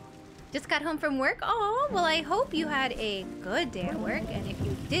 Just got home from work? Oh, well, I hope you had a good day at work. And if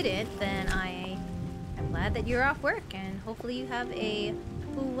you didn't, then I'm glad that you're off work. And hopefully you have a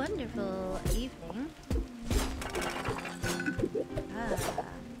wonderful evening.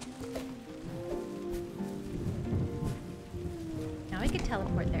 Now I can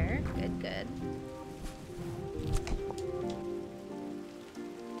teleport there. Good.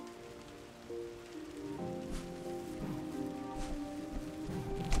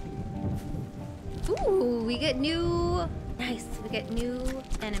 Ooh, we get new... Nice, we get new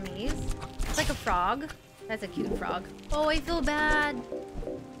enemies. It's like a frog. That's a cute frog. Oh, I feel bad.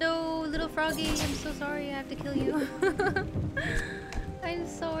 No, little froggy, I'm so sorry I have to kill you. I'm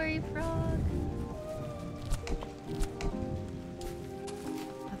sorry, frog.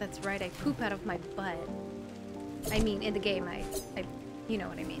 Oh, that's right, I poop out of my butt. I mean, in the game, I you know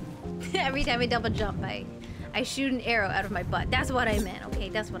what I mean. Every time I double jump, I shoot an arrow out of my butt. That's what I meant, okay?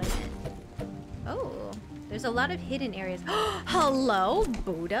 That's what I meant. Oh, there's a lot of hidden areas. Hello,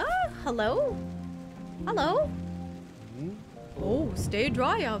 Buddha? Hello? Oh, stay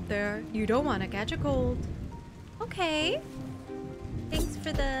dry out there. You don't want to catch a cold. Okay. Thanks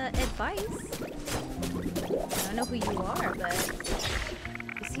for the advice. I don't know who you are, but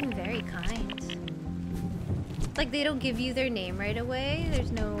you seem very kind. Like they don't give you their name right away.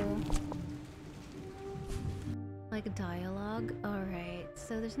 There's no like dialogue. All right.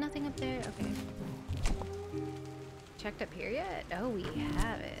 So there's nothing up there. Okay. Checked up here yet? Oh, we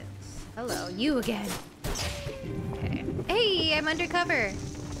have it. Hello, you again. Okay. Hey, I'm undercover.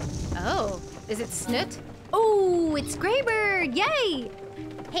 Oh, is it Snoot? Oh, it's Greybird! Yay!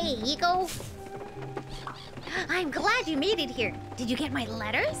 Hey, Eagle. I'm glad you made it here. Did you get my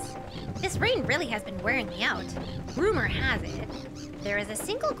letters? This rain really has been wearing me out. Rumor has it, there is a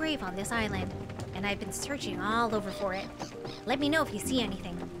single grave on this island, and and I've been searching all over for it. Let me know if you see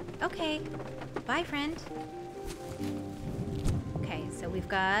anything. Okay. Bye, friend. Okay, so we've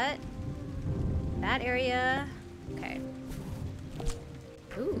got that area. Okay.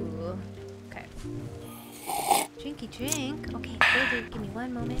 Ooh. Okay. Drinky drink. Okay, will do. Give me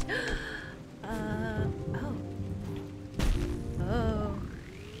one moment. Oh. Oh.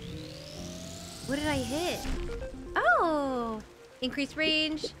 What did I hit? Oh! Increased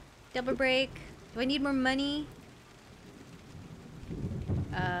range. Double break. Do I need more money?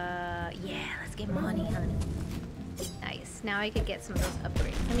 Yeah, let's get money, honey. Nice. Now I could get some of those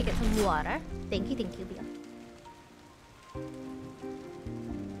upgrades. Let me get some water. Thank you, Bill.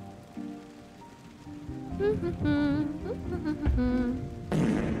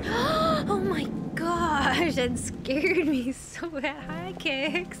 Oh my gosh, that scared me so bad. Hi,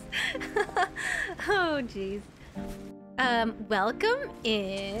 Kicks. Oh, jeez. Welcome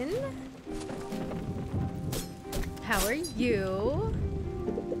in. How are you?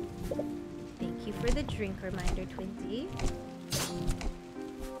 Thank you for the drink reminder, Twinsy.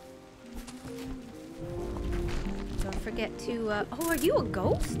 Don't forget to, oh, are you a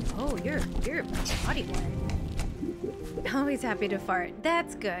ghost? Oh, you're a naughty one. Always happy to fart.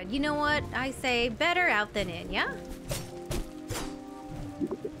 That's good. You know what? I say better out than in, yeah?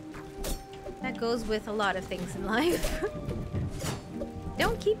 That goes with a lot of things in life.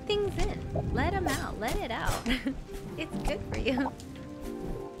 Don't keep things in. Let them out. Let it out. It's good for you.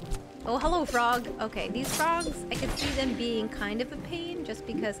 Oh, hello, frog. Okay, these frogs, I could see them being kind of a pain just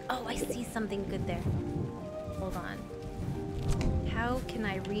because... Oh, I see something good there. Hold on. How can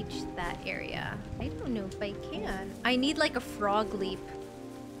I reach that area? I don't know if I can. I need like a frog leap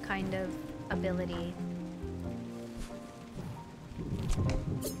kind of ability.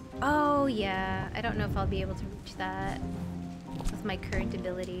 Oh, yeah. I don't know if I'll be able to reach that with my current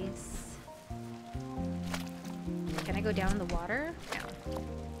abilities. Can I go down in the water? No.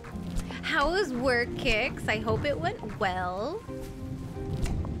 How was work, Kicks? I hope it went well.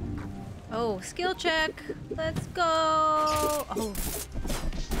 Oh, skill check. Let's go. Oh.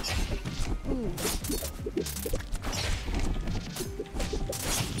 Ooh.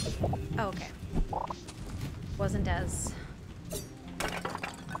 Oh, okay. Wasn't as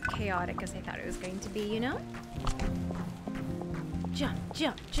chaotic as I thought it was going to be, you know? Jump,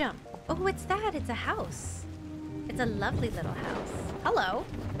 jump, jump. Oh, what's that? It's a house. It's a lovely little house. Hello.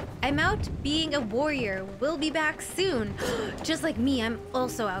 I'm out being a warrior. We'll be back soon. Just like me, I'm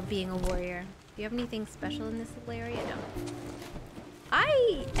also out being a warrior. Do you have anything special in this little area? No.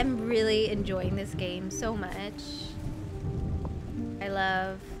 I am really enjoying this game so much. I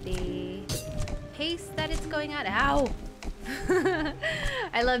love the pace that it's going at. Ow!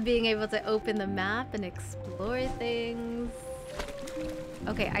 I love being able to open the map and explore things.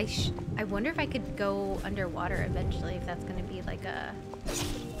 Okay, I wonder if I could go underwater eventually, if that's gonna be like an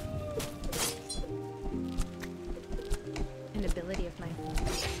ability of mine.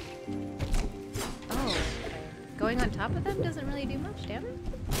 Oh, going on top of them doesn't really do much damage?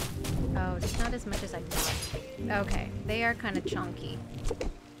 Oh, just not as much as I thought. Okay, they are kind of chunky.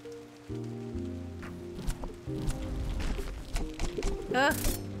 Ugh.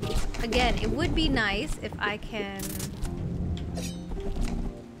 Again, it would be nice if I can...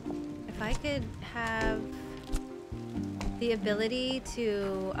 If I could have the ability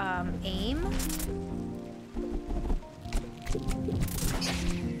to aim.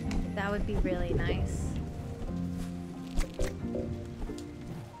 That would be really nice.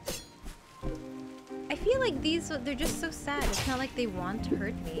 I feel like these, they're just so sad. It's not like they want to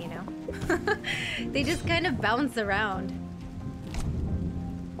hurt me, you know? They just kind of bounce around.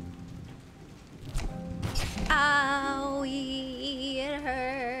 Owie, it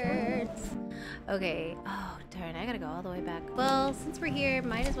hurts. Okay. Oh, darn, I gotta go all the way back. Well, since we're here,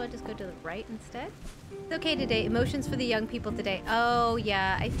 might as well just go to the right instead. It's okay today. Emotions for the young people today. Oh,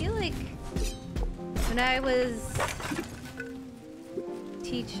 yeah. I feel like when I was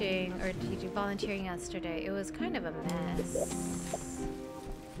volunteering yesterday, it was kind of a mess.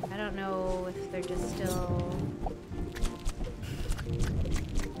 I don't know if they're just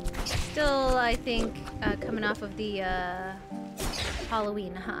still, I think, coming off of the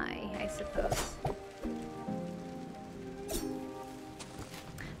Halloween high, I suppose.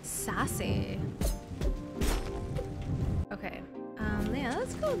 Sassy. Okay. Yeah,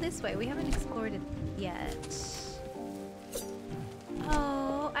 let's go this way. We haven't explored it yet.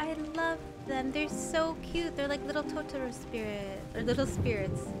 Oh, I love them. They're so cute. They're like little Totoro spirit or little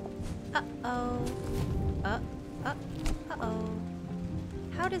spirits. Uh-oh. Uh-oh.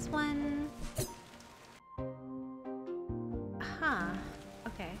 How does one... Huh.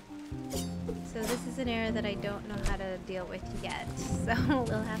 Okay. So this an error that I don't know how to deal with yet, so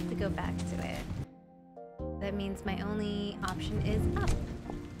we'll have to go back to it. That means my only option is up.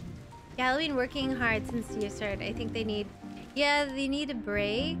 Yeah, Halloween working hard since you started. I think they need... Yeah, they need a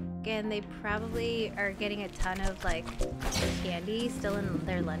break, and they probably are getting a ton of, like, candy still in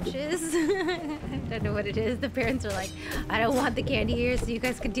their lunches. I don't know what it is. The parents are like, I don't want the candy here, so you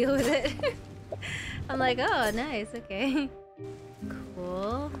guys can deal with it. I'm like, oh, nice, okay.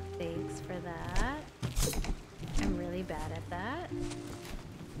 Cool, thanks for that. I'm really bad at that.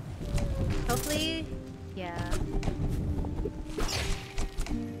 Hopefully, yeah.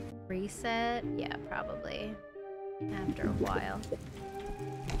 Reset? Yeah, probably. After a while.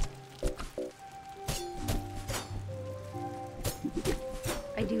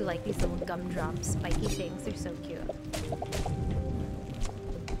 I do like these little gumdrop spiky things. They're so cute.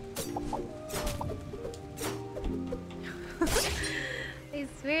 I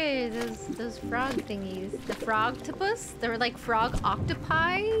swear, those frog thingies. The frogtopus? They were like frog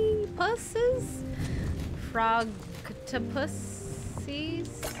octopi-pusses? Frogtopuses?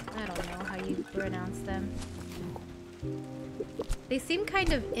 I don't know how you pronounce them. They seem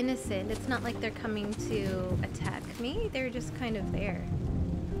kind of innocent. It's not like they're coming to attack me. They're just kind of there.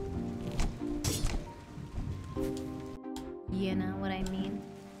 You know what I mean?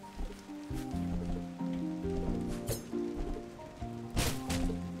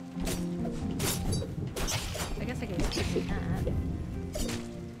 I guess I could just keep doing that.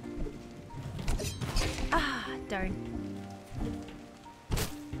 Ah, darn.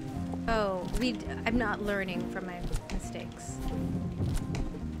 Oh, I'm not learning from my mistakes.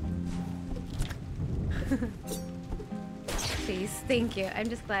 Please, thank you. I'm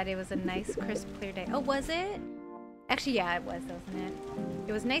just glad it was a nice, crisp, clear day. Oh, was it? Actually, yeah, it was, wasn't it?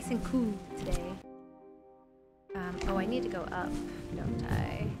 It was nice and cool today. Oh, I need to go up, don't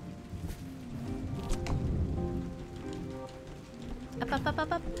I? Up, up, up,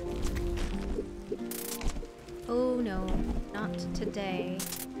 up, up. Oh no, not today.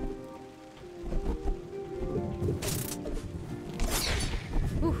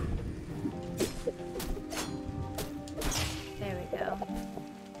 Whew. There we go.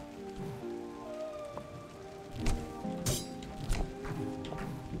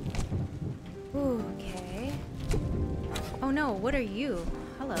 Ooh, okay. Oh no, what are you?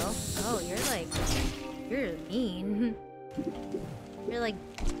 Hello. Oh, you're mean. You're like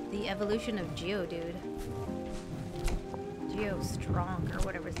the evolution of Geodude. Geo-strong, or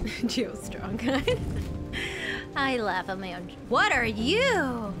whatever. Geo-strong. I laugh at my own. What are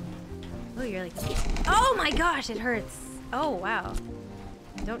you? Oh, you're like... Oh my gosh, it hurts. Oh, wow.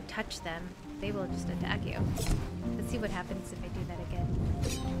 Don't touch them. They will just attack you. Let's see what happens if I do that again.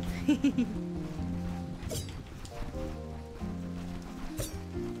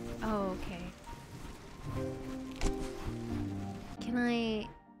 Oh, okay. Can I...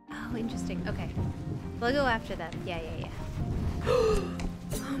 Oh, interesting. Okay. We'll go after them. Yeah. Oh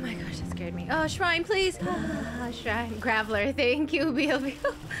my gosh, that scared me. Oh, shrine, please. Shrine. Graveler, thank you, Bio. I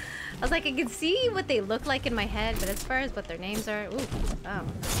was like, I can see what they look like in my head, but as far as what their names are, ooh, oh.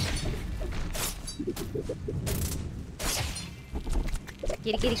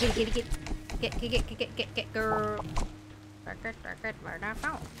 Get, girl.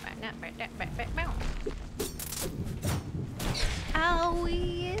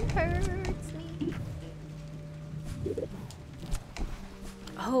 Owie, it hurts me.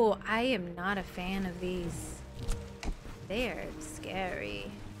 Oh, I am not a fan of these. They're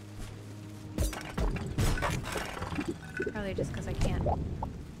scary. Probably just because I can't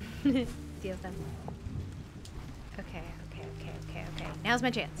deal with them. Okay. Now's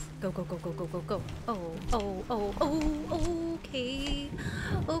my chance. Go. Oh,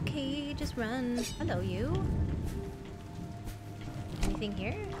 okay, just run. Hello, you. Anything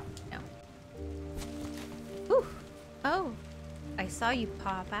here? No. Whew. Oh, I saw you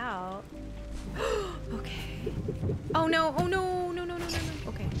pop out. Okay. Oh no.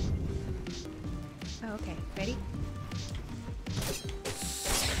 Okay. Oh, okay. Ready?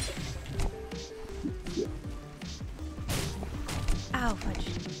 Ow, fudge.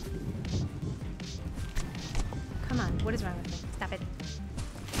 Come on, what is wrong with me? Stop it.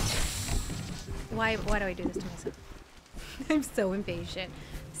 Why do I do this to myself? I'm so impatient.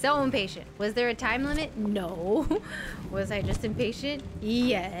 So impatient. Was there a time limit? No. Was I just impatient?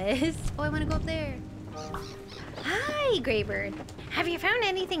 Yes. Oh, I want to go up there. Hi, Greybird. Have you found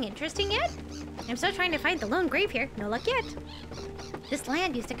anything interesting yet? I'm still trying to find the lone grave here. No luck yet. This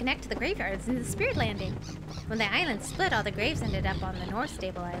land used to connect to the graveyards in the Spirit Landing. When the island split, all the graves ended up on the North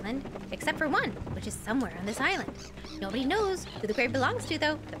Stable Island, except for one, which is somewhere on this island. Nobody knows who the grave belongs to,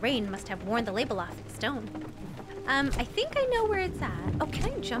 though. The rain must have worn the label off the stone. I think I know where it's at. Oh, can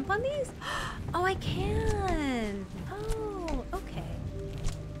I jump on these? Oh, I can. Oh, okay.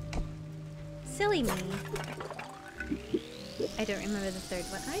 Silly me. I don't remember the third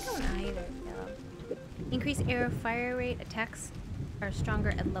one. I don't either, though. Increase arrow fire rate. Attacks are stronger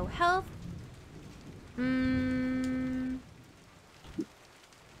at low health.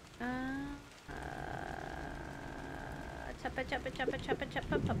 Choppa, choppa, choppa, choppa,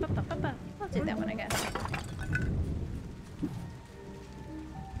 choppa, choppa, choppa, choppa. I'll do that one, I guess.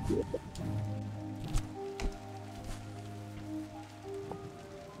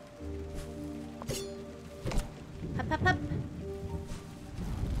 Hup, hup, hup.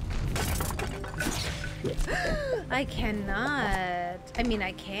 I cannot. I mean,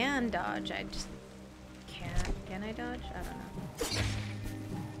 I can dodge. I just can't. Can I dodge? I don't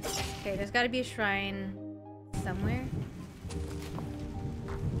know. Okay, there's got to be a shrine somewhere.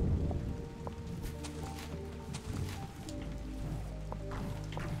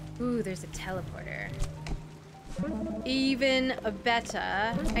 Ooh, there's a teleporter. Even better.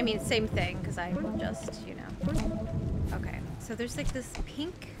 I mean, same thing, because I'm just, you know. Okay, so there's like this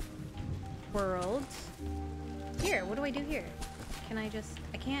pink world. Here, what do I do here? Can I just...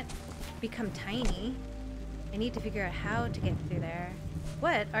 I can't become tiny. I need to figure out how to get through there.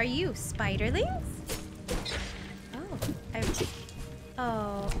 What are you, spiderlings?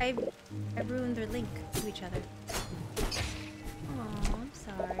 Oh, I've ruined their link to each other. Oh, I'm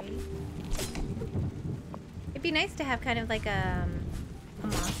sorry. It'd be nice to have kind of like a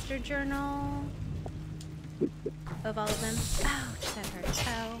monster journal of all of them. Ouch, that hurt.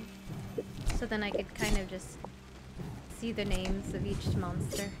 Ow. So then I could kind of just see the names of each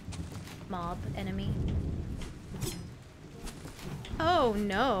monster, mob, enemy. Oh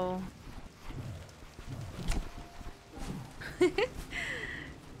no.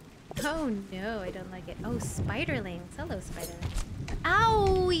 Oh no, I don't like it. Oh, spiderlings. Hello, spiderlings.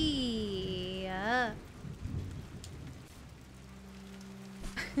 Owie!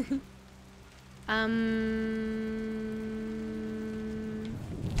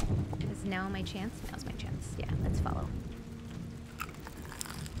 Is now my chance? Now's my chance. Yeah, let's follow.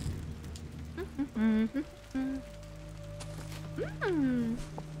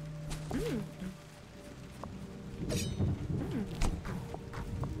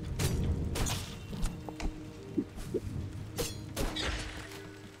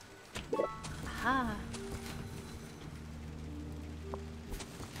 Aha.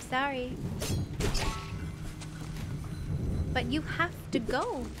 Sorry. But you have to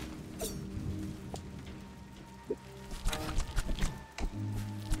go.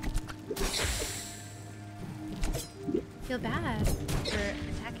 Feel bad for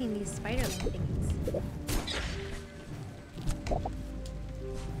attacking these spiderling things.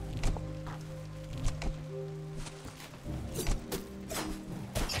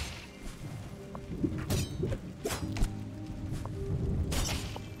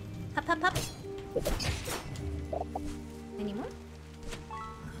 Hop, hop, hop. Any more?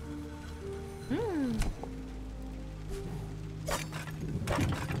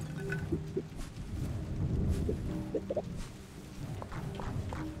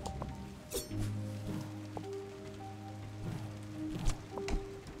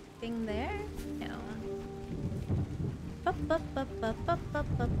 Thing there? No.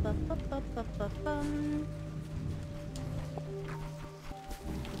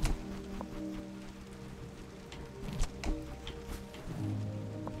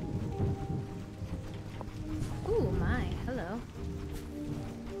 Ooh, my, hello.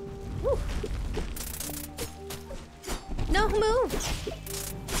 Woo. No, move!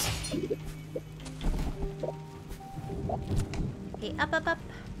 Okay, up, up, up.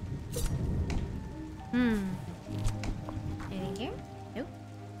 Anything here? Nope.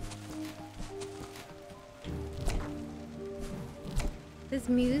 This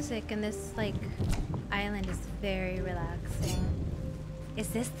music and this, like, island is very relaxing. Is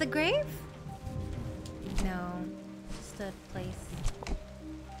this the grave? No, just a place.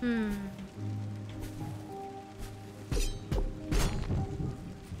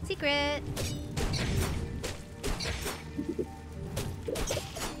 Secret!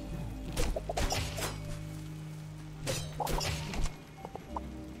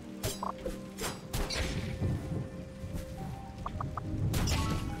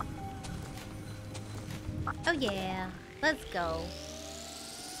 Oh yeah, let's go.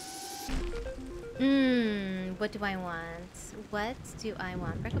 What do I want? What do I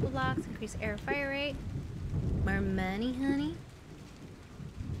want? Breakable blocks, increase air fire rate. More money, honey.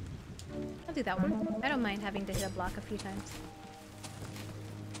 I'll do that one. I don't mind having to hit a block a few times.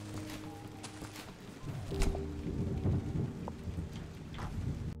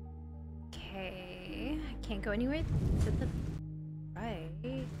 Okay. I can't go anywhere to the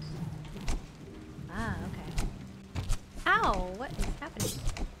right. Ah, okay. Ow! What is happening?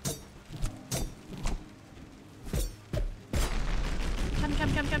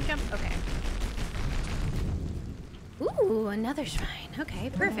 Jump. Okay. Ooh, another shrine. Okay,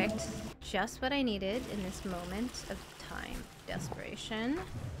 perfect. Just what I needed in this moment of time. Desperation.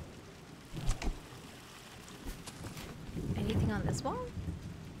 Anything on this wall?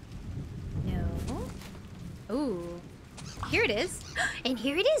 No. Ooh. Here it is. And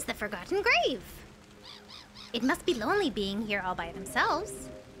here it is, the forgotten grave. It must be lonely being here all by themselves.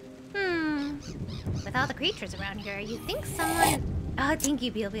 With all the creatures around here, you think someone... Oh, thank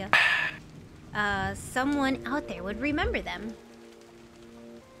you, Bilbia. Someone out there would remember them.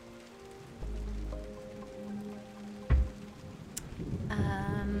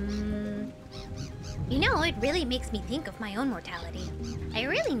 You know, it really makes me think of my own mortality. I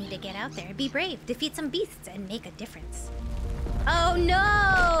really need to get out there, be brave, defeat some beasts, and make a difference. Oh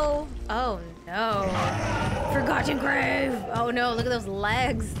no! Oh no. Forgotten grave! Oh no, look at those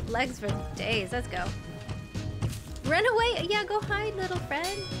legs. Legs for days. Let's go. Run away! Yeah, go hide, little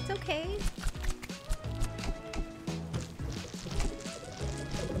friend. It's okay.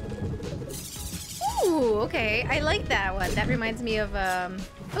 Ooh, okay. I like that one. That reminds me of,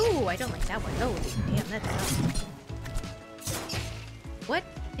 Ooh, I don't like that one. Oh, damn, that's... What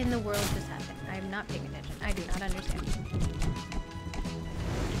in the world just happened? I'm not paying attention. I do not understand.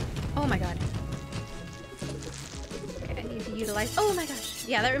 Oh my god. Okay, I need to utilize... Oh my gosh.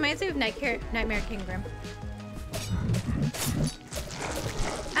 Yeah, that reminds me of Nightmare Kingdom.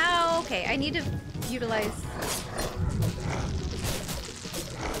 Ow, okay. I need to utilize...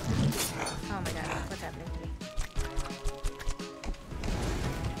 Oh my god, what's happening to me?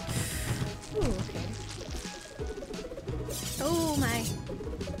 Ooh, okay. Oh my...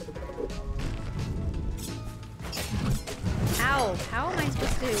 Ow! How am I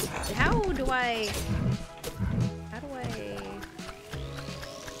supposed to... How do I...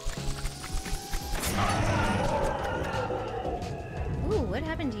 Ooh, what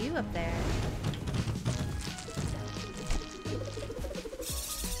happened to you up there?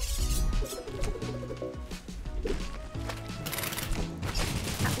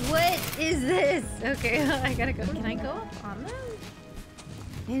 What is this? Okay, I gotta go. Can I go up on them?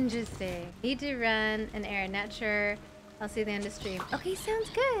 Interesting. Need to run an errand. Not sure. I'll see the end of stream. Okay, sounds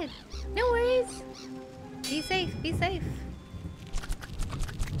good. No worries. Be safe. Be safe.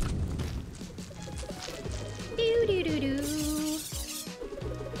 Do do do do.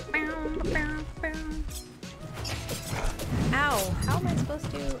 Ow! How am I supposed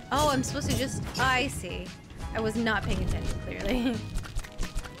to? Oh, I'm supposed to just. Oh, I see. I was not paying attention clearly.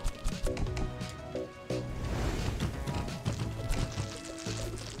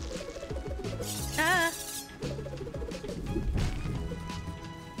 Ah!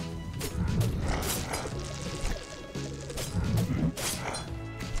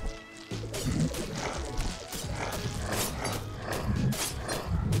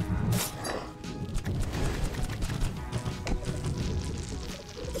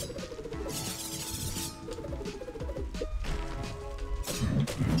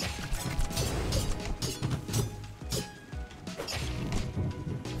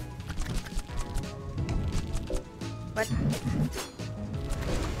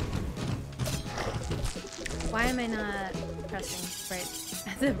 Why am I not pressing right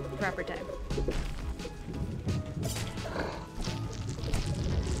at the proper time?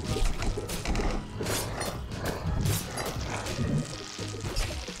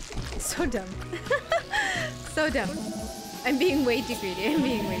 So dumb. So dumb. I'm being way too greedy. I'm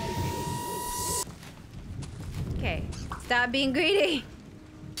being way too greedy. Okay. Stop being greedy.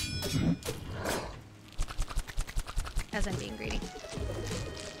 As I'm being greedy.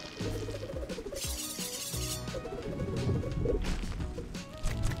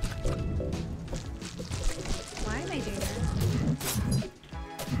 Why am I doing that?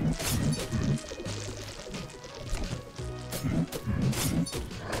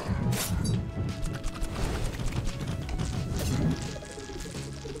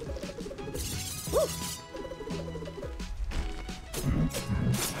 Woo!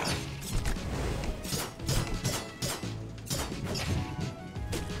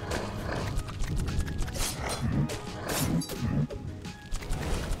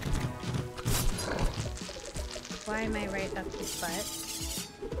 Why am I right up his butt?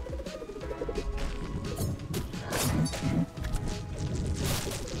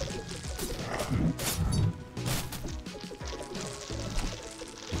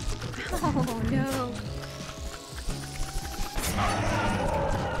 Oh no.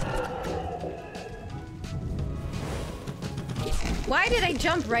 Why did I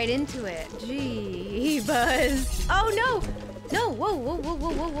jump right into it? Gee, Buzz. Oh no! No, whoa, whoa, whoa,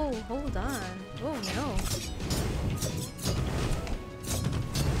 whoa, whoa, whoa. Hold on. Oh no.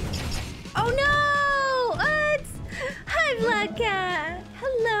 Oh no! It's... Hi, Vlogcat!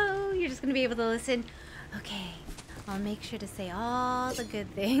 Hello! You're just gonna be able to listen. Okay. I'll make sure to say all the good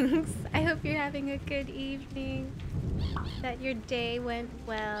things. I hope you're having a good evening. That your day went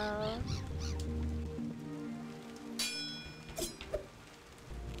well.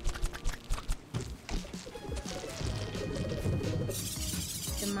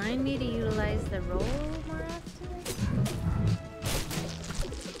 Remind me to utilize the roll more often?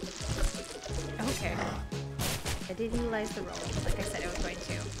 Okay. I did utilize the roll, like I said I was going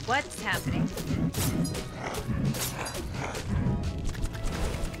to. What's happening?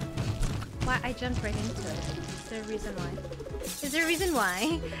 Why? I jumped right into it. Is there a reason why? Is there a reason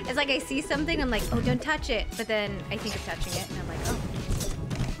why? It's like I see something, I'm like, oh, don't touch it. But then I think of touching it, and I'm like, oh.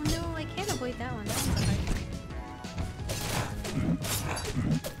 Oh no, I can't avoid that one. That one's hard.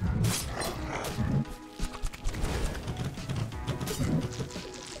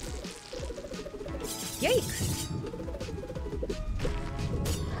 Yikes!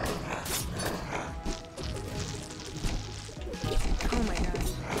 Oh my gosh.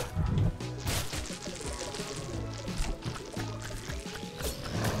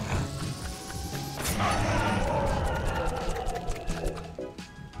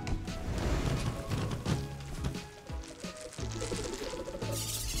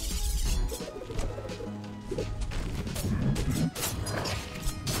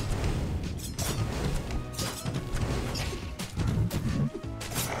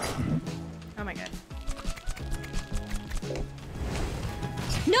 Oh my god.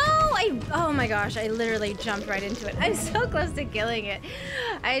 No! Oh my gosh, I literally jumped right into it. I'm so close to killing it.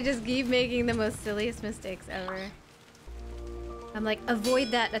 I just keep making the most silliest mistakes ever. I'm like,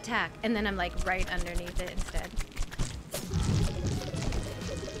 avoid that attack, and then I'm like right underneath it instead.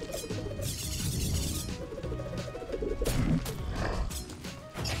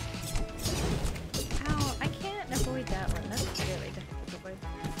 Ow, I can't avoid that one. That's really difficult to avoid.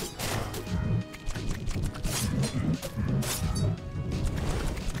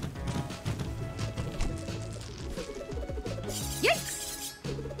 Yikes!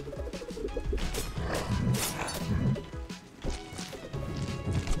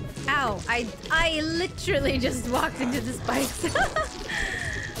 Ow, I literally just walked into the spikes.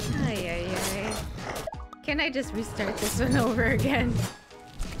 Ay, ay, ay. Can I just restart this one over again?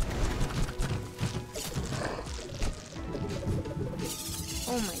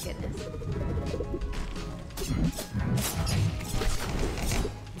 Oh my goodness.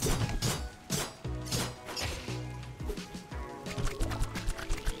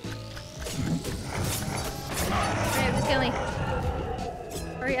 Hurry up, just kill me.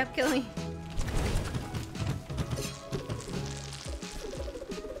 Hurry up, kill me.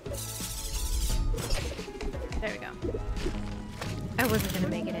 There we go. I wasn't gonna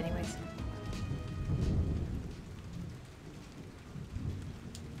make it anyways.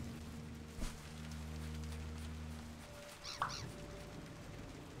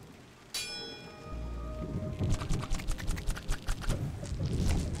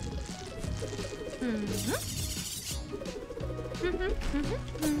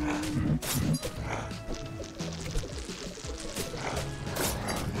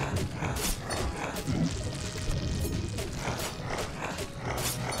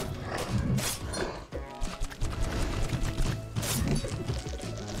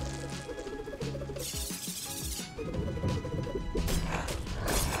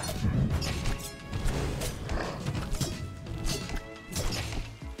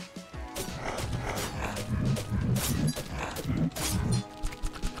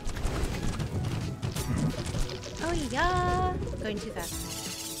 Oh yeah! Going too fast.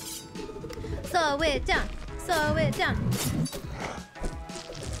 Slow it down! Slow it down!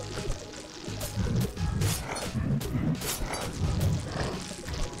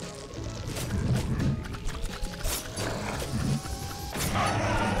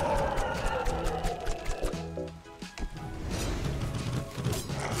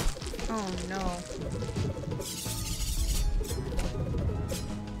 Oh no.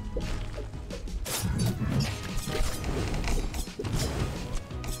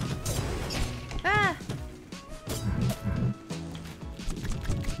 Ah!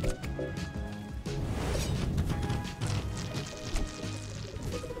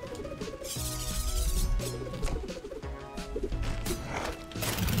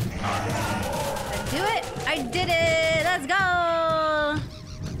 I did it! Let's go!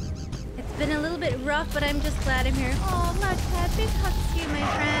 It's been a little bit rough, but I'm just glad I'm here. Oh, Launchpad, big hugs to you, my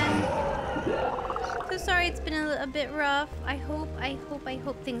friend. So sorry it's been a bit rough. I hope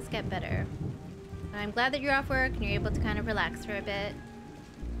things get better. I'm glad that you're off work and you're able to kind of relax for a bit.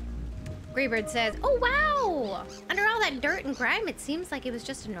 Greybird says, oh wow! Under all that dirt and grime, it seems like it was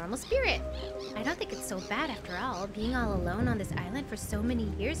just a normal spirit. I don't think it's so bad after all. Being all alone on this island for so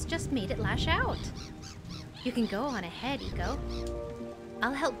many years just made it lash out. You can go on ahead, Eco.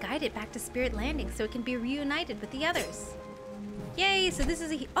 I'll help guide it back to Spirit Landing so it can be reunited with the others. Yay, so this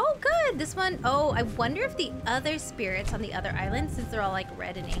is a... Oh, good! This one... Oh, I wonder if the other spirits on the other island, since they're all like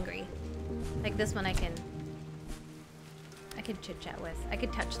red and angry. Like this one I can chit-chat with. I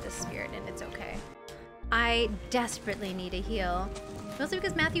could touch this spirit and it's okay. I desperately need a heal. Mostly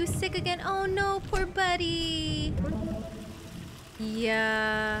because Matthew's sick again. Oh no, poor buddy.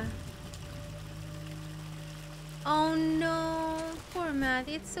 Yeah. Oh no, poor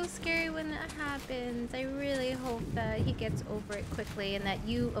Matthew. It's so scary when that happens. I really hope that he gets over it quickly and that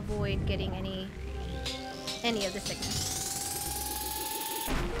you avoid getting any of the sickness.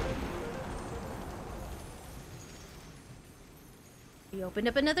 We opened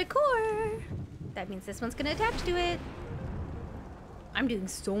up another core. That means this one's gonna attach to it. I'm doing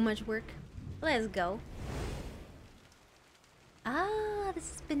so much work. Let's go. Ah, this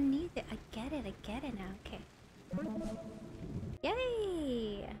is beneath it. I get it now. Okay.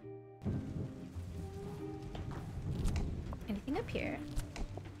 Yay! Anything up here?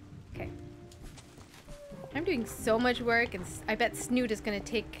 Okay. I'm doing so much work, and I bet Snoot is gonna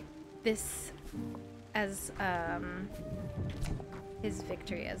take this as his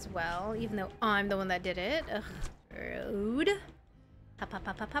victory as well, even though I'm the one that did it. Ugh, rude. Hop, hop,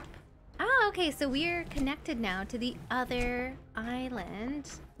 hop, hop, hop. Ah, okay, so we're connected now to the other island.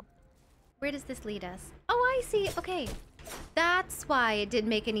 Where does this lead us? Oh, I see. Okay, that's why it didn't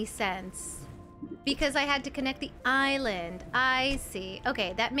make any sense. Because I had to connect the island. I see.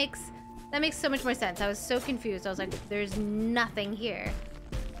 Okay, that makes so much more sense. I was so confused. I was like, there's nothing here.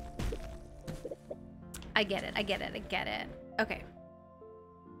 I get it. Okay.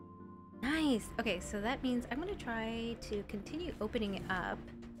 Nice. Okay, so that means I'm gonna try to continue opening up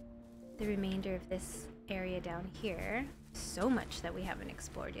the remainder of this area down here. So much that we haven't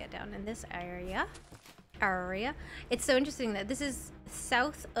explored yet down in this area. It's so interesting that this is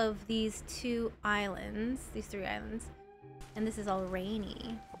south of these two islands, these three islands, and this is all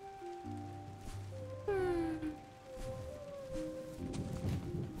rainy.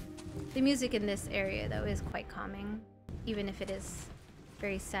 The music in this area, though, is quite calming, even if it is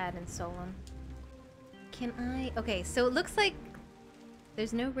very sad and solemn. Can I... Okay, so it looks like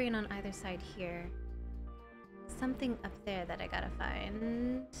there's no rain on either side here. Something up there that I gotta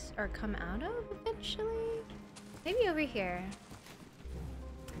find or come out of eventually. Maybe over here.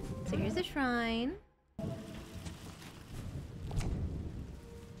 So here's a shrine. I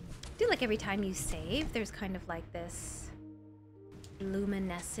feel like every time you save, there's kind of like this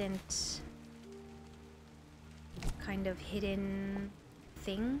luminescent kind of hidden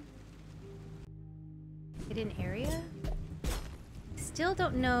thing. Hidden area? Still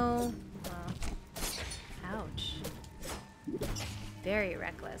don't know. Well, ouch. Very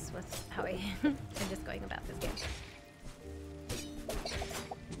reckless with how I'm just going about this game.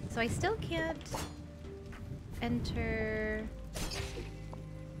 So I still can't enter.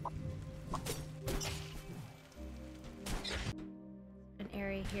 An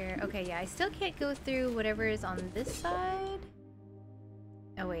area here. Okay, yeah, I still can't go through whatever is on this side.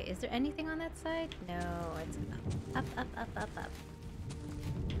 Oh wait, is there anything on that side? No, it's up, up, up, up, up, up.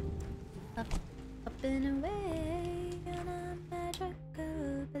 Up, up and away on a magical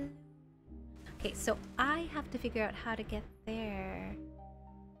balloon. Okay, so I have to figure out how to get there.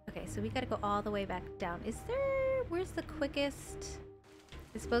 Okay, so we gotta go all the way back down. Is there... Where's the quickest...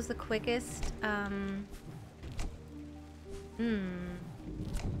 I suppose the quickest, Up,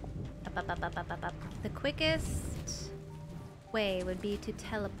 up, up, up, up, up, up. The quickest way would be to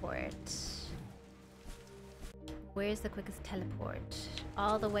teleport. Where's the quickest teleport?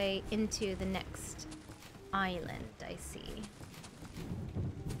 All the way into the next island, I see.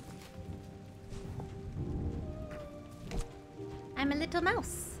 I'm a little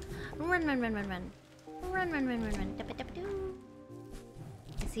mouse. Run, run, run, run, run. Run, run, run, run, run. Doo.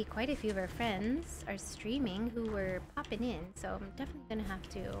 I see quite a few of our friends are streaming who were popping in, so I'm definitely gonna have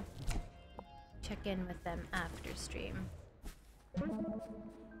to check in with them after stream.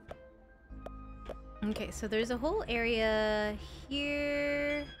 Okay, so there's a whole area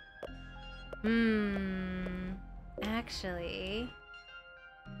here. Actually,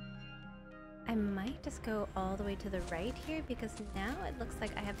 I might just go all the way to the right here because now it looks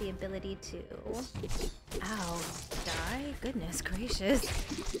like I have the ability to... Ow. Die? Goodness gracious.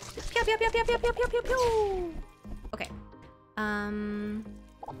 Pew, pew, pew, pew, pew, pew, pew, pew, pew. Okay.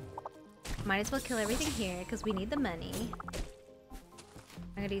 Might as well kill everything here because we need the money.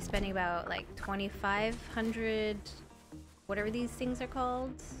 I'm gonna be spending about like 2,500... whatever these things are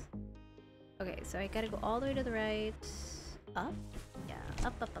called. Okay, so I gotta go all the way to the right. Up? Yeah,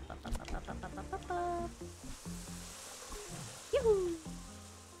 up, up, up, up, up, up, up, up, up, up, up. Yoo-hoo!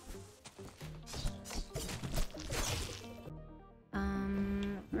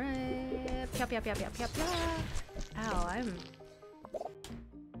 Right. Yop, yop, yop, yop, yop, yop. Ow, I'm...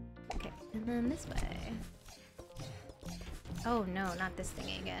 Okay, and then this way. Oh no, not this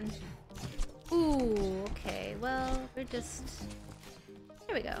thing again. Ooh, okay, well, we're just...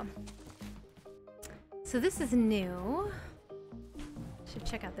 Here we go. So this is new. Should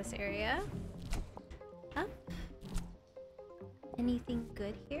check out this area. Up. Anything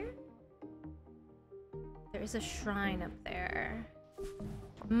good here? There's a shrine up there.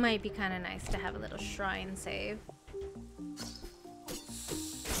 Might be kind of nice to have a little shrine save.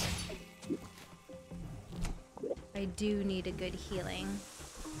 I do need a good healing.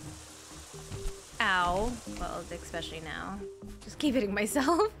 Ow. Well, especially now. Just keep hitting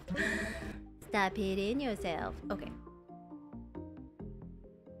myself. Stop hitting yourself. Okay.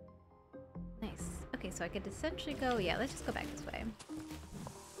 Nice. Okay, so I could essentially go... Yeah, let's just go back this way.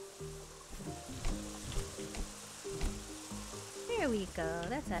 There we go.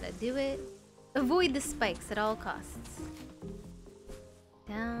 That's how to do it. Avoid the spikes at all costs.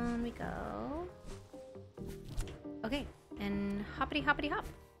 Down we go. Okay, and hoppity hoppity hop.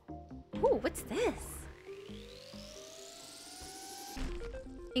 Ooh, what's this?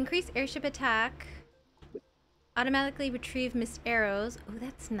 Increase airship attack. Automatically retrieve missed arrows. Oh,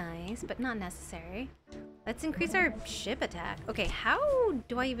 that's nice, but not necessary. Let's increase our ship attack. Okay, how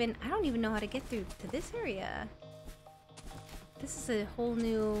do I don't even know how to get through to this area. This is a whole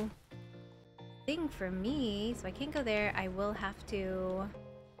new thing for me, so I can't go there. I will have to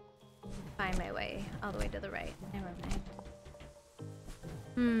find my way all the way to the right. Never mind.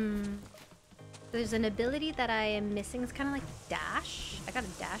 There's an ability that I am missing. It's kind of like dash. I gotta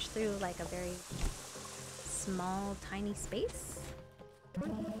dash through like a very small, tiny space.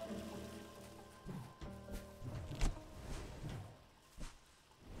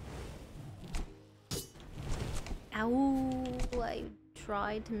 Ow! I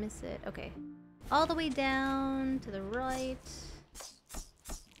tried to miss it. Okay. All the way down to the right.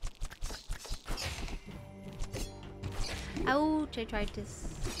 Ouch! I tried to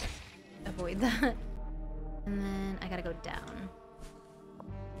avoid that. And then I gotta go down.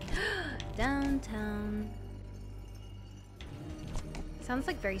 Downtown. Sounds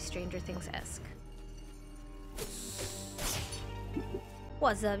like very Stranger Things-esque.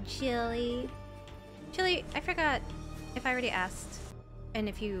 What's up, Chili? Chili, I forgot if I already asked, and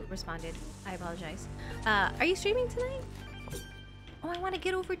if you responded, I apologize. Are you streaming tonight? Oh, I want to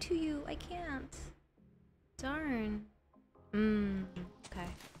get over to you. I can't. Darn. Okay.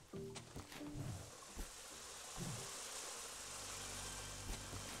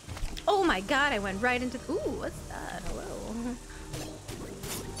 Oh my god, I went right into... Ooh, what's that? Hello.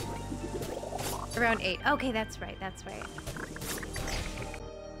 Around 8. Okay, that's right, that's right.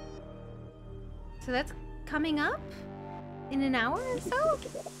 So that's coming up in an hour or so?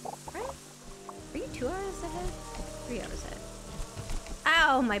 Right? Are you 2 hours ahead? 3 hours ahead.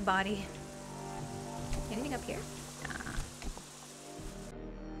 Ow, my body. Anything up here?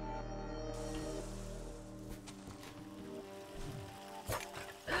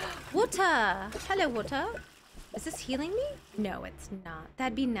 Water! Hello, water. Is this healing me? No, it's not.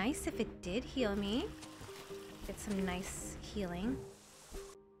 That'd be nice if it did heal me. Get some nice healing.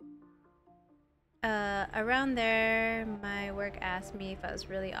 Around there, my work asked me if I was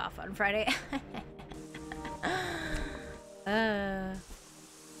really off on Friday.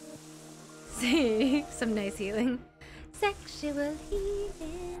 See, some nice healing. Sexual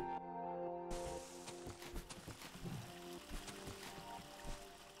healing.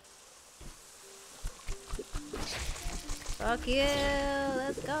 Fuck you,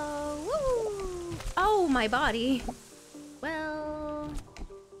 let's go. Woo! Oh, my body. Well,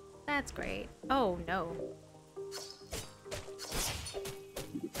 that's great. Oh, no.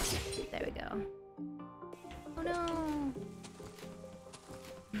 There we go. Oh, no.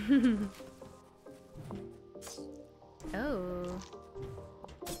 Oh.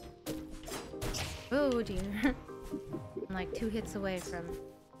 Oh, dear. I'm like 2 hits away from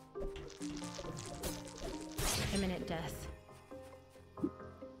imminent death.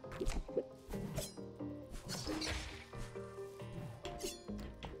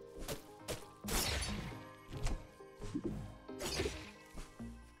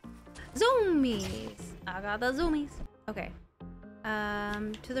 zoomies. I got the zoomies. Okay.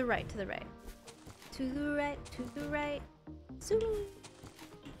 To the right, to the right. To the right, to the right. Zoomies.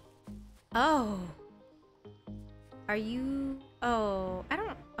 Oh. Are you... Oh, I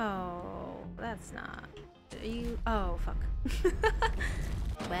don't... Oh, that's not... Are you... Oh, fuck.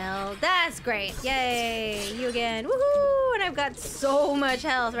 Well, that's great. Yay, you again. Woohoo! And I've got so much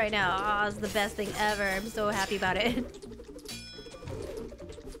health right now. Oh, it's the best thing ever. I'm so happy about it.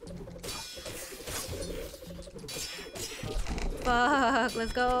 Fuck,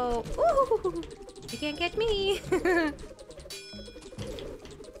 let's go. Ooh, you can't catch me.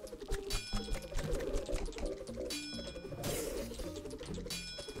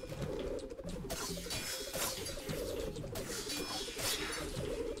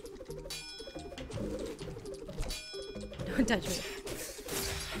 Don't touch me.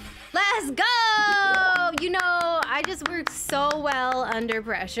 Let's go! You know, I just work so well under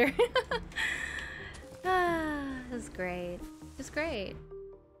pressure. That's great. Just great.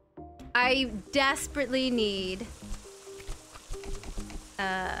 I desperately need...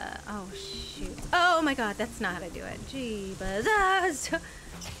 oh shoot. Oh my god, that's not how to do it. Jeebus.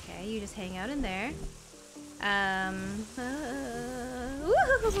 Okay, you just hang out in there.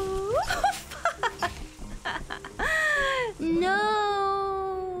 Woohoo! No!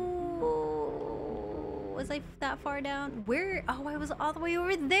 Was I that far down? Where? Oh, I was all the way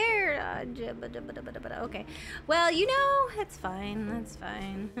over there! Okay. Well, you know, it's fine. That's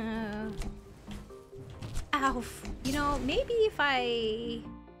fine. Ow. You know, maybe if I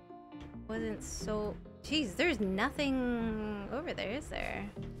wasn't so... Jeez, there's nothing over there, is there?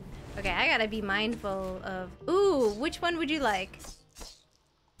 Okay, I gotta be mindful of... Ooh, which one would you like?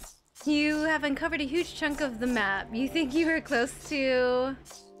 You have uncovered a huge chunk of the map. You think you were close to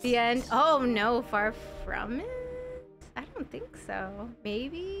the end? Oh no, far from it? I don't think so.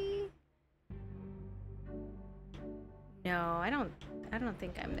 Maybe? No, I don't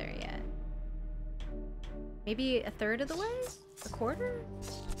think I'm there yet. Maybe a third of the way? A quarter?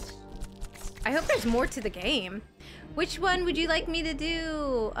 I hope there's more to the game. Which one would you like me to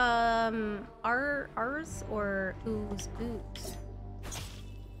do? Ours or ooze?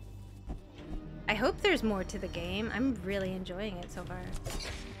 I hope there's more to the game. I'm really enjoying it so far.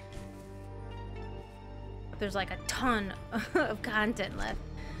 There's like a ton of content left.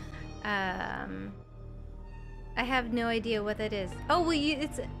 I have no idea what that is. Oh, well,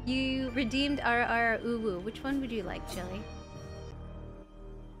 you redeemed our uwu. Which one would you like, Chili?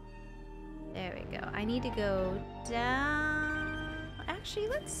 There we go. I need to go down. Actually,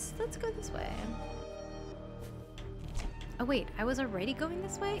 let's go this way. Oh wait, I was already going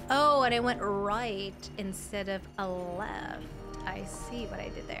this way? Oh, and I went right instead of a left. I see what I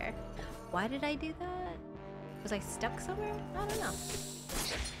did there. Why did I do that? Was I stuck somewhere? I don't know.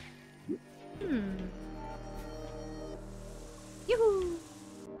 Yoo-hoo!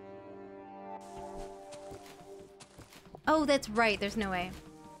 Oh, that's right, there's no way.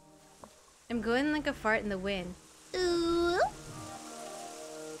 I'm going like a fart in the wind. Ooh.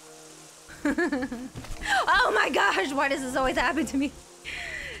 Oh my gosh, why does this always happen to me?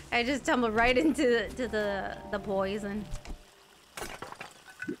 I just tumble right into the poison.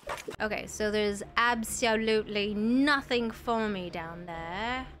 Okay, so there's absolutely nothing for me down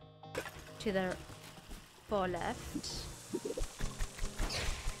there. To the far left.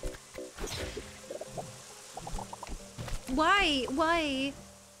 Why? Why?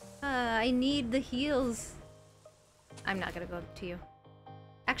 I need the heals. I'm not gonna go up to you.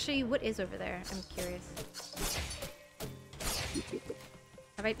 Actually, what is over there? I'm curious.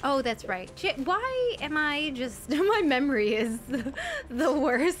 Have I... Oh, that's right. Shit, why am I just... My memory is the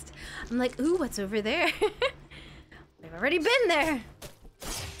worst. I'm like, ooh, what's over there? We've already been there.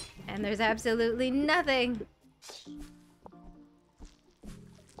 And there's absolutely nothing.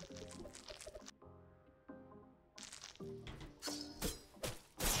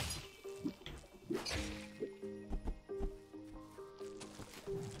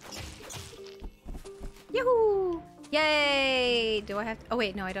 Yahoo! Yay! Do I have to... Oh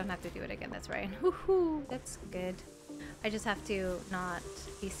wait, no, I don't have to do it again. That's right. Woohoo! That's good. I just have to not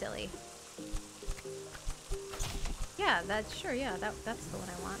be silly. Yeah, that's sure. Yeah, that's the one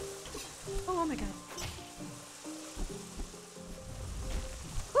I want. Oh my god.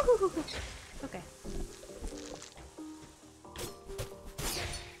 Woohoo! Okay.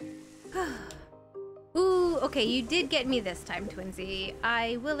 Ooh, okay, you did get me this time, Twinsy.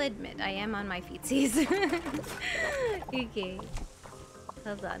 I will admit, I am on my feetsies. Okay.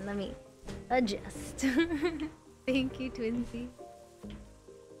 Hold on, let me adjust. Thank you, Twinsy.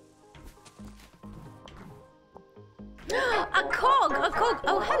 A cog! A cog!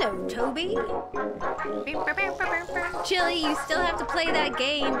 Oh, hello, Toby. Chili, you still have to play that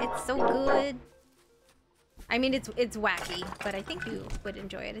game. It's so good. I mean, it's wacky, but I think you would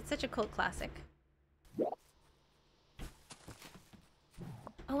enjoy it. It's such a cult classic.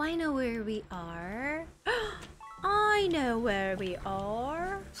 Oh, I know where we are. I know where we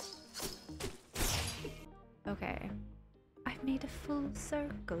are. Okay. I've made a full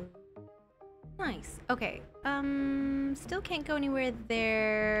circle. Nice. Okay. Still can't go anywhere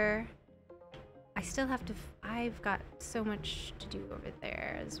there. I still have to... I've got so much to do over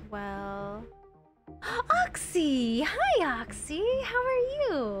there as well. Oxy! Hi, Oxy! How are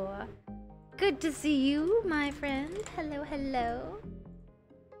you? Good to see you, my friend. Hello, hello.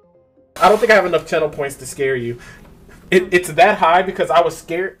 I don't think I have enough channel points to scare you. It's that high because I was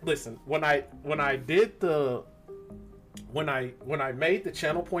scared. Listen, when I made the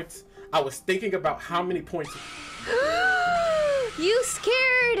channel points, I was thinking about how many points. You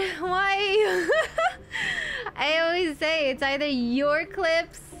scared? Why? I always say it's either your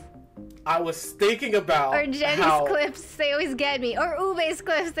clips. I was thinking about or Jenny's clips. They always get me. Or Ube's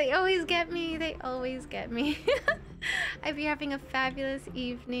clips. They always get me. They always get me. I hope you're having a fabulous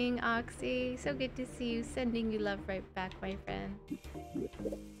evening, Oxy. So good to see you. Sending you love right back, my friend.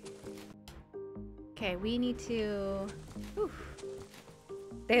 Okay, we need to... Oof.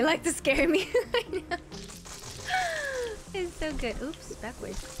 They like to scare me. I know. It's so good. Oops,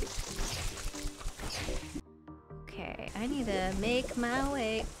 backwards. Okay, I need to make my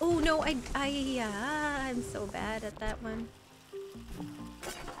way. Oh no, I'm so bad at that one.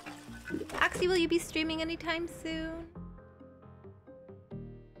 Oxy, will you be streaming anytime soon?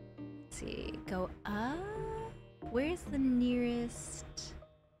 Let's see, go up. Where's the nearest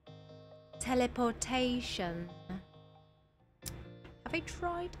teleportation? Have I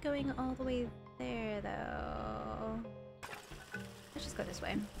tried going all the way there though? Let's just go this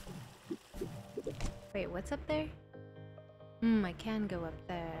way. Wait, what's up there? I can go up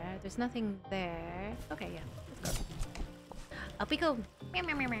there. There's nothing there. Okay, yeah, let's go. Up we go. Meow,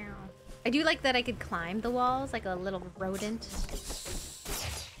 meow, meow, meow. I do like that I could climb the walls like a little rodent.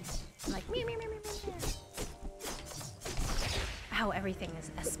 I'm like meow, meow, meow, meow, meow. Ow, everything is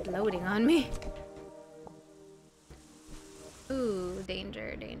exploding on me. Ooh,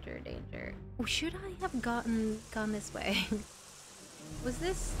 danger, danger, danger. Oh, should I have gone this way? Was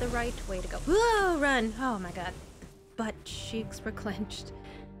this the right way to go? Whoa, run! Oh my god. Butt cheeks were clenched.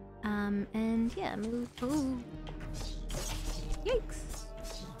 And yeah, move. Ooh. Yikes.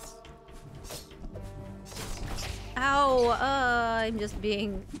 Ow, I'm just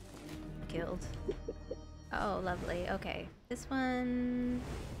being killed. Oh, lovely. Okay. This one...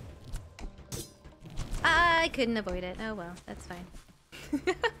 I couldn't avoid it. Oh well, that's fine.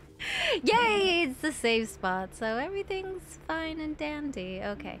 Yay! It's the safe spot, so everything's fine and dandy.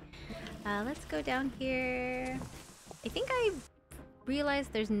 Okay. Let's go down here. I think I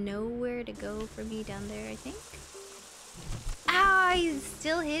realized there's nowhere to go for me down there, I think. Ah, I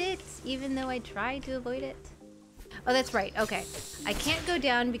still hit it, even though I tried to avoid it. Oh, that's right. Okay. I can't go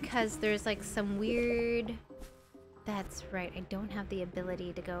down because there's like some weird... That's right. I don't have the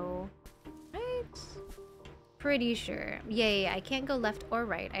ability to go... Right? Pretty sure. Yeah, I can't go left or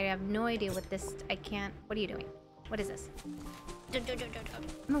right. I have no idea what this... I can't... What are you doing? What is this?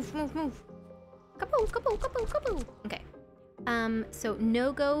 Move, move, move. Kapoo, kapoo, kapoo, kapoo. Okay. So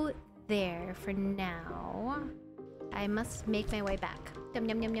no go there for now. I must make my way back. Yum,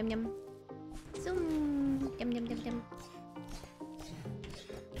 yum, yum, yum, yum. Zoom. Yum, yum, yum, yum.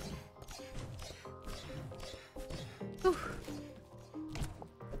 Whew.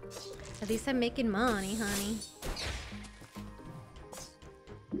 At least I'm making money, honey.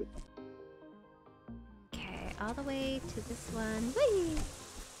 Okay, all the way to this one. Whee!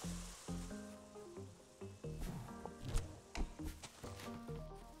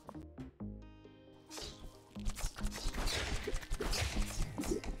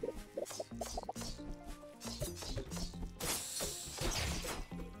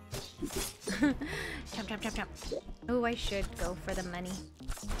 Jump, jump, jump, jump. Oh, I should go for the money.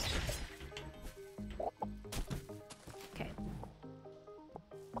 Okay.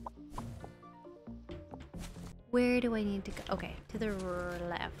 Where do I need to go? Okay, to the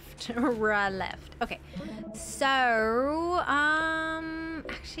left. Left. Okay. So,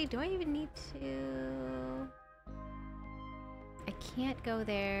 actually, do I even need to? I can't go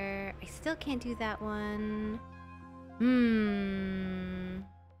there. I still can't do that one.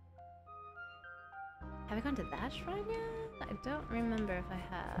 Have I gone to that shrine yet? I don't remember if I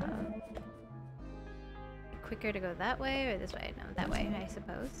have. Quicker to go that way or this way? No, that way, I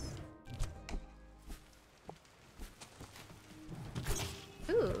suppose.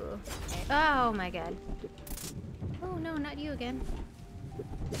 Okay. Oh my god. Oh no, not you again.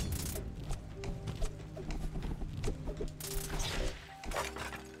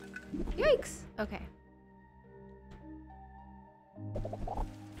 Yikes! Okay.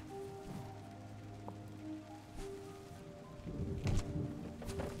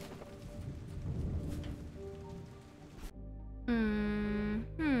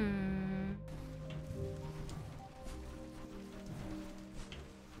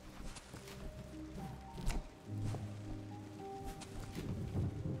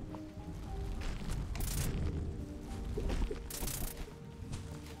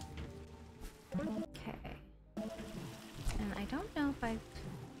 Okay. And I don't know if I've...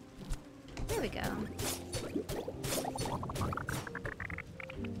 There we go.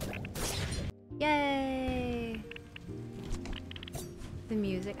 Yay! The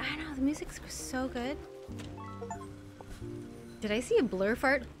music. I know, the music's so good. Did I see a blur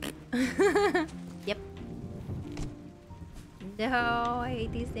fart? Yep. No, I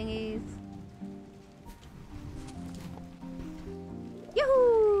hate these thingies.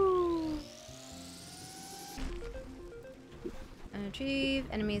 Yahoo! Retrieve.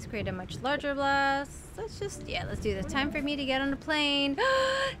 Enemies create a much larger blast. Let's just, yeah, let's do this. Time for me to get on a plane.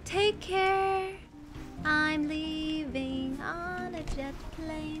 Take care. I'm leaving on a jet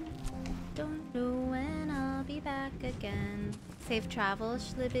plane. Don't know when I'll be back again. Safe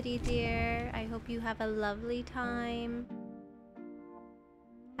travels, Schlibbity dear. I hope you have a lovely time.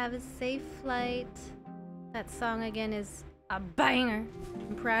 Have a safe flight. That song again is a banger.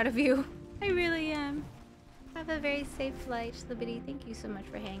 I'm proud of you. I really am. Have a very safe flight, Schlibbity. Thank you so much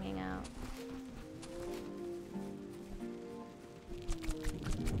for hanging out.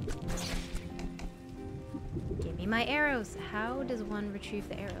 Give me my arrows. How does one retrieve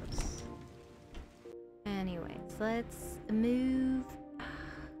the arrows? Anyways, let's move.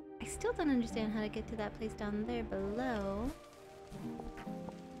 I still don't understand how to get to that place down there below.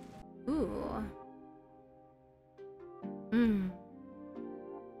 Ooh.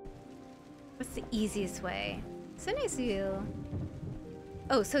 What's the easiest way? So nice of you.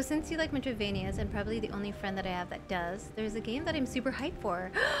 Oh, so since you like metroidvanias, and probably the only friend that I have that does, there's a game that I'm super hyped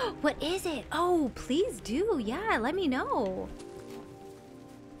for. What is it? Oh, please do. Yeah, let me know.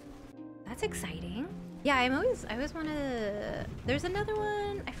 That's exciting. Yeah, I always want to... There's another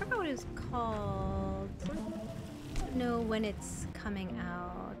one. I forgot what it was called. I don't know when it's coming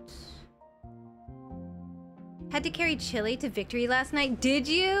out. Had to carry Chili to victory last night. Did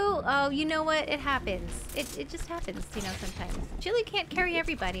you? Oh, you know what? It happens. It just happens, you know, sometimes. Chili can't carry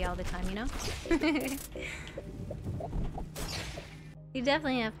everybody all the time, you know? You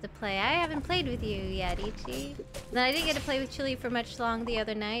definitely have to play. I haven't played with you yet, Ichi. Then I didn't get to play with Chili for much long the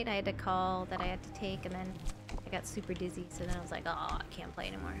other night. I had a call that I had to take, and then I got super dizzy, so then I was like, oh, I can't play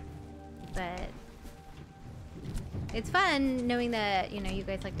anymore. But it's fun knowing that, you know, you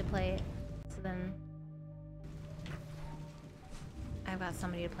guys like to play it. So then I've got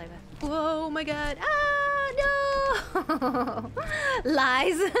somebody to play with. Whoa, my god. Ah, no!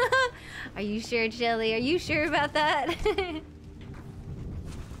 Lies. Are you sure, Chili? Are you sure about that?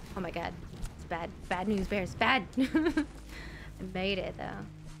 Oh my god. It's bad. Bad news bears. Bad. I made it, though.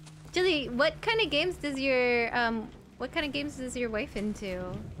 Chili, what kind of games does your, wife into?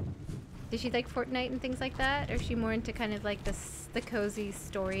 Does she like Fortnite and things like that? Or is she more into kind of like the cozy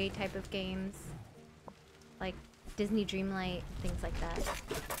story type of games? Like Disney Dreamlight, things like that.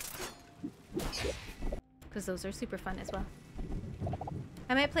 Because those are super fun as well.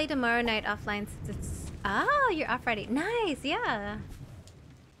 I might play tomorrow night offline since it's... Oh, you're off Friday. Nice, yeah.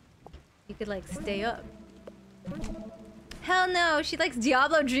 You could like stay up. Hell no, she likes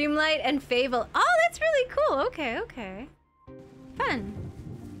Diablo, Dreamlight, and Fable. Oh, that's really cool. Okay, okay. Fun.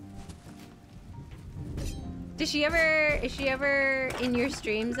 Is she ever in your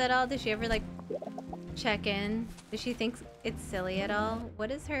streams at all? Does she ever like check in? Does she think it's silly at all?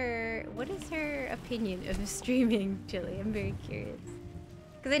 What is her opinion of streaming, Chili? I'm very curious.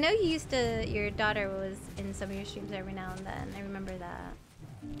 Because I know your daughter was in some of your streams every now and then. I remember that.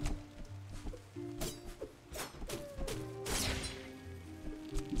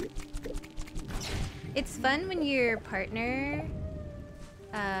 It's fun when your partner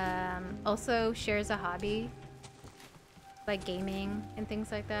also shares a hobby, like gaming and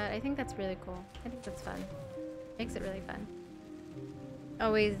things like that. I think that's really cool. I think that's fun. Makes it really fun.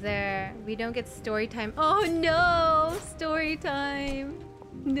 Always there. We don't get story time. Oh no! Story time!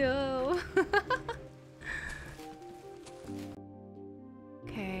 No!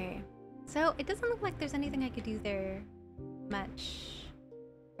 Okay. So, it doesn't look like there's anything I could do there much.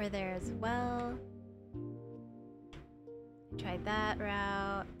 Or there as well. Tried that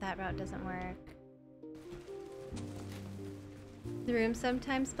route. That route doesn't work. The room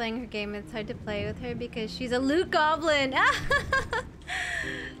sometimes playing her game, it's hard to play with her because she's a loot goblin.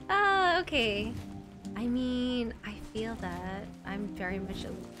 Ah, okay. I mean, I feel that. I'm very much a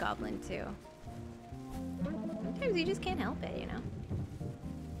loot goblin too. Sometimes you just can't help it, you know?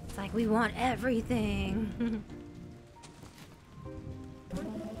 It's like we want everything.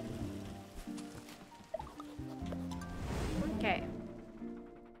 Okay.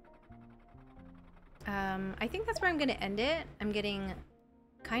 I think that's where I'm gonna end it. I'm getting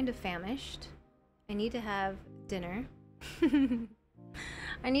kind of famished. I need to have dinner.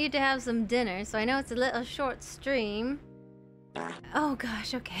 I need to have some dinner, so I know it's a little short stream. Oh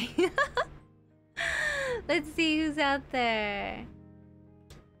gosh, okay. Let's see who's out there.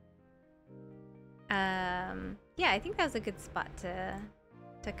 Yeah, I think that was a good spot to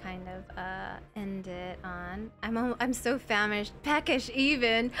kind of end it on. I'm so famished. Peckish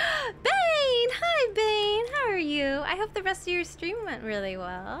even. Bane! Hi Bane! How are you? I hope the rest of your stream went really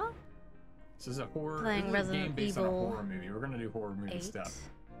well. This is a horror Playing this is a game Resident based on a Evil horror movie. We're gonna do horror movie 8. stuff.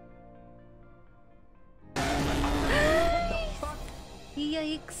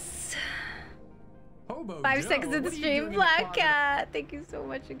 Yikes. Hobo 5 Joe, seconds of the what are you stream. doing in Black the fire? Cat, thank you so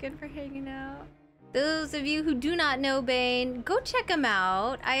much again for hanging out. Those of you who do not know Bane, go check him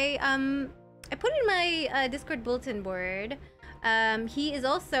out. I put in my Discord bulletin board. He is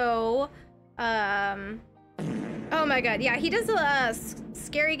also oh my god, yeah, he does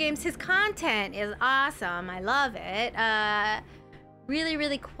scary games. His content is awesome. I love it. Really,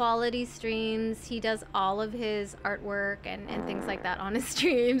 really quality streams. He does all of his artwork and things like that on his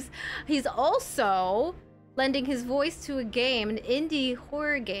streams. He's also lending his voice to a game, an indie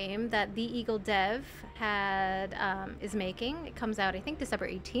horror game that The Eagle Dev is making. It comes out, I think, December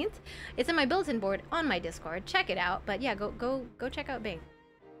 18th. It's in my bulletin board on my Discord. Check it out. But yeah, go check out Bane.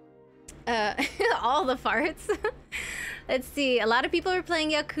 All the farts. Let's see. A lot of people are playing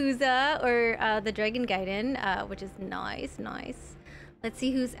Yakuza or the Dragon Gaiden, which is nice. Let's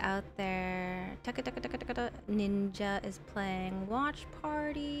see who's out there. Ninja is playing Watch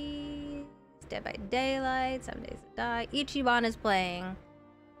Party. Dead by Daylight. 7 Days to Die. Ichiban is playing.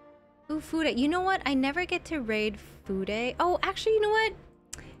 Ooh, Fude. You know what? I never get to raid Fude. Oh, actually, you know what?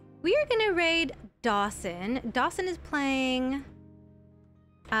 We are gonna raid Dawson. Dawson is playing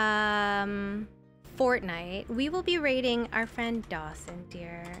Fortnite. We will be raiding our friend Dawson,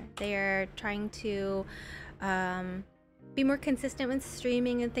 dear. They are trying to be more consistent with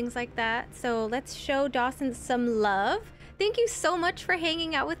streaming and things like that. So let's show Dawson some love. Thank you so much for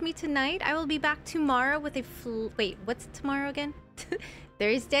hanging out with me tonight. I will be back tomorrow with a wait, what's tomorrow again?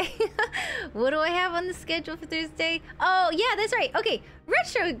 Thursday? What do I have on the schedule for Thursday? Oh, yeah, that's right. Okay,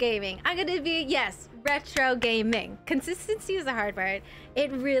 retro gaming. I'm gonna be, yes, retro gaming. Consistency is the hard part.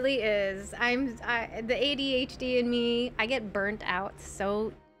 It really is. The ADHD in me, I get burnt out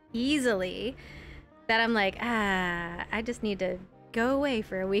so easily that I'm like, I just need to go away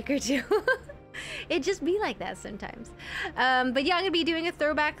for a week or two. It just be like that sometimes. But yeah, I'm gonna be doing a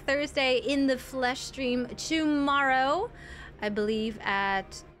Throwback Thursday in the flesh stream tomorrow. I believe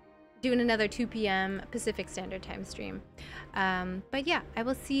at doing another 2 p.m. Pacific Standard Time stream. But yeah, I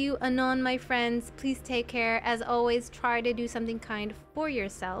will see you anon, my friends. Please take care. As always, try to do something kind for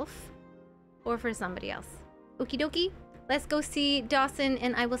yourself or for somebody else. Okie dokie. Let's go see Dawson,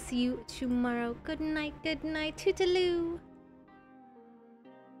 and I will see you tomorrow. Good night, toodaloo.